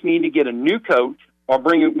they just need to get a new coach or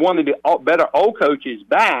bring one of the better old coaches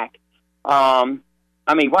back.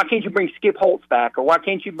 I mean, why can't you bring Skip Holtz back, or why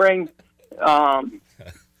can't you bring, some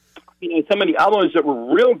of the other ones that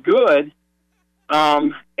were real good,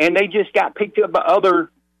 and they just got picked up by other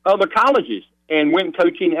colleges and went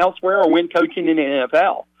coaching elsewhere or went coaching in the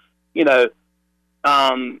NFL.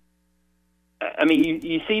 I mean,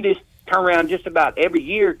 you see this turn around just about every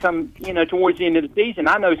year come, towards the end of the season.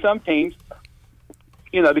 I know some teams,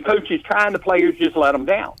 the coaches trying the players just let them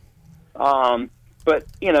down. But,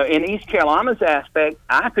 in East Carolina's aspect,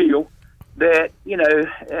 I feel that,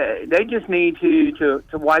 they just need to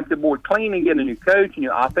wipe the board clean and get a new coach, a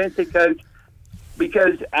new offensive coach.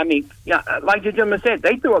 Because, I mean, like the gentleman said,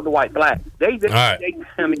 they threw up the white flag.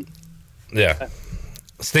 Yeah.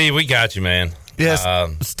 Steve, we got you, man. Yes,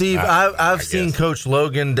 Steve, I've seen Coach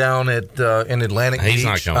Logan down at in Atlantic Beach. He's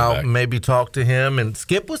not coming I'll back. maybe talk to him. And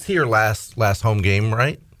Skip was here last home game,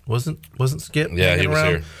 right? Wasn't Skip? Yeah, he was around?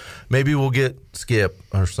 here. Maybe we'll get Skip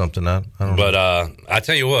or something. I don't know. But I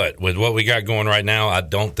tell you what, with what we got going right now, I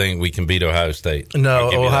don't think we can beat Ohio State. No,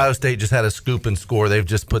 Ohio State just had a scoop and score. They've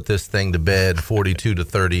just put this thing to bed,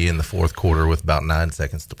 42-30 in the fourth quarter with about 9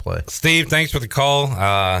 seconds to play. Steve, thanks for the call.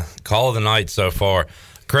 Call of the night so far.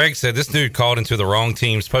 Craig said this dude called into the wrong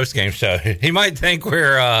team's postgame show. He might think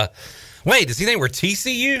we're wait, does he think we're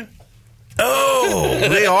TCU? Oh,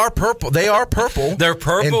 they are purple. They are purple. They're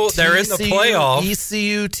purple. And They're in the playoff.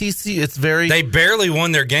 ECU, TCU. It's very. They barely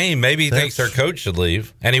won their game. Maybe he thinks their coach should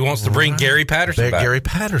leave, and he wants to bring Gary Patterson back. Gary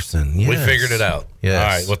Patterson. Yes. We figured it out. Yes. All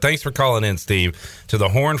right. Well, thanks for calling in, Steve, to the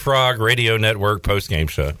Horned Frog Radio Network postgame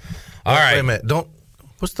show. All right. Wait a minute.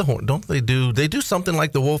 What's the horn? Don't they do? They do something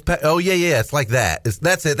like the Wolf Pack. Oh yeah. It's like that.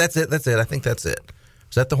 That's it. I think that's it.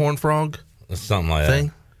 Is that the Horned Frog? It's something like thing?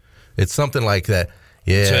 that. It's something like that.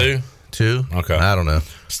 Yeah. Two? Okay. I don't know.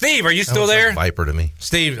 Steve, are you still there? Like Viper to me.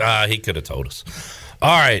 Steve, he could have told us.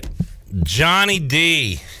 All right. Johnny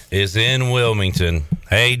D is in Wilmington.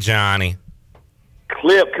 Hey, Johnny.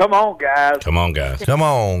 Clip, come on, guys. Come on, guys.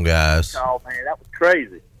 Oh, man, that was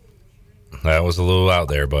crazy. That was a little out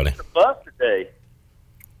there, buddy. The bus today.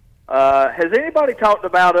 Has anybody talked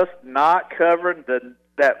about us not covering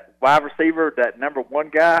that wide receiver, that number one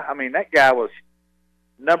guy? I mean, that guy was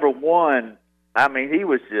number one. I mean, he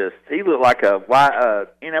looked like a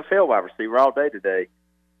NFL wide receiver all day today,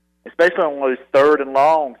 especially on those third and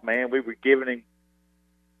longs, man. We were giving him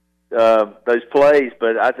those plays,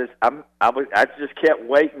 but I just kept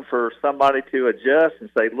waiting for somebody to adjust and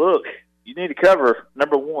say, look, you need to cover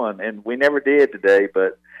number one, and we never did today.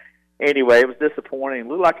 But anyway, it was disappointing. It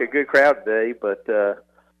looked like a good crowd today, but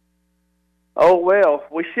oh, well,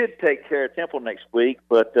 we should take care of Temple next week.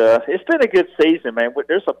 But it's been a good season, man.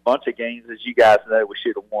 There's a bunch of games, as you guys know, we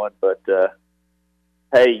should have won. But,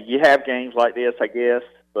 hey, you have games like this, I guess.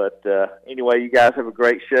 But anyway, you guys have a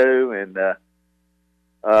great show. And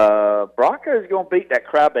Broncos going to beat that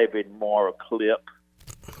crybaby tomorrow, Clip.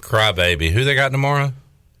 Crybaby. Who they got tomorrow?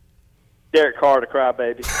 Derek Carr, the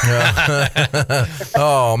crybaby.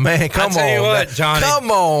 Oh, man, come on. I tell you what, Johnny. Come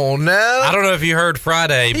on now. I don't know if you heard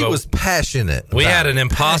Friday, He but was passionate. we had an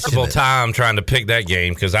impossible time trying to pick that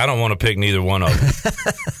game because I don't want to pick neither one of them.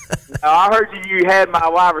 I heard you had my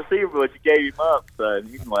wide receiver, but you gave him up. So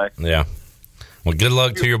anyway. Yeah. Well, good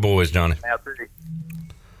luck to your boys, Johnny.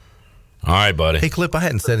 All right, buddy. Hey, Clip, I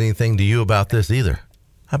hadn't said anything to you about this either.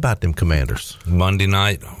 How about them Commanders? Monday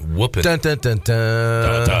night whooping. Dun dun dun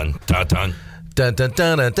dun. Dun dun dun. Dun dun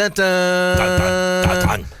dun dun dun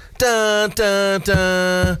dun. Dun dun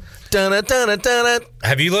dun. Dun dun dun dun.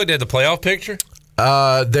 Have you looked at the playoff picture?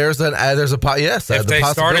 There's a yes. If they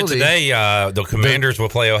started today, the Commanders will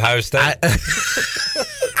play Ohio State.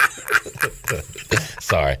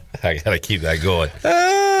 Sorry, I got to keep that going.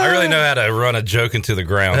 I really know how to run a joke into the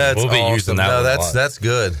ground. We'll be awesome. using that. No, one a lot. that's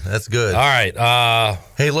good. That's good. All right.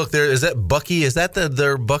 Hey, look, is that Bucky? Is that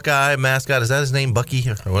their Buckeye mascot? Is that his name, Bucky?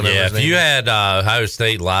 Or whatever Yeah, his if name you is? had Ohio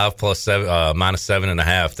State live plus minus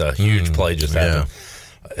 7.5, the huge play just happened.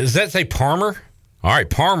 Does that say Parmer? All right,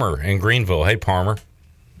 Parmer in Greenville. Hey, Parmer.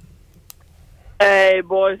 Hey,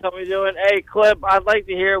 boys, how we doing? Hey, Clip, I'd like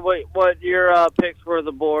to hear what your picks for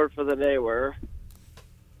the board for the day were.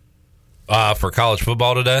 For college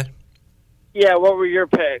football today? Yeah, what were your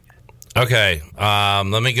picks? Okay,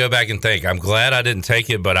 let me go back and think. I'm glad I didn't take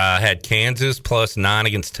it, but I had Kansas plus 9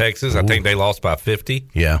 against Texas. I think they lost by 50.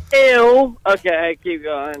 Yeah. Ew. Okay, keep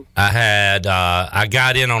going. I had I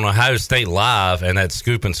got in on Ohio State live, and that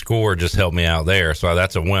scoop and score just helped me out there, so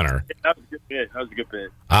that's a winner. That was a good pick. That was a good pick.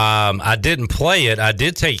 I didn't play it. I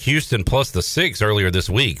did take Houston plus the 6 earlier this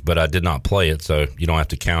week, but I did not play it, so you don't have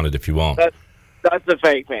to count it if you want. That's a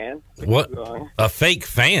fake fan. What? A fake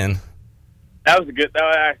fan? That was a good.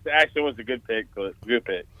 That actually was a good pick. Good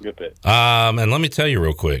pick. Good pick. And let me tell you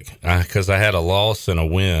real quick, because I had a loss and a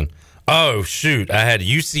win. Oh shoot! I had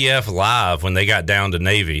UCF live when they got down to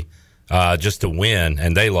Navy, just to win,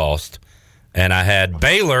 and they lost. And I had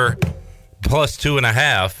Baylor plus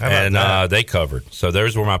 2.5, and they covered. So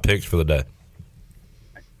those were my picks for the day.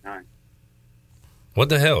 Nice. What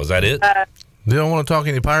the hell is that? It? You don't want to talk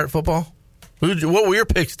any Pirate football? What were your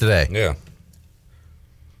picks today? Yeah.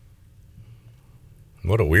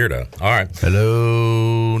 What a weirdo. All right.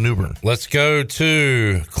 Hello, Newbern. Let's go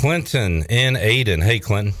to Clinton in Aden. Hey,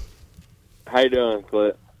 Clinton. How you doing,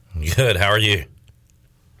 Clint? Good. How are you?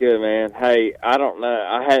 Good, man. Hey, I don't know.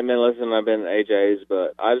 I hadn't been listening. I've been at AJ's,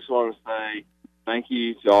 but I just want to say thank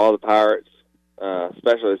you to all the Pirates,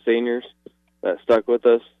 especially the seniors that stuck with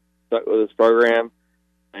this program,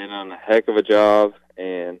 and done a heck of a job.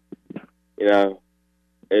 And, you know,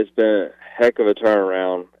 it's been a heck of a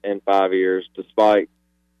turnaround in 5 years, despite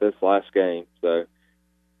this last game. So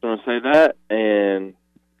I want to say that, and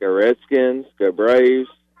go Redskins, go Braves.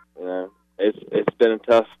 You know, it's been a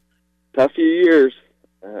tough few years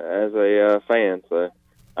as a fan. So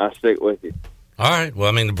I stick with you. All right. Well,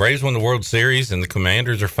 I mean, the Braves won the World Series, and the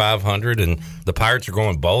Commanders are 500, and the Pirates are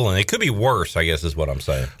going bowling. It could be worse, I guess, is what I'm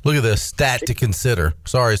saying. Look at this stat to consider.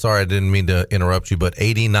 Sorry, I didn't mean to interrupt you, but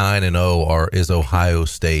 89-0 is Ohio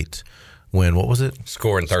State. When what was it?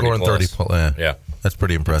 Scoring 30 plus. Yeah, that's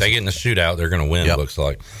pretty impressive. If they get in the shootout, they're going to win. It looks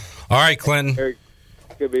like. All right, Clinton. It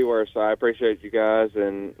could be worse. I appreciate you guys,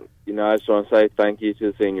 and you know, I just want to say thank you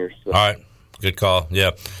to the seniors. So. All right, good call.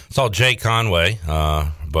 Yeah, saw Jay Conway,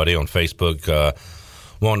 buddy on Facebook,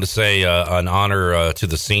 wanted to say an honor to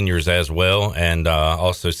the seniors as well, and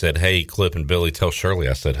also said, "Hey, Clip and Billy, tell Shirley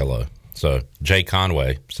I said hello." So Jay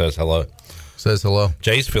Conway says hello. Says hello.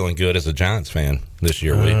 Jay's feeling good as a Giants fan this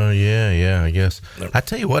year. Yeah, I guess. I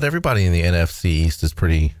tell you what, everybody in the NFC East is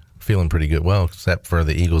feeling pretty good. Well, except for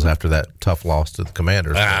the Eagles after that tough loss to the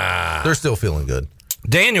Commanders. They're still feeling good.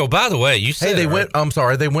 Daniel, by the way, you said they went from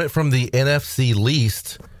the NFC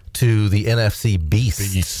least to the NFC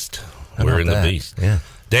beast. We're in the beast. Yeah.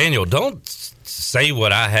 Daniel, don't say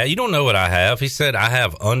what I have. You don't know what I have. He said I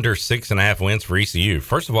have under 6.5 wins for ECU.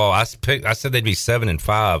 First of all, I said they'd be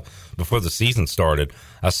 7-5 before the season started.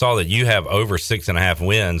 I saw that you have over 6.5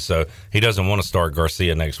 wins, so he doesn't want to start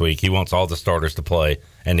Garcia next week. He wants all the starters to play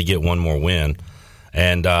and to get one more win.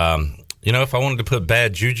 And you know, if I wanted to put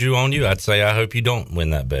bad juju on you, I'd say I hope you don't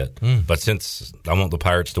win that bet. But since I want the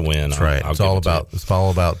Pirates to win, that's right. It's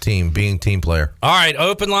all about being team player. All right,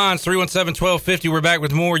 open lines 317-1250. We're back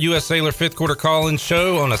with more U.S. Sailor Fifth Quarter Call-In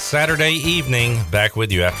Show on a Saturday evening. Back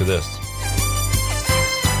with you after this.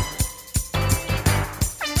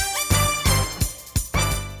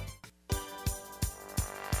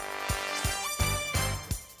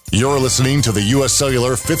 You're listening to the U.S.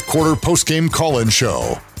 Cellular Fifth Quarter Postgame Call-In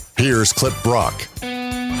Show. Here's Clip Brock.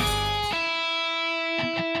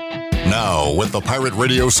 Now, with the Pirate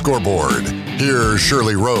Radio scoreboard, here's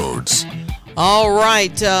Shirley Rhodes. All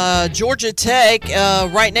right, Georgia Tech,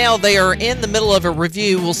 right now they are in the middle of a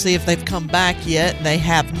review. We'll see if they've come back yet. They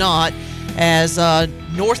have not, as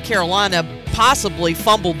North Carolina possibly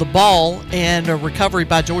fumbled the ball, and a recovery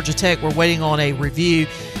by Georgia Tech. We're waiting on a review.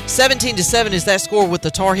 17-7 is that score, with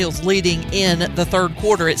the Tar Heels leading in the third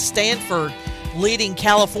quarter. It's Stanford leading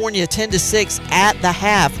California 10-6 at the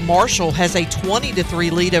half. Marshall has a 20-3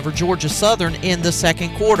 lead over Georgia Southern in the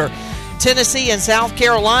second quarter. Tennessee and South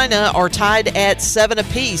Carolina are tied at 7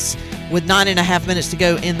 apiece with 9.5 minutes to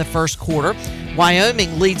go in the first quarter.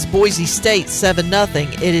 Wyoming leads Boise State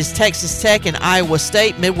 7-0. It is Texas Tech and Iowa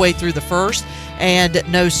State midway through the first, and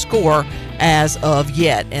no score as of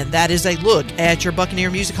yet. And that is a look at your Buccaneer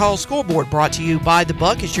Music Hall scoreboard, brought to you by The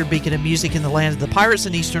Buck. It's your beacon of music in the land of the Pirates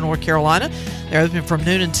in eastern North Carolina. They're open from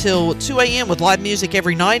noon until 2 a.m. with live music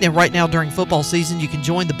every night. And right now during football season, you can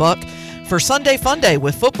join The Buck for Sunday Fun Day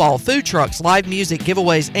with football, food trucks, live music,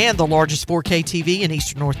 giveaways, and the largest 4K TV in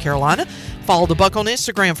eastern North Carolina. Follow The Buck on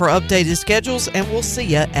Instagram for updated schedules, and we'll see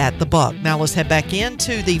you at The Buck. Now let's head back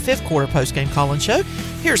into the fifth quarter postgame call-in show.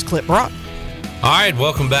 Here's Clip Brock. All right,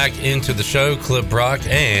 welcome back into the show, Clip Brock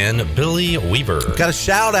and Billy Weaver. Got a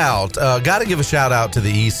shout out. Got to give a shout out to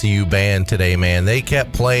the ECU band today, man. They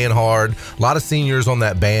kept playing hard. A lot of seniors on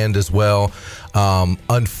that band as well.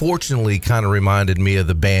 Unfortunately, kind of reminded me of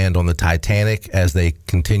the band on the Titanic as they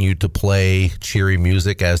continued to play cheery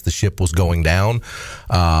music as the ship was going down.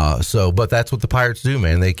 But that's what the Pirates do,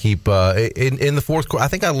 man. They keep in the fourth quarter. I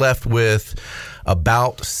think I left with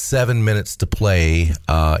about 7 minutes to play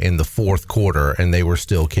in the fourth quarter, and they were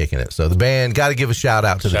still kicking it. So the band, got to give a shout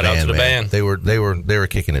out to the band. Shout out to the band. They were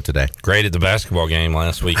kicking it today. Great at the basketball game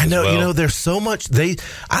last week. I know. As well. You know, there's so much. I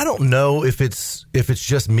don't know if it's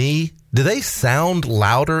just me. Do they sound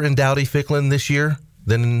louder in Dowdy Ficklin this year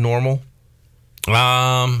than normal?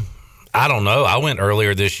 I don't know. I went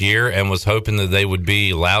earlier this year and was hoping that they would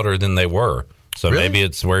be louder than they were. So Really? maybe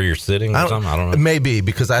it's where you're sitting or something. I don't know. Maybe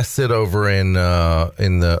because I sit over I'm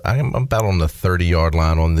about on the 30-yard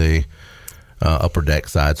line on the upper deck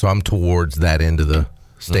side, so I'm towards that end of the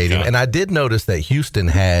stadium. Okay. And I did notice that Houston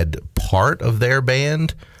had part of their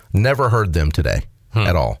band. Never heard them today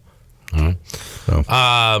at all. So.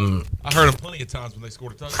 I heard them plenty of times when they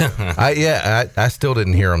scored a touchdown. I still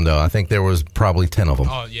didn't hear them though. I think there was probably 10 of them.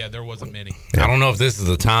 Oh yeah, there wasn't many. I don't know if this is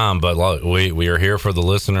the time, but look, we are here for the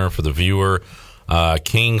listener, for the viewer.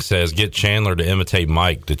 King says, get Chandler to imitate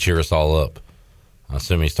Mike to cheer us all up. I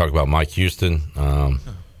assume he's talking about Mike Houston.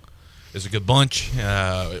 It's a good bunch.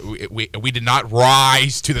 We did not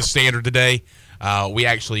rise to the standard today. We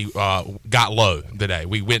actually got low today.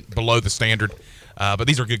 We went below the standard. But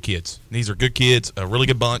these are good kids. These are good kids, a really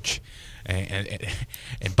good bunch, and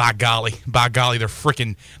by golly, they worked their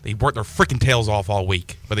freaking tails off all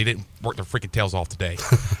week, but they didn't work their freaking tails off today.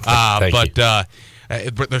 But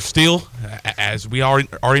they're still, as we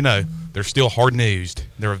already know, they're still hard-nosed.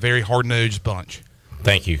 They're a very hard-nosed bunch.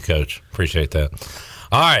 Thank you, Coach. Appreciate that.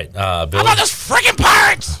 All right, Billy. How about those freaking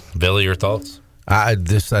Pirates? Billy, your thoughts? I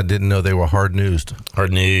didn't know they were hard-nosed.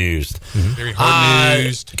 Hard-nosed. Very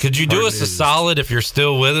hard-nosed. Could you do us a solid if you're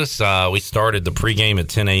still with us? We started the pregame at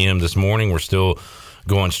 10 a.m. this morning. We're still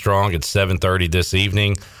going strong at 7:30 this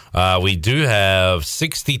evening. We do have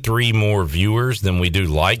 63 more viewers than we do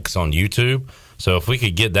likes on YouTube. So if we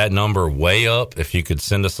could get that number way up, if you could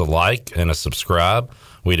send us a like and a subscribe,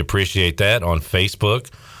 we'd appreciate that. On Facebook,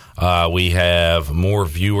 we have more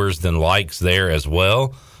viewers than likes there as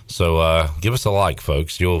well. So give us a like,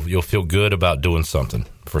 folks. You'll feel good about doing something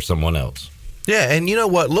for someone else. Yeah, and you know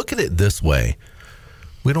what? Look at it this way.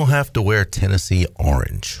 We don't have to wear Tennessee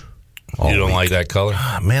orange. You don't like that color?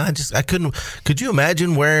 Man, I couldn't. Could you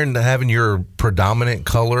imagine having your predominant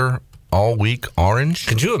color all week orange?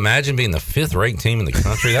 Could you imagine being the 5th ranked team in the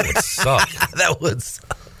country? That would suck. That would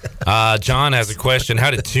suck. John has a question.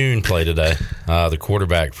 How did Toon play today? The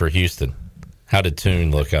quarterback for Houston. How did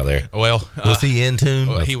Toon look out there? Well, was he in tune?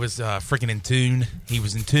 Well, he was freaking in tune. He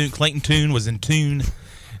was in tune. Clayton Toon was in tune,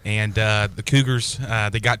 and the Cougars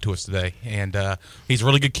they got to us today. And he's a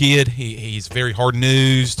really good kid. He's very hard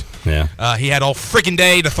nosed. Yeah. He had all freaking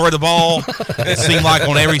day to throw the ball. It seemed like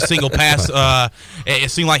on every single pass. It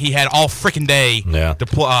seemed like he had all freaking day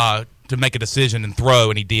to make a decision and throw,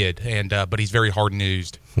 and he did. And but he's very hard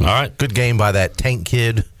nosed. All right, good game by that Tank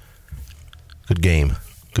kid. Good game.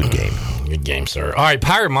 Good game. Good game, sir. All right,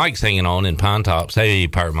 Pirate Mike's hanging on in Pine Tops. Hey,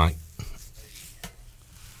 Pirate Mike.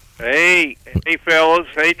 Hey, fellas.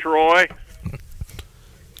 Hey, Troy.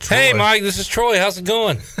 Hey, Mike, this is Troy. How's it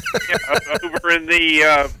going? Over in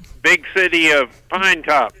the big city of Pine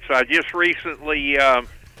Tops. I just recently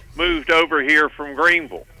moved over here from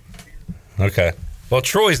Greenville. Okay. Well,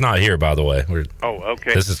 Troy's not here, by the way.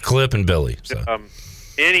 Okay. This is Clip and Billy. So.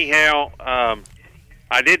 Anyhow,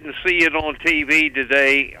 I didn't see it on TV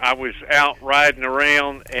today. I was out riding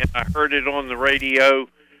around, and I heard it on the radio.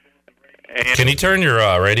 And can you turn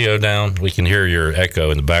your radio down? We can hear your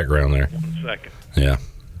echo in the background there. 1 second. Yeah.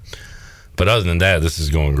 But other than that, this is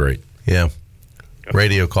going great. Yeah.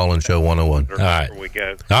 Radio call-in show 101. All right. There we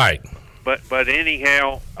go. All right. But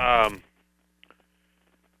anyhow, I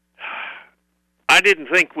didn't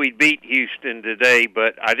think we'd beat Houston today,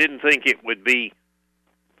 but I didn't think it would be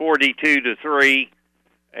 42-3,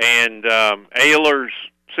 and Ayler's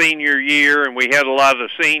senior year, and we had a lot of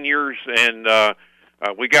seniors, and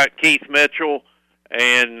we got Keith Mitchell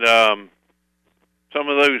and some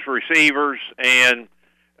of those receivers, and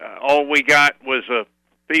all we got was a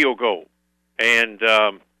field goal. And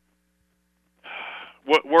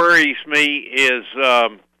what worries me is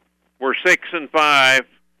we're 6-5.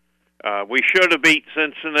 We should have beat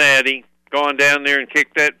Cincinnati, gone down there and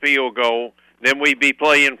kicked that field goal. Then we'd be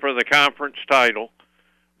playing for the conference title.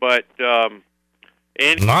 But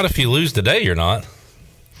not if you lose today, you're not.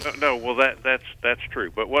 No, well that's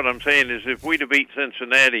true. But what I'm saying is, if we'd have beat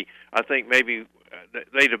Cincinnati, I think maybe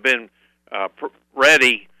they'd have been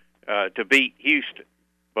ready to beat Houston.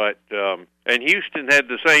 But and Houston had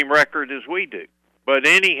the same record as we do. But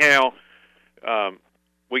anyhow,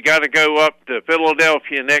 we got to go up to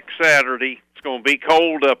Philadelphia next Saturday. It's going to be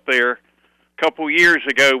cold up there. A couple years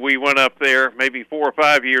ago, we went up there, maybe 4 or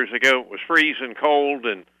 5 years ago. It was freezing cold,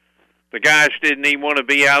 and the guys didn't even want to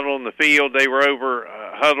be out on the field. They were over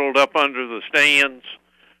huddled up under the stands,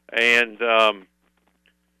 and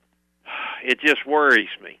it just worries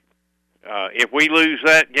me. If we lose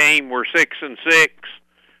that game, we're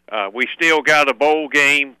 6-6. We still got a bowl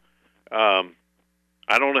game.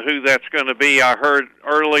 I don't know who that's going to be. I heard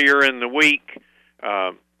earlier in the week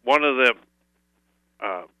one of the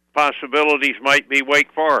possibilities might be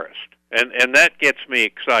Wake Forest, and that gets me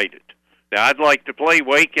excited. Now, I'd like to play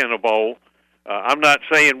Wake in a bowl. I'm not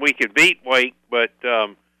saying we could beat Wake, but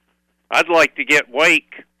I'd like to get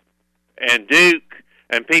Wake and Duke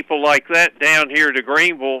and people like that down here to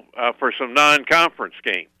Greenville for some non-conference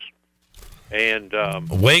games. And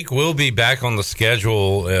Wake will be back on the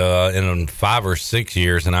schedule in 5 or 6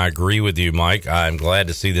 years, and I agree with you, Mike. I'm glad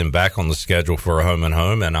to see them back on the schedule for a home and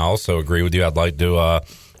home, and I also agree with you. I'd like to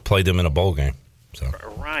play them in a bowl game. So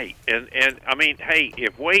right, and I mean, hey,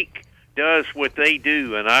 if Wake does what they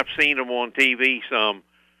do, and I've seen them on TV some,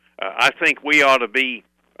 I think we ought to be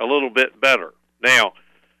a little bit better. Now,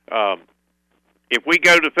 if we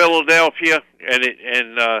go to Philadelphia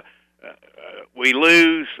and we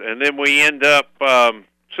lose, and then we end up 6-6,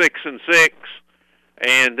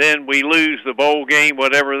 and then we lose the bowl game,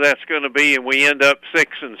 whatever that's going to be, and we end up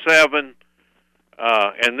 6-7,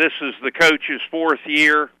 and this is the coach's 4th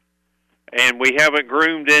year, and we haven't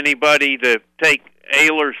groomed anybody to take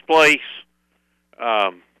Ayler's place,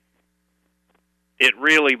 it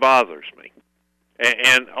really bothers me.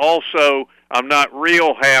 And also, I'm not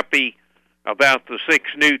real happy about the 6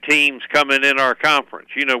 new teams coming in our conference.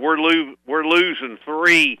 You know, we're losing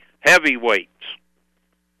 3 heavyweights,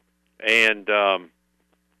 and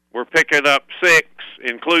we're picking up 6,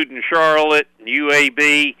 including Charlotte and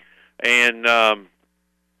UAB, and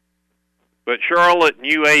but Charlotte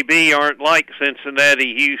and UAB aren't like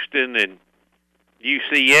Cincinnati, Houston, and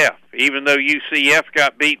UCF, even though UCF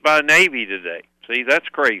got beat by Navy today. See, that's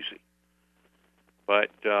crazy. But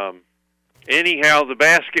anyhow, the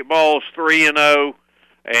basketball's 3-0,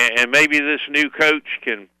 and maybe this new coach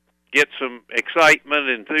can get some excitement,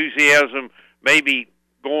 enthusiasm, maybe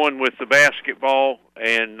going with the basketball,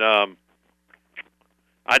 and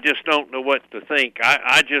I just don't know what to think.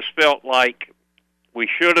 I just felt like we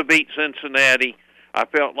should have beat Cincinnati. I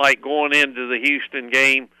felt like going into the Houston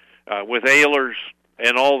game with Ayler's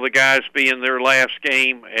and all the guys being their last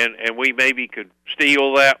game, and we maybe could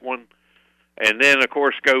steal that one, and then, of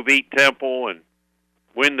course, go beat Temple and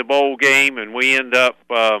win the bowl game, and we end up,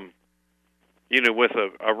 with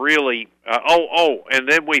a really and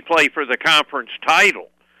then we play for the conference title.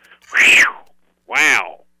 Whew,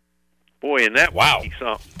 wow, boy, and that would be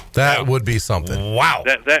something. That would be something. Wow.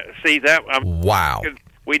 Wow.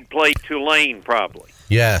 We'd play Tulane probably.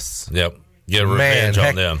 Yes. Yep. Get revenge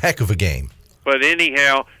on them. Heck of a game. But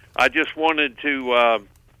anyhow, I just wanted to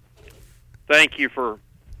thank you for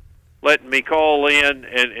letting me call in,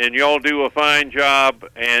 and y'all do a fine job,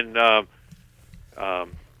 and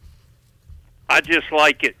I just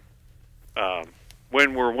like it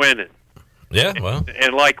when we're winning. Yeah, well.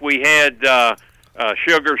 And like we had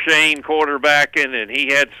Sugar Shane quarterbacking, and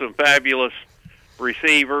he had some fabulous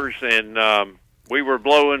receivers, and we were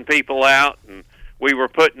blowing people out, and we were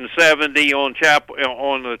putting 70 on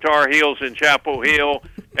the Tar Heels in Chapel Hill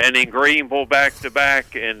and in Greenville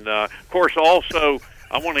back-to-back. And, of course, also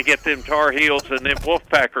I want to get them Tar Heels and them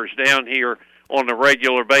Wolfpackers down here on a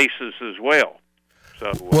regular basis as well.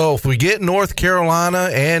 So, well, if we get North Carolina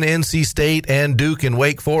and NC State and Duke and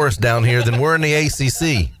Wake Forest down here, then we're in the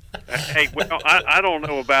ACC. Hey, well, I don't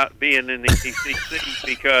know about being in the ACC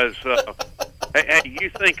because, hey, you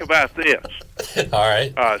think about this. All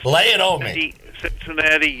right. Lay it on me.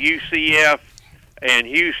 Cincinnati, UCF, and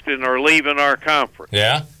Houston are leaving our conference.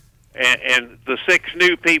 Yeah. And the 6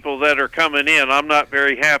 new people that are coming in, I'm not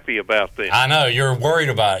very happy about them. I know. You're worried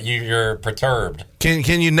about it. You're perturbed.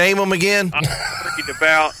 Can you name them again? I'm worried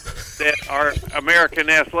about that our American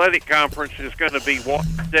Athletic Conference is going to be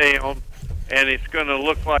watered down, and it's going to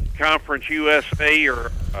look like Conference USA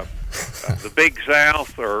or the Big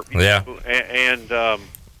South. Yeah. And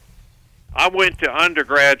I went to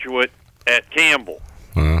undergraduate at Campbell.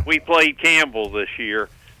 We played Campbell this year,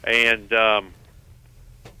 and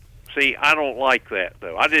see, I don't like that,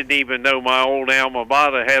 though. I didn't even know my old alma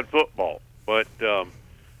mater had football. But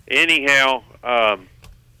anyhow,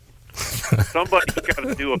 somebody's got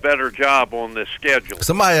to do a better job on this schedule.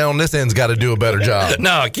 Somebody on this end's got to do a better job.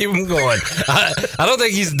 No, keep him going. I don't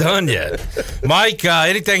think he's done yet. Mike,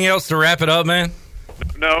 anything else to wrap it up, man?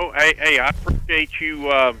 No, hey, I appreciate you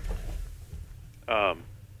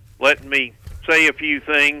letting me say a few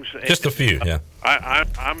things. Just a few, yeah.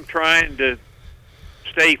 I'm trying to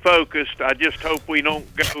stay focused. I just hope we don't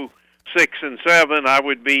go 6 and 7. I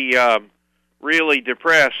would be really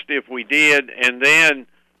depressed if we did. And then,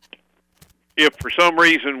 if for some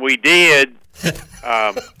reason we did, what's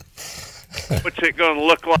it going to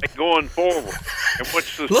look like going forward? And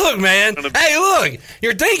what's the look, man? Hey, look,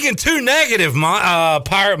 you're thinking too negative,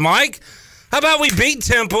 Pirate Mike. How about we beat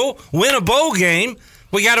Temple, win a bowl game?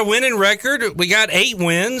 We got a winning record. We got 8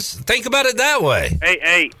 wins. Think about it that way.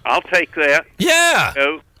 Hey, I'll take that. Yeah. You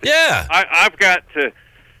know, yeah. I've got to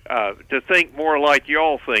think more like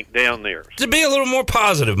y'all think down there. To be a little more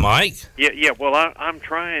positive, Mike. Yeah. Well, I'm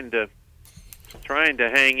trying to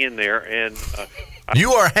hang in there, and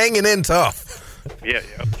you are hanging in tough. Yeah.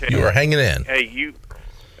 Okay. You are hanging in. Hey, you.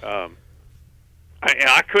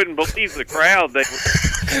 I couldn't believe the crowd.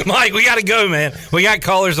 Mike, we got to go, man. We got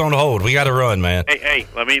callers on hold. We got to run, man. Hey,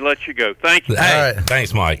 let me let you go. Thank you. Hey, all right.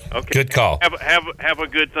 Thanks, Mike. Okay. Good call. Have a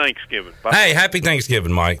good Thanksgiving. Bye. Hey, happy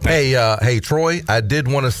Thanksgiving, Mike. Thanks. Hey, Troy, I did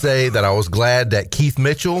want to say that I was glad that Keith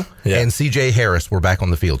Mitchell and C.J. Harris were back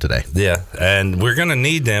on the field today. Yeah, and we're going to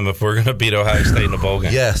need them if we're going to beat Ohio State in the bowl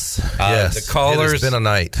game. Yes. The callers it has been a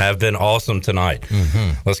night. Have been awesome tonight.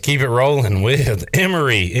 Mm-hmm. Let's keep it rolling with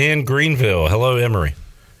Emory in Greenville. Hello, Emory.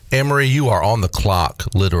 Emory, you are on the clock,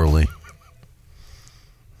 literally.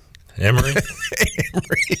 Emory?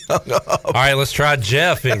 Emory hung up. All right, let's try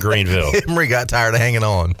Jeff in Greenville. Emory got tired of hanging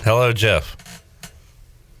on. Hello, Jeff.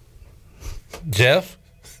 Jeff?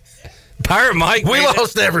 Pirate Mike. We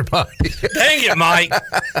lost everybody. Dang it, Mike.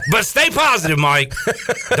 But stay positive, Mike.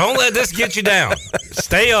 Don't let this get you down.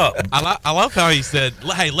 Stay up. I love how he said,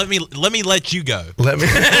 hey, let me let you go. Let me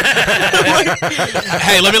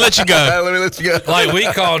Hey, let me let you go. Let me let you go. Like we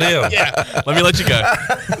called him. Yeah. Let me let you go.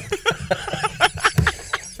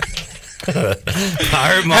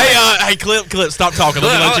 Pirate Mike. Hey, Clip, stop talking.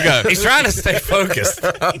 Let me let you go. He's trying to stay focused.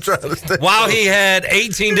 I'm trying to stay While he had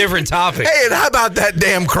 18 different topics. Hey, and how about that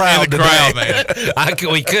damn crowd the today? crowd, man. I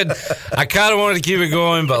kind of wanted to keep it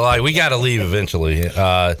going, but like we got to leave eventually.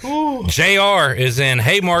 JR is in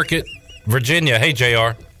Haymarket, Virginia. Hey,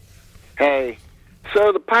 JR. Hey,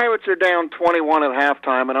 so the Pirates are down 21 at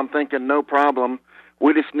halftime, and I'm thinking, no problem.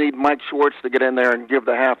 We just need Mike Schwartz to get in there and give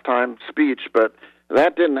the halftime speech, but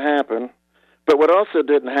that didn't happen. But what also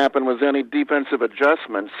didn't happen was any defensive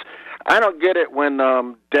adjustments. I don't get it when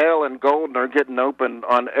Dell and Golden are getting open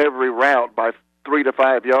on every route by 3 to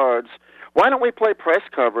 5 yards. Why don't we play press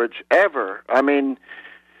coverage ever? I mean,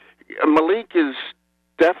 Malik is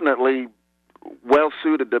definitely well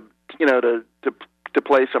suited to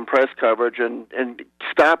play some press coverage and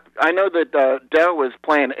stop. I know that Dell was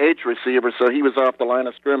playing H receiver, so he was off the line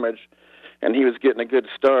of scrimmage, and he was getting a good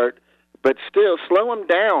start. But still, slow him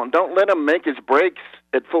down. Don't let him make his breaks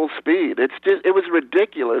at full speed. It was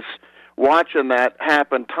ridiculous watching that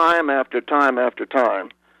happen time after time after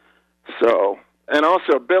time. So, and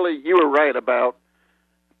also, Billy, you were right about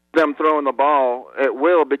them throwing the ball at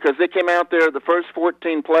will because they came out there, the first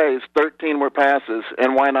 14 plays, 13 were passes,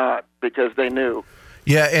 and why not? Because they knew.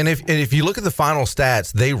 Yeah, and if you look at the final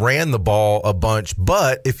stats, they ran the ball a bunch,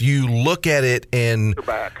 but if you look at it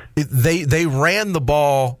they ran the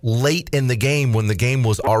ball late in the game when the game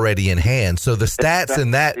was already in hand. So the stats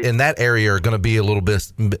in that area are going to be a little bit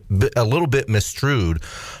misstrued.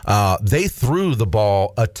 They threw the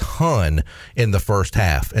ball a ton in the first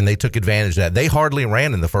half, and they took advantage of that. They hardly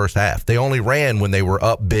ran in the first half. They only ran when they were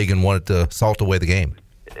up big and wanted to salt away the game.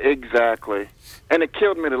 Exactly. And it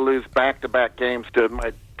killed me to lose back-to-back games to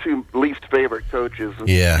my two least favorite coaches.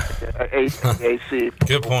 Yeah. AC.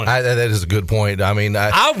 Good point. That is a good point. I mean,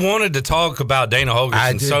 I wanted to talk about Dana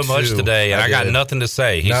Holgorsen so much today, and I got did. nothing to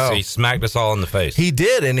say. He smacked us all in the face. He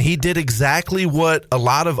did, and he did exactly what a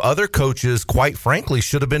lot of other coaches, quite frankly,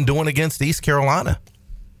 should have been doing against East Carolina.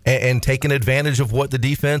 And taking advantage of what the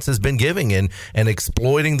defense has been giving and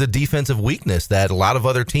exploiting the defensive weakness that a lot of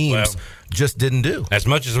other teams just didn't do. As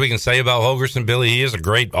much as we can say about Holgorsen, Billy, he is a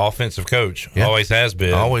great offensive coach. Yeah. Always has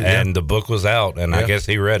been. And the book was out, and I guess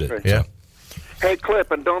he read it. Yeah. Hey, Clip,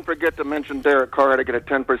 and don't forget to mention Derek Carr to get a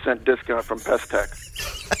 10% discount from Pestech.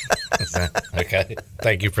 Okay.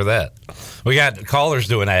 Thank you for that. We got callers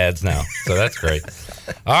doing ads now, so that's great.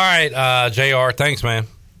 All right, JR, thanks, man.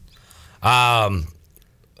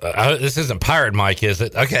 This isn't Pirate Mike, is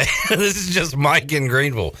it? Okay. This is just Mike in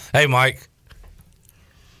Greenville. Hey, Mike.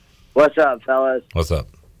 What's up, fellas? What's up?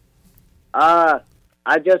 I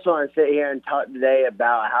just want to sit here and talk today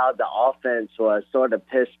about how the offense was sort of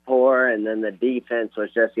piss poor and then the defense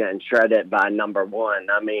was just getting shredded by number one.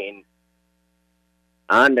 I mean,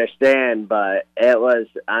 I understand, but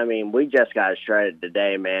we just got shredded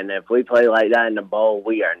today, man. If we play like that in the bowl,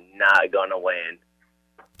 we are not going to win.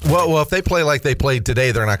 Well, if they play like they played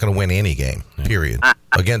today, they're not going to win any game, period,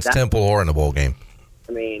 against Temple or in a bowl game.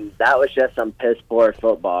 I mean, that was just some piss poor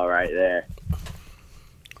football right there.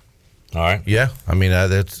 All right. Yeah, I mean, I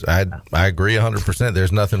agree 100%.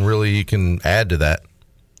 There's nothing really you can add to that.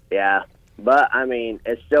 Yeah, but, I mean,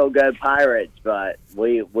 it's still good Pirates, but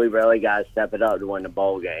we really got to step it up to win the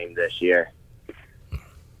bowl game this year.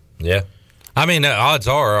 Yeah. I mean, odds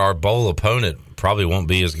are our bowl opponent probably won't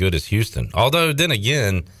be as good as Houston. Although, then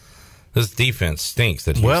again, this defense stinks.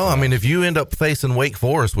 Well, I mean, if you end up facing Wake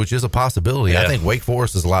Forest, which is a possibility, I think Wake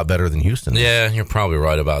Forest is a lot better than Houston. Yeah, you're probably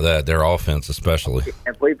right about that. Their offense especially.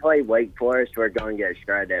 If we play Wake Forest, we're going to get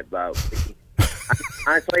shredded, but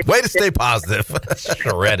honestly, way to stay positive.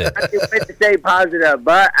 Shredded. Way to stay positive,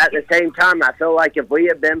 but at the same time, I feel like if we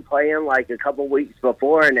had been playing like a couple weeks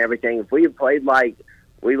before and everything, if we had played like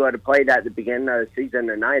we would have played at the beginning of the season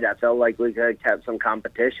tonight, I felt like we could have kept some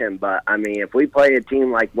competition. But, I mean, if we play a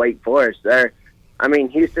team like Wake Forest,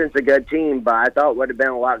 Houston's a good team, but I thought it would have been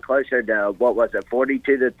a lot closer to,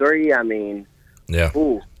 42-3? I mean, yeah.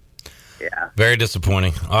 Ooh. Yeah. Very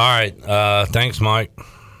disappointing. All right. Thanks, Mike.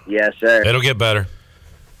 Yes, sir. It'll get better.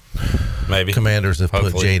 Maybe. Commanders have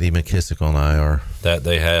Hopefully. put J.D. McKissick on IR. That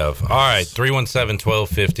they have. All right,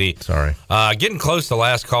 317-1250. Sorry. Getting close to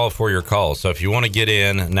last call for your call. So if you want to get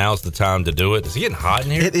in, now's the time to do it. Is it getting hot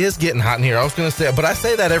in here? It is getting hot in here. I was going to say, but I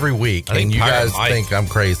say that every week, and you guys think I'm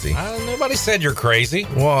crazy. Nobody said you're crazy.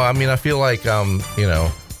 Well, I mean, I feel like,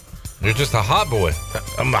 you're just a hot boy.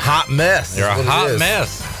 I'm a hot mess. You're a hot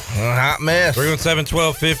mess. A hot mess.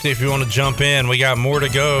 317-1250 if you want to jump in. We got more to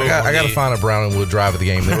go. I got to find a Brown and Wood drive of the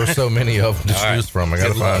game. There were so many of them to choose from. I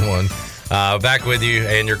got to find one. Back with you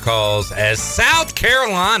and your calls as South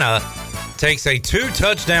Carolina takes a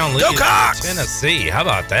 2-touchdown lead against Tennessee. How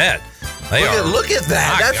about that? Look at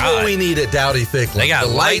that. That's what we need at Dowdy Thicklin. They got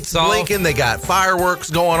the lights blinking. Off. They got fireworks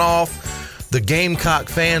going off. The Gamecock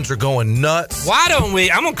fans are going nuts. Why don't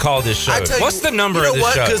we? I'm going to call this show. What's the number of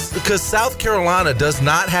this show? Because South Carolina does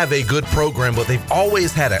not have a good program, but they've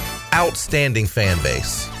always had an outstanding fan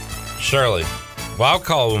base. Shirley, well, I'll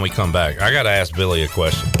call when we come back. I got to ask Billy a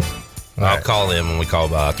question. I'll call him when we call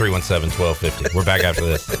 317-1250. We're back after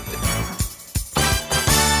this.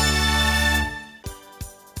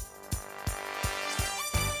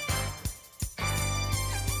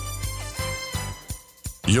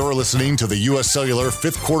 You're listening to the U.S. Cellular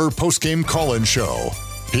 5th Quarter Postgame Call-In Show.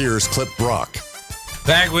 Here's Clip Brock.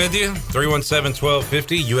 Back with you,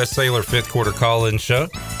 317-1250, U.S. Cellular 5th Quarter Call-In Show.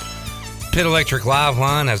 Pit Electric Live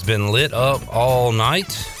Line has been lit up all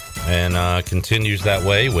night and continues that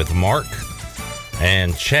way with Mark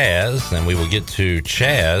and Chaz. And we will get to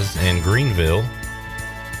Chaz in Greenville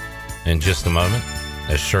in just a moment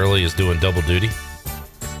as Shirley is doing double duty.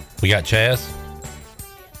 We got Chaz.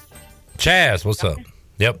 Chaz, what's up?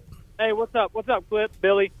 Yep. Hey, what's up? What's up, Clip?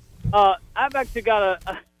 Billy. I've actually got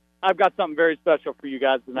I've got something very special for you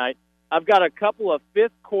guys tonight. I've got a couple of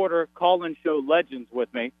 5th quarter call-in show legends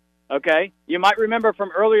with me. Okay, you might remember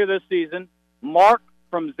from earlier this season, Mark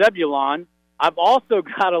from Zebulon. I've also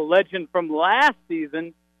got a legend from last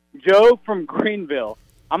season, Joe from Greenville.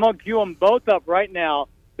 I'm gonna cue them both up right now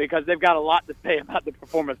because they've got a lot to say about the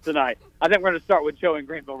performance tonight. I think we're gonna start with Joe in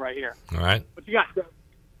Greenville right here. All right. What you got, Joe?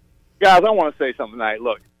 Guys, I want to say something tonight.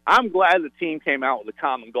 Look, I'm glad the team came out with a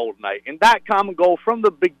common goal tonight. And that common goal from the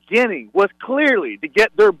beginning was clearly to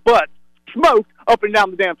get their butts smoked up and down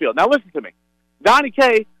the damn field. Now, listen to me. Donnie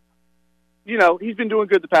K, he's been doing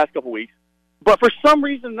good the past couple weeks. But for some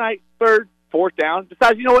reason tonight, third, fourth down,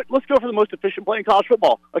 decides, you know what, let's go for the most efficient play in college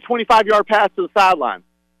football, a 25-yard pass to the sideline.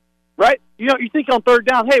 Right? You know, you think on third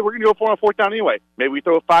down, hey, we're going to go for it on fourth down anyway. Maybe we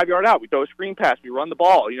throw a 5-yard out. We throw a screen pass. We run the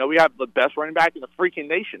ball. You know, we have the best running back in the freaking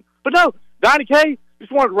nation. But no, Donnie K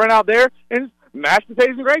just wanted to run out there and mash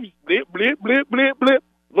potatoes and gravy. Blip, blip, blip, blip, blip.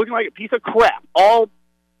 Looking like a piece of crap. I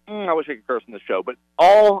wish I could curse on this show, but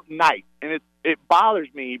all night. And it bothers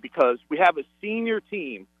me because we have a senior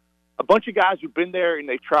team, a bunch of guys who've been there and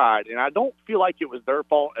they've tried. And I don't feel like it was their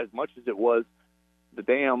fault as much as it was the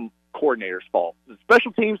damn coordinator's fault. The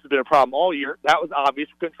special teams has been a problem all year. That was obvious.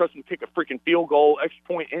 We couldn't trust them to kick a freaking field goal, extra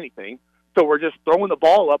point, anything. So we're just throwing the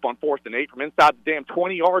ball up on 4th and 8 from inside the damn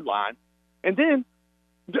 20-yard line. And then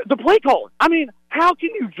the play calling. I mean, how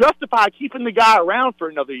can you justify keeping the guy around for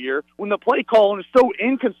another year when the play calling is so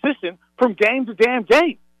inconsistent from game to damn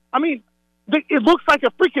game? I mean, it looks like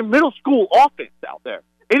a freaking middle school offense out there.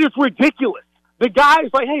 It is ridiculous. The guy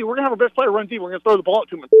is like, hey, we're going to have our best player run deep. We're going to throw the ball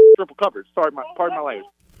to him in triple coverage. Sorry, pardon my language.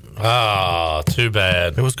 Ah, too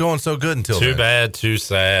bad. It was going so good until too then. bad, too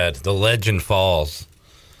sad. The legend falls.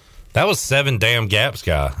 That was 7 Damn Gaps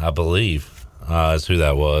guy, I believe, is who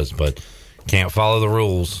that was. But can't follow the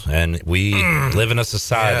rules, and we live in a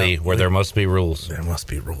society where there must be rules. There must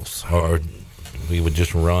be rules, or we would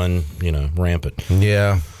just run, rampant.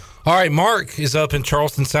 Yeah. All right, Mark is up in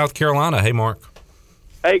Charleston, South Carolina. Hey, Mark.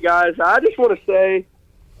 Hey, guys. I just want to say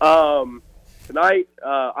tonight,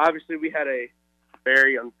 obviously, we had a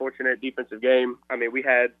very unfortunate defensive game. I mean,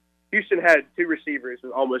 Houston had 2 receivers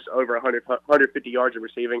with almost over 150 yards of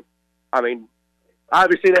receiving. I mean,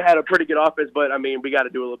 obviously they had a pretty good offense, but I mean, we got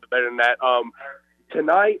to do a little bit better than that.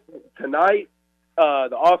 Tonight,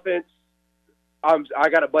 the offense, I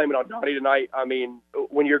got to blame it on Donnie tonight. I mean,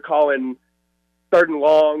 when you're calling 3rd and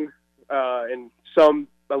long and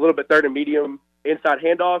a little bit 3rd and medium inside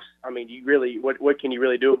handoffs, I mean, you really, what can you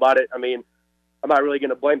really do about it? I mean, I'm not really going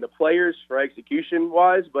to blame the players for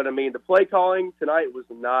execution-wise, but, I mean, the play calling tonight was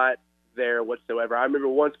not there whatsoever. I remember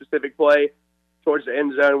one specific play towards the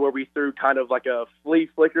end zone where we threw kind of like a flea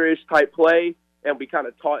flickerish type play, and we kind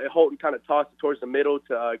of Holton kind of tossed it towards the middle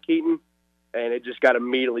to Keaton, and it just got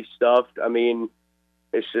immediately stuffed. I mean,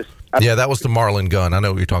 it's just... Yeah, that was the Marlin gun. I know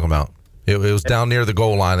what you're talking about. It was down near the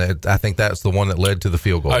goal line. I think that's the one that led to the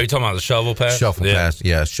field goal. Oh, you're talking about the shovel pass? Shovel pass.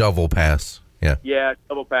 Yeah,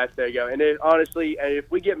 double pass. There you go. And then, honestly, and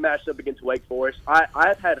if we get matched up against Wake Forest,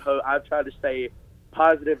 I've had hope. I've tried to stay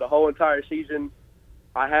positive the whole entire season.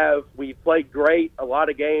 We played great a lot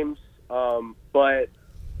of games, but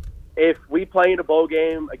if we play in a bowl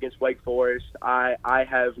game against Wake Forest, I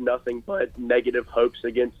have nothing but negative hopes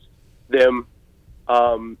against them.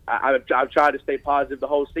 I've tried to stay positive the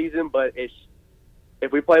whole season, but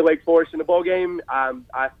if we play Wake Forest in the bowl game,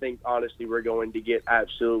 I think, honestly, we're going to get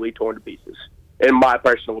absolutely torn to pieces, in my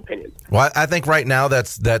personal opinion. Well, I think right now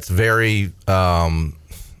that's very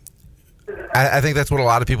I think that's what a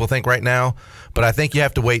lot of people think right now, but I think you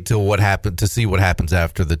have to wait till to see what happens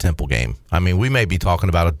after the Temple game. I mean, we may be talking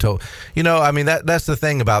about that's the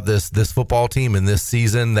thing about this football team in this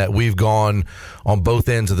season, that we've gone on both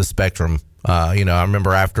ends of the spectrum. I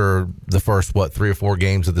remember after the first 3 or 4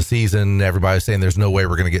 games of the season, everybody's saying there's no way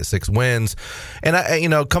we're going to get 6 wins. And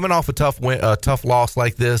coming off a tough loss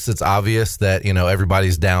like this, it's obvious that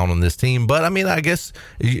everybody's down on this team. But I mean, I guess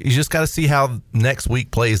you just got to see how next week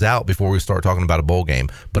plays out before we start talking about a bowl game.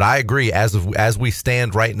 But I agree, as we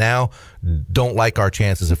stand right now, don't like our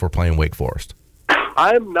chances if we're playing Wake Forest.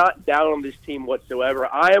 I am not down on this team whatsoever.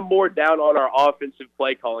 I am more down on our offensive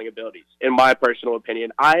play calling abilities, in my personal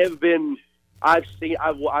opinion. I've been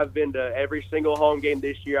to every single home game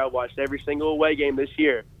this year. I've watched every single away game this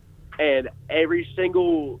year, and every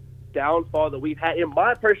single downfall that we've had, in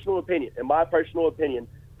my personal opinion,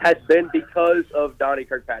 has been because of Donnie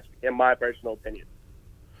Kirkpatrick. In my personal opinion.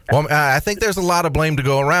 Well, I think there's a lot of blame to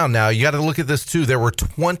go around now. You got to look at this too. There were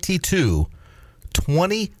 22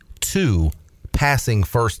 passing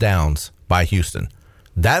first downs by Houston.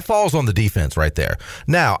 That falls on the defense right there.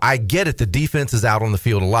 Now, I get it. The defense is out on the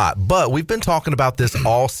field a lot, but we've been talking about this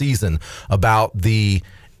all season, about the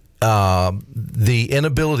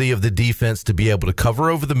inability of the defense to be able to cover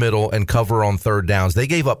over the middle and cover on third downs. They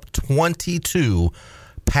gave up 22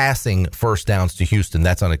 passing first downs to Houston.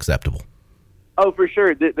 That's unacceptable. Oh, for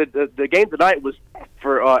sure. The game tonight was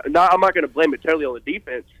for I'm not going to blame it totally on the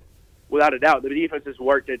defense, without a doubt. The defense has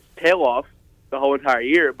worked its tail off the whole entire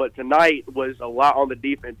year, but tonight was a lot on the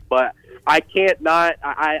defense. But I can't not.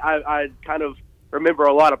 I kind of remember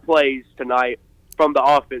a lot of plays tonight from the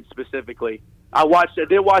offense specifically. I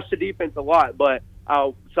did watch the defense a lot, but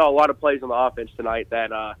I saw a lot of plays on the offense tonight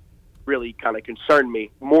that really kind of concern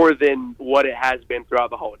me more than what it has been throughout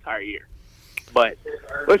the whole entire year. But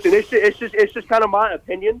listen, it's just kind of my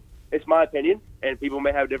opinion. It's my opinion, and people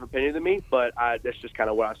may have a different opinion than me, but that's just kind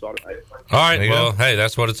of what I saw tonight. All right, well, hey,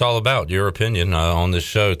 that's what it's all about, your opinion on this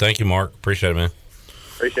show. Thank you, Mark. Appreciate it, man.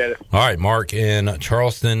 Appreciate it. All right, Mark in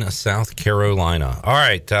Charleston, South Carolina. All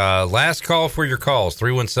right, last call for your calls,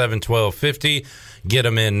 317-1250. Get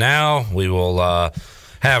them in now. We will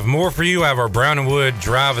have more for you. Have our Brown and Wood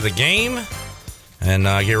drive of the game. And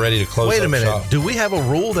get ready to close. Wait a minute. Shop. Do we have a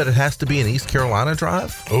rule that it has to be an East Carolina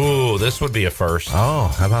drive? Oh, this would be a first.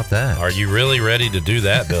 Oh, how about that? Are you really ready to do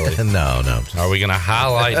that, Billy? No. Are we going to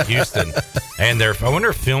highlight Houston and their? I wonder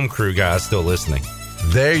if film crew guys still listening.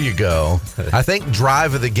 There you go. I think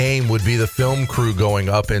drive of the game would be the film crew going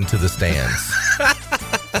up into the stands.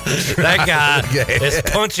 That guy is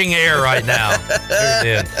punching air right now.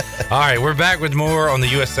 All right, we're back with more on the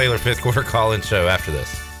U.S. Sailor fifth quarter call-in show after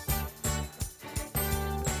this.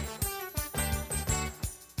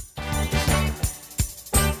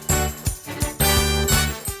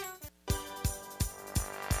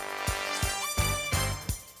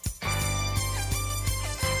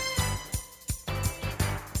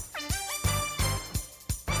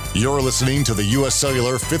 You're listening to the U.S.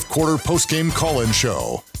 Cellular fifth quarter postgame call-in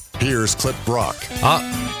show. Here's Clip Brock.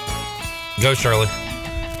 Go, Shirley.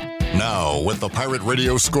 Now, with the Pirate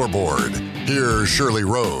Radio scoreboard, here's Shirley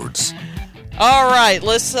Rhodes. All right,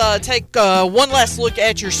 let's take one last look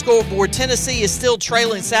at your scoreboard. Tennessee is still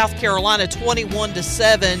trailing South Carolina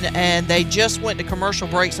 21-7, and they just went to commercial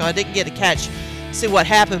break, so I didn't get to see what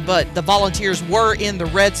happened, but the Volunteers were in the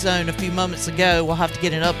red zone a few moments ago. We'll have to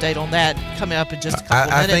get an update on that coming up in just a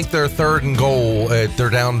couple I minutes. think they're third and goal. They're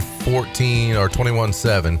down 14 or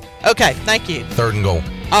 21-7. Okay, thank you. Third and goal.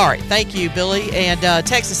 All right, thank you, Billy. And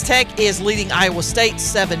Texas Tech is leading Iowa State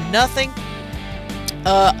 7-0.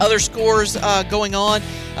 Other scores going on.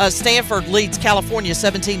 Stanford leads California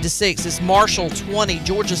 17-6. It's Marshall 20,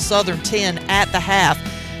 Georgia Southern 10 at the half.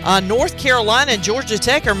 North Carolina and Georgia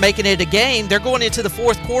Tech are making it a game. They're going into the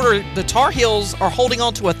fourth quarter. The Tar Heels are holding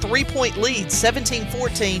on to a 3-point lead.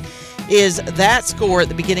 17-14 is that score at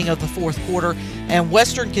the beginning of the fourth quarter. And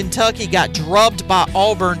Western Kentucky got drubbed by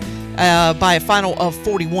Auburn by a final of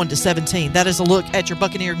 41-17. That is a look at your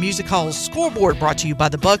Buccaneer Music Hall scoreboard, brought to you by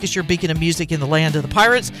The Buck. It's your beacon of music in the land of the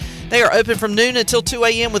Pirates. They are open from noon until 2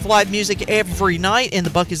 a.m. with live music every night, and The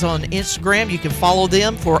Buck is on Instagram. You can follow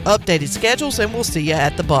them for updated schedules, and we'll see you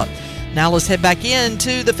at The Buck. Now let's head back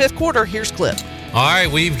into the fifth quarter. Here's Clip. All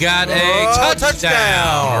right, we've got a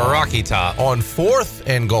touchdown. Rocky Top. On fourth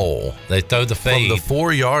and goal. They throw the fade. From the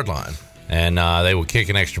 4-yard line. And they will kick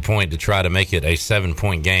an extra point to try to make it a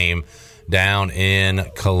 7-point game down in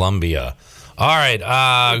Columbia. All right.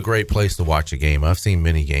 A great place to watch a game. I've seen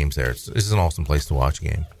many games there. This is an awesome place to watch a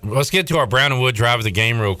game. Let's get to our Brown and Wood drive of the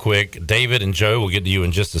game real quick. David and Joe, we'll get to you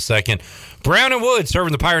in just a second. Brown and Wood,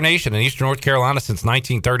 serving the Pirate Nation in Eastern North Carolina since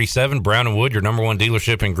 1937. Brown and Wood, your number one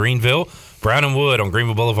dealership in Greenville. Brown and Wood on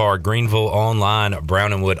Greenville Boulevard, Greenville online,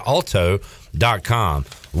 brownandwoodauto.com.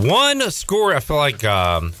 One score, I feel like...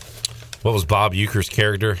 what was Bob Euchre's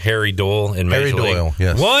character? Harry Doyle in Major League. Doyle,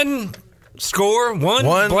 yes. One score,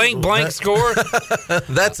 one blank score.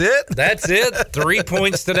 That's it? That's it. 3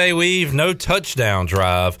 points today, Weave. No touchdown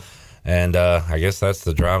drive. And I guess that's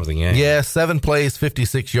the drive of the game. Yeah, 7 plays,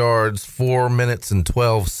 56 yards, 4 minutes and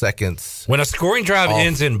 12 seconds. When a scoring drive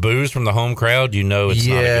ends in boos from the home crowd, you know it's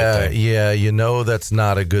not a good thing. Yeah, you know that's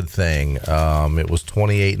not a good thing. It was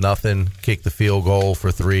 28-0. Kicked the field goal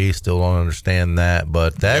for 3. Still don't understand that.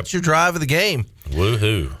 But that's your drive of the game.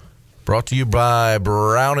 Woohoo. Brought to you by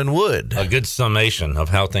Brown and Wood. A good summation of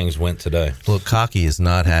how things went today. Look, Cocky is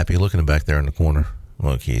not happy. Looking back there in the corner.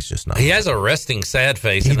 Look, he's just not. He has a resting sad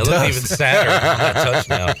face, and it looks even sadder on that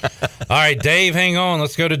touchdown. All right, Dave, hang on.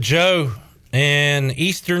 Let's go to Joe in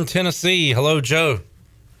Eastern Tennessee. Hello, Joe.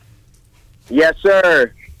 Yes,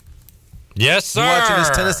 sir. Yes, sir. You watching this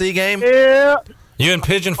Tennessee game? Yeah. You in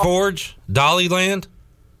Pigeon Forge, Dollyland?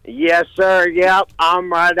 Yes, sir. Yep,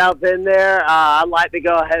 I'm right up in there. I'd like to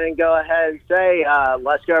go ahead and say,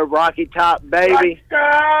 let's go Rocky Top, baby.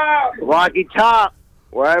 Rocky Top.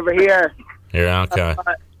 We're over here. Yeah, okay.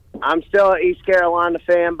 I'm still an East Carolina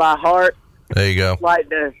fan by heart. There you go.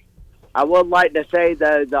 I would like to say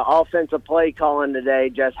the offensive play calling today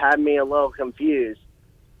just had me a little confused.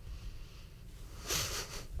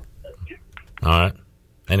 All right.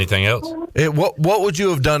 Anything else? What would you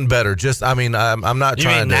have done better? Just, I mean, I'm not You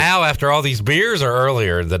trying mean to. now after all these beers, or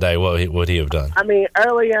earlier in the day? What would he have done? I mean,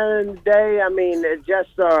 earlier in the day, I mean, it's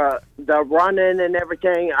just the running and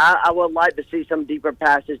everything. I would like to see some deeper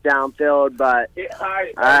passes downfield, but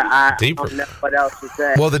I don't know what else to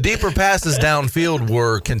say. Well, the deeper passes downfield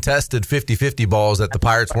were contested 50-50 balls that the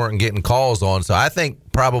Pirates weren't getting calls on. So I think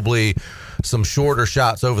probably some shorter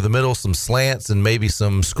shots over the middle, some slants, and maybe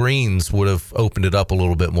some screens would have opened it up a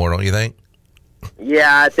little bit more, don't you think?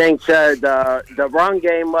 Yeah, I think so. The run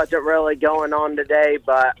game wasn't really going on today,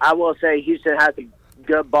 but I will say Houston has a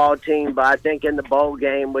good ball team, but I think in the bowl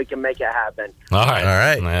game we can make it happen. All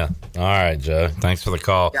right. Yeah. All right, Joe. Thanks for the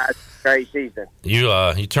call. Guys, great season.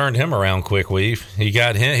 You turned him around quick, Weave. He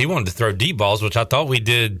got him. He wanted to throw deep balls, which I thought we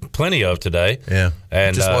did plenty of today. Yeah.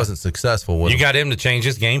 And it just wasn't successful with you him. got him to change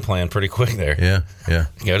his game plan pretty quick there. Yeah.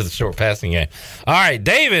 Go to the short passing game. All right,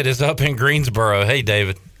 David is up in Greensboro. Hey,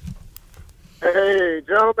 David. Hey,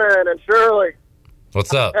 gentlemen and Shirley.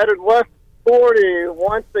 What's up? Headed west 40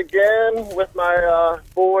 once again with my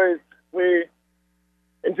boys. We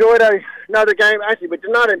enjoyed another game. Actually, we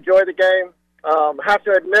did not enjoy the game. I have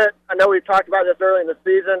to admit, I know we've talked about this early in the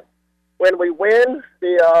season. When we win,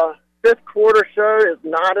 the fifth quarter show is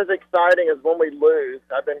not as exciting as when we lose.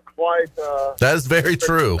 I've been quite... that is very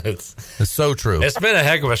true. It's so true. It's been a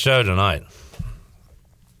heck of a show tonight.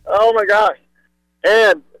 Oh, my gosh.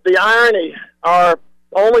 And the irony, our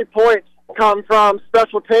only points come from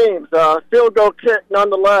special teams. Field goal kick,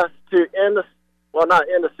 nonetheless, to end the... Well, not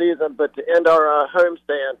end the season, but to end our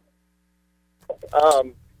homestand.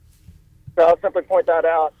 So I'll simply point that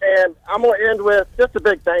out. And I'm going to end with just a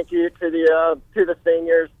big thank you to the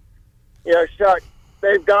seniors. You know, Shuck,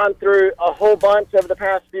 they've gone through a whole bunch over the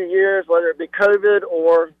past few years, whether it be COVID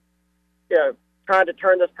or, you know, trying to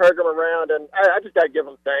turn this program around. And I just got to give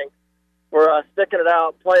them thanks for sticking it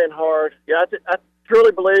out, playing hard. Yeah, I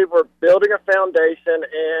truly believe we're building a foundation,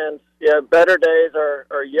 and, yeah, better days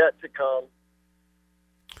are yet to come.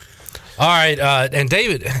 All right, and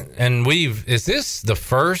David, and is this the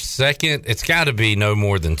first, second? It's got to be no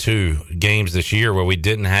more than 2 games this year where we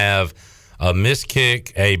didn't have a missed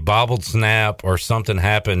kick, a bobbled snap, or something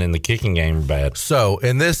happen in the kicking game bad. So,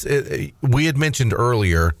 in this, we had mentioned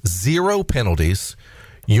earlier, 0 penalties.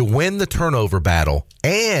 You win the turnover battle,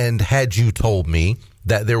 and had you told me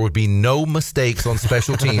that there would be no mistakes on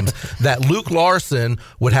special teams, that Luke Larson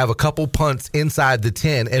would have a couple punts inside the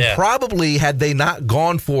 10, and probably, had they not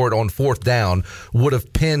gone for it on 4th down, would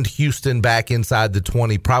have pinned Houston back inside the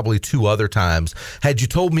 20 probably 2 other times. Had you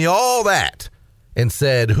told me all that and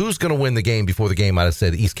said, who's going to win the game before the game, I'd have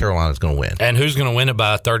said East Carolina's going to win. And who's going to win it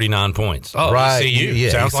by 39 points? Oh, right. ECU. Yeah,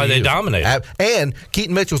 Sounds like they dominated. And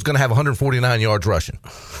Keaton Mitchell's going to have 149 yards rushing.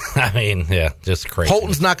 I mean, yeah, just crazy.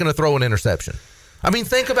 Holton's not going to throw an interception. I mean,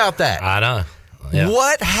 think about that. I know. Yeah.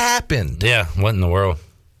 What happened? Yeah, what in the world?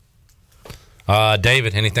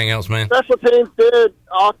 David, anything else, man? Special teams did,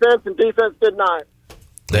 offense and defense did not.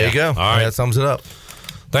 There you go. All right. That sums it up.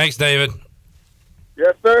 Thanks, David.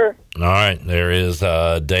 Yes, sir. All right, there is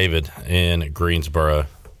David in Greensboro.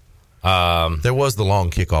 There was the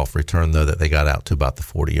long kickoff return, though, that they got out to about the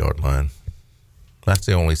 40-yard line. That's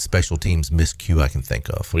the only special teams miscue I can think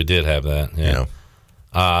of. We did have that, yeah.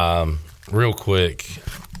 You know. Real quick.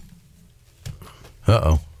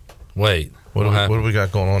 Uh-oh. Wait. What do we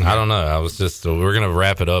got going on here? I don't know. I was just... we're going to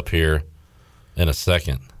wrap it up here in a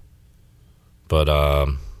second. But,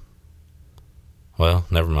 well,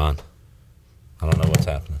 never mind. I don't know what's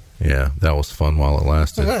happening. Yeah, that was fun while it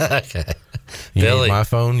lasted. Okay. You Billy. need my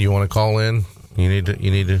phone? You want to call in? You need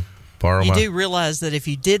to borrow You my... do realize that if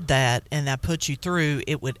you did that and that put you through,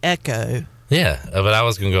 it would echo. Yeah, but I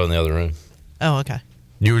was going to go in the other room. Oh, okay.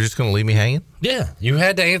 You were just going to leave me hanging? Yeah, you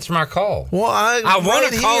had to answer my call. Well, I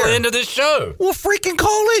want to call into this show. Well, freaking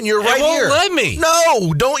call in. You're right won't here. Let me.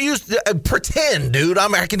 No, don't use pretend, dude.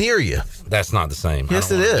 I can hear you. That's not the same.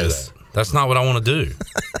 Yes, it is. That's not what I want to do.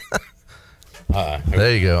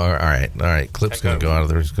 There you go. All right. Clip's going to go out of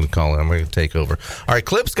there. He's going to call in. I'm going to take over. All right,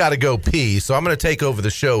 Clip's got to go pee, so I'm going to take over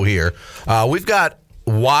the show here. We've got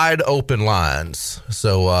wide open lines.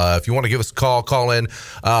 So if you want to give us a call in.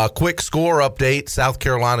 Quick score update. South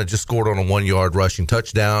Carolina just scored on a 1-yard rushing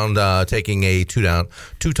touchdown, taking a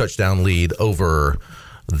two-touchdown lead over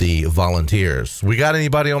the Volunteers. We got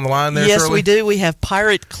anybody on the line there, Yes, Shirley? we do. We have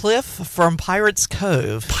Pirate Cliff from Pirates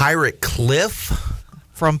Cove. Pirate Cliff?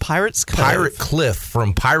 From Pirates Cove. Pirate Cliff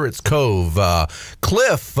from Pirates Cove.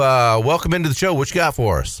 Cliff, welcome into the show. What you got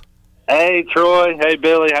for us? Hey, Troy. Hey,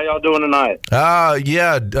 Billy. How y'all doing tonight?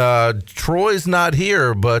 Troy's not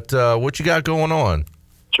here, but what you got going on?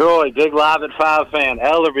 Troy, big Live at 5 fan.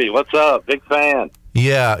 Ellerby, what's up? Big fan.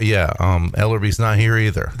 Yeah. Ellerby's not here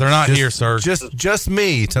either. They're not here, sir. Just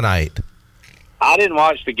me tonight. I didn't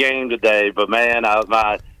watch the game today, but man,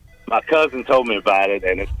 my cousin told me about it,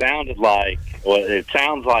 and it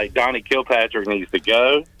sounds like Donnie Kilpatrick needs to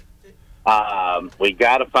go. We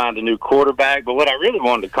got to find a new quarterback. But what I really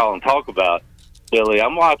wanted to call and talk about, Billy,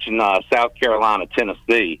 I'm watching South Carolina,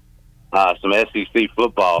 Tennessee, some SEC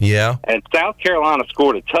football. Yeah. And South Carolina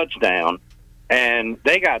scored a touchdown, and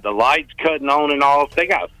they got the lights cutting on and off. They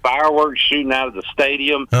got fireworks shooting out of the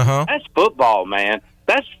stadium. Uh-huh. That's football, man.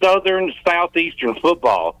 That's Southern, Southeastern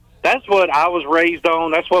football. That's what I was raised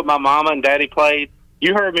on. That's what my mama and daddy played.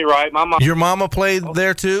 You heard me right. Your mama played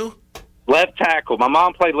there too? Left tackle. My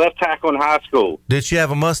mom played left tackle in high school. Did she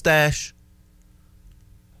have a mustache?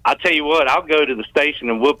 I tell you what, I'll go to the station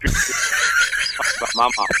and whoop your my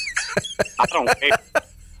mom. I don't care.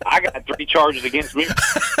 I got 3 charges against me.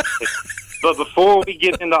 But before we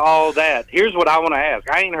get into all that, here's what I want to ask.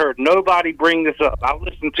 I ain't heard nobody bring this up. I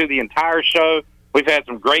listened to the entire show. We've had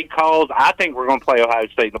some great calls. I think we're going to play Ohio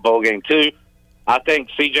State in the bowl game, too. I think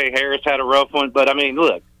C.J. Harris had a rough one. But, I mean,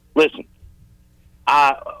 look, listen.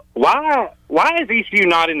 Why is ECU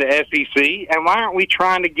not in the SEC, and why aren't we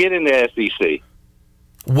trying to get in the SEC?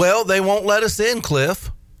 Well, they won't let us in,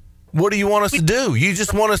 Cliff. What do you want us to do? You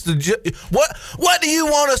just want us to What do you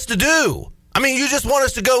want us to do? I mean, you just want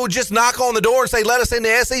us to go just knock on the door and say, let us in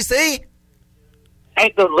the SEC?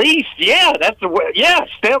 At the least, yeah. That's the way. Yeah,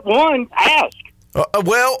 step one, ask.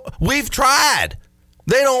 Well, we've tried.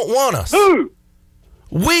 They don't want us. Who?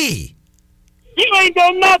 We. You ain't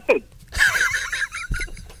done nothing.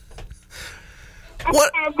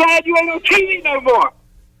 What? I'm glad you ain't on TV no more.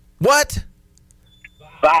 What?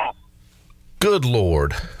 Bye. Good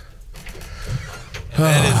Lord.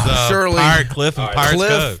 That is Shirley, Pirate Cliff and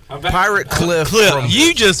Pirates Cove. Pirate Cliff.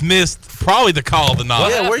 You just missed probably the call of the night.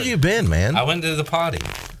 Yeah, where you been, man? I went to the potty.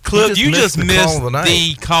 Cliff, you just missed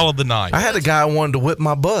the call of the night. I had a guy who wanted to whip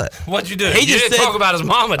my butt. What'd you do? He just didn't talk about his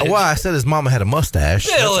mama, did you? Well, I said his mama had a mustache.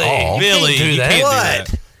 Billy, That's all. Billy, you can't do What?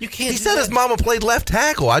 that. You can't. He said his mama played left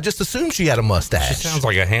tackle. I just assumed she had a mustache. She sounds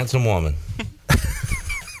like a handsome woman.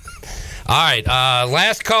 All right,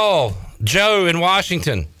 last call. Joe in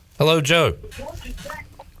Washington. Hello, Joe.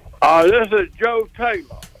 This is Joe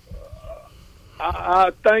Taylor.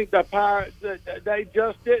 I think the Pirates, they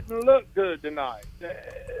just didn't look good tonight.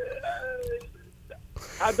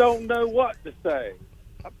 I don't know what to say,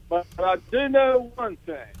 but I do know one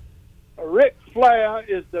thing. Ric Flair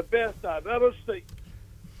is the best I've ever seen.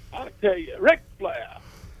 I tell you, Ric Flair,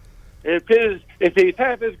 if he's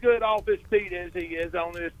half as good off his feet as he is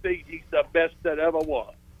on his feet, he's the best that ever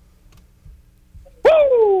was.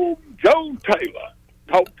 Woo! Joe Taylor.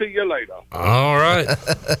 Talk to you later. All right.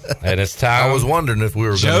 And it's time. I was wondering if we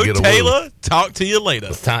were Joe going to get Taylor, talk to you later.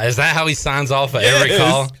 Is that how he signs off at every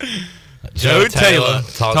call? Joe Taylor,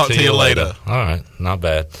 talk to you later. All right. Not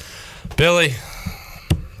bad. Billy,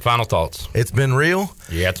 final thoughts. It's been real.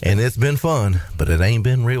 Yeah. It's been fun, but it ain't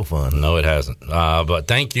been real fun. No, it hasn't. But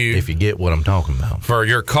thank you. If you get what I'm talking about. For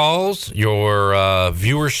your calls, your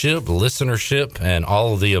viewership, listenership, and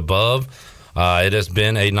all of the above. It has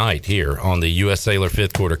been a night here on the U.S. Sailor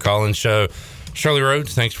Fifth Quarter Call-In Show. Shirley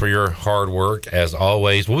Rhodes, thanks for your hard work, as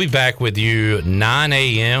always. We'll be back with you 9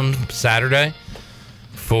 a.m. Saturday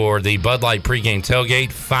for the Bud Light pregame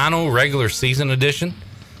tailgate, final regular season edition.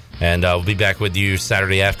 And we'll be back with you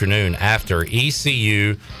Saturday afternoon after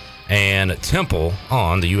ECU and Temple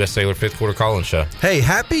on the U.S. Sailor Fifth Quarter Call-In Show. Hey,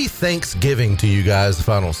 happy Thanksgiving to you guys if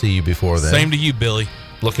I don't see you before then. Same to you, Billy.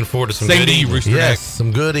 Looking forward to some Same good to you, eating. Rooster Yes, Neck.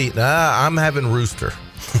 some good eating. I'm having rooster.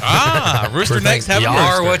 Rooster Neck's having You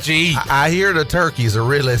rooster. are what you eat. I hear the turkeys are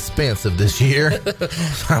really expensive this year.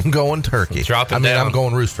 So I'm going turkey. Drop it down. I'm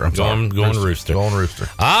going rooster. I'm Going rooster. Going rooster.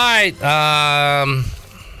 All right,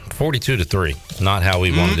 42-3. Not how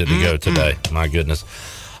we wanted it to go today. My goodness.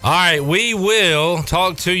 All right, we will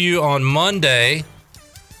talk to you on Monday.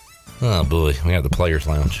 Oh boy, we have the Players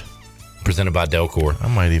Lounge presented by Delcor. I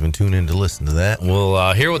might even tune in to listen to that.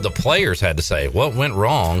 We'll hear what the players had to say. What went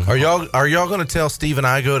wrong? Are y'all going to tell Steve and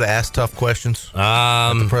I go to ask tough questions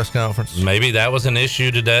at the press conference? Maybe that was an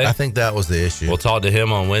issue today. I think that was the issue. We'll talk to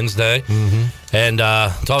him on Wednesday. And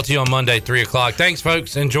talk to you on Monday, 3 o'clock. Thanks,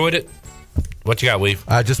 folks. Enjoyed it. What you got, Weave?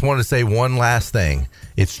 I just wanted to say one last thing.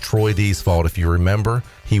 It's Troy D's fault. If you remember,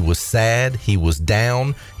 he was sad. He was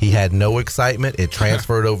down. He had no excitement. It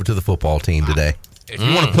transferred over to the football team today. If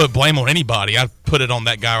you want to put blame on anybody, I'd put it on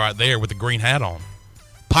that guy right there with the green hat on.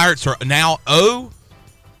 Pirates are now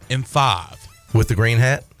 0-5. With the green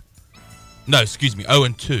hat? No, excuse me,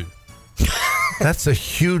 0-2. That's a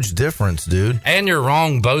huge difference, dude. And you're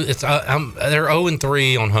wrong. Both. They're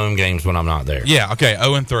 0-3 on home games when I'm not there. Yeah. Okay.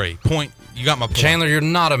 0-3. Point. You got my point. Chandler, you're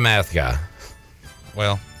not a math guy.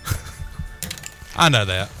 Well, I know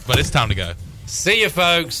that, but it's time to go. See you,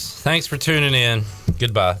 folks. Thanks for tuning in.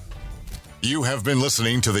 Goodbye. You have been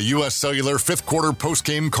listening to the U.S. Cellular fifth quarter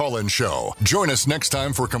postgame call-in show. Join us next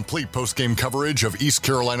time for complete postgame coverage of East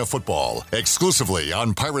Carolina football, exclusively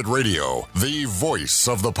on Pirate Radio, the voice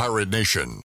of the Pirate Nation.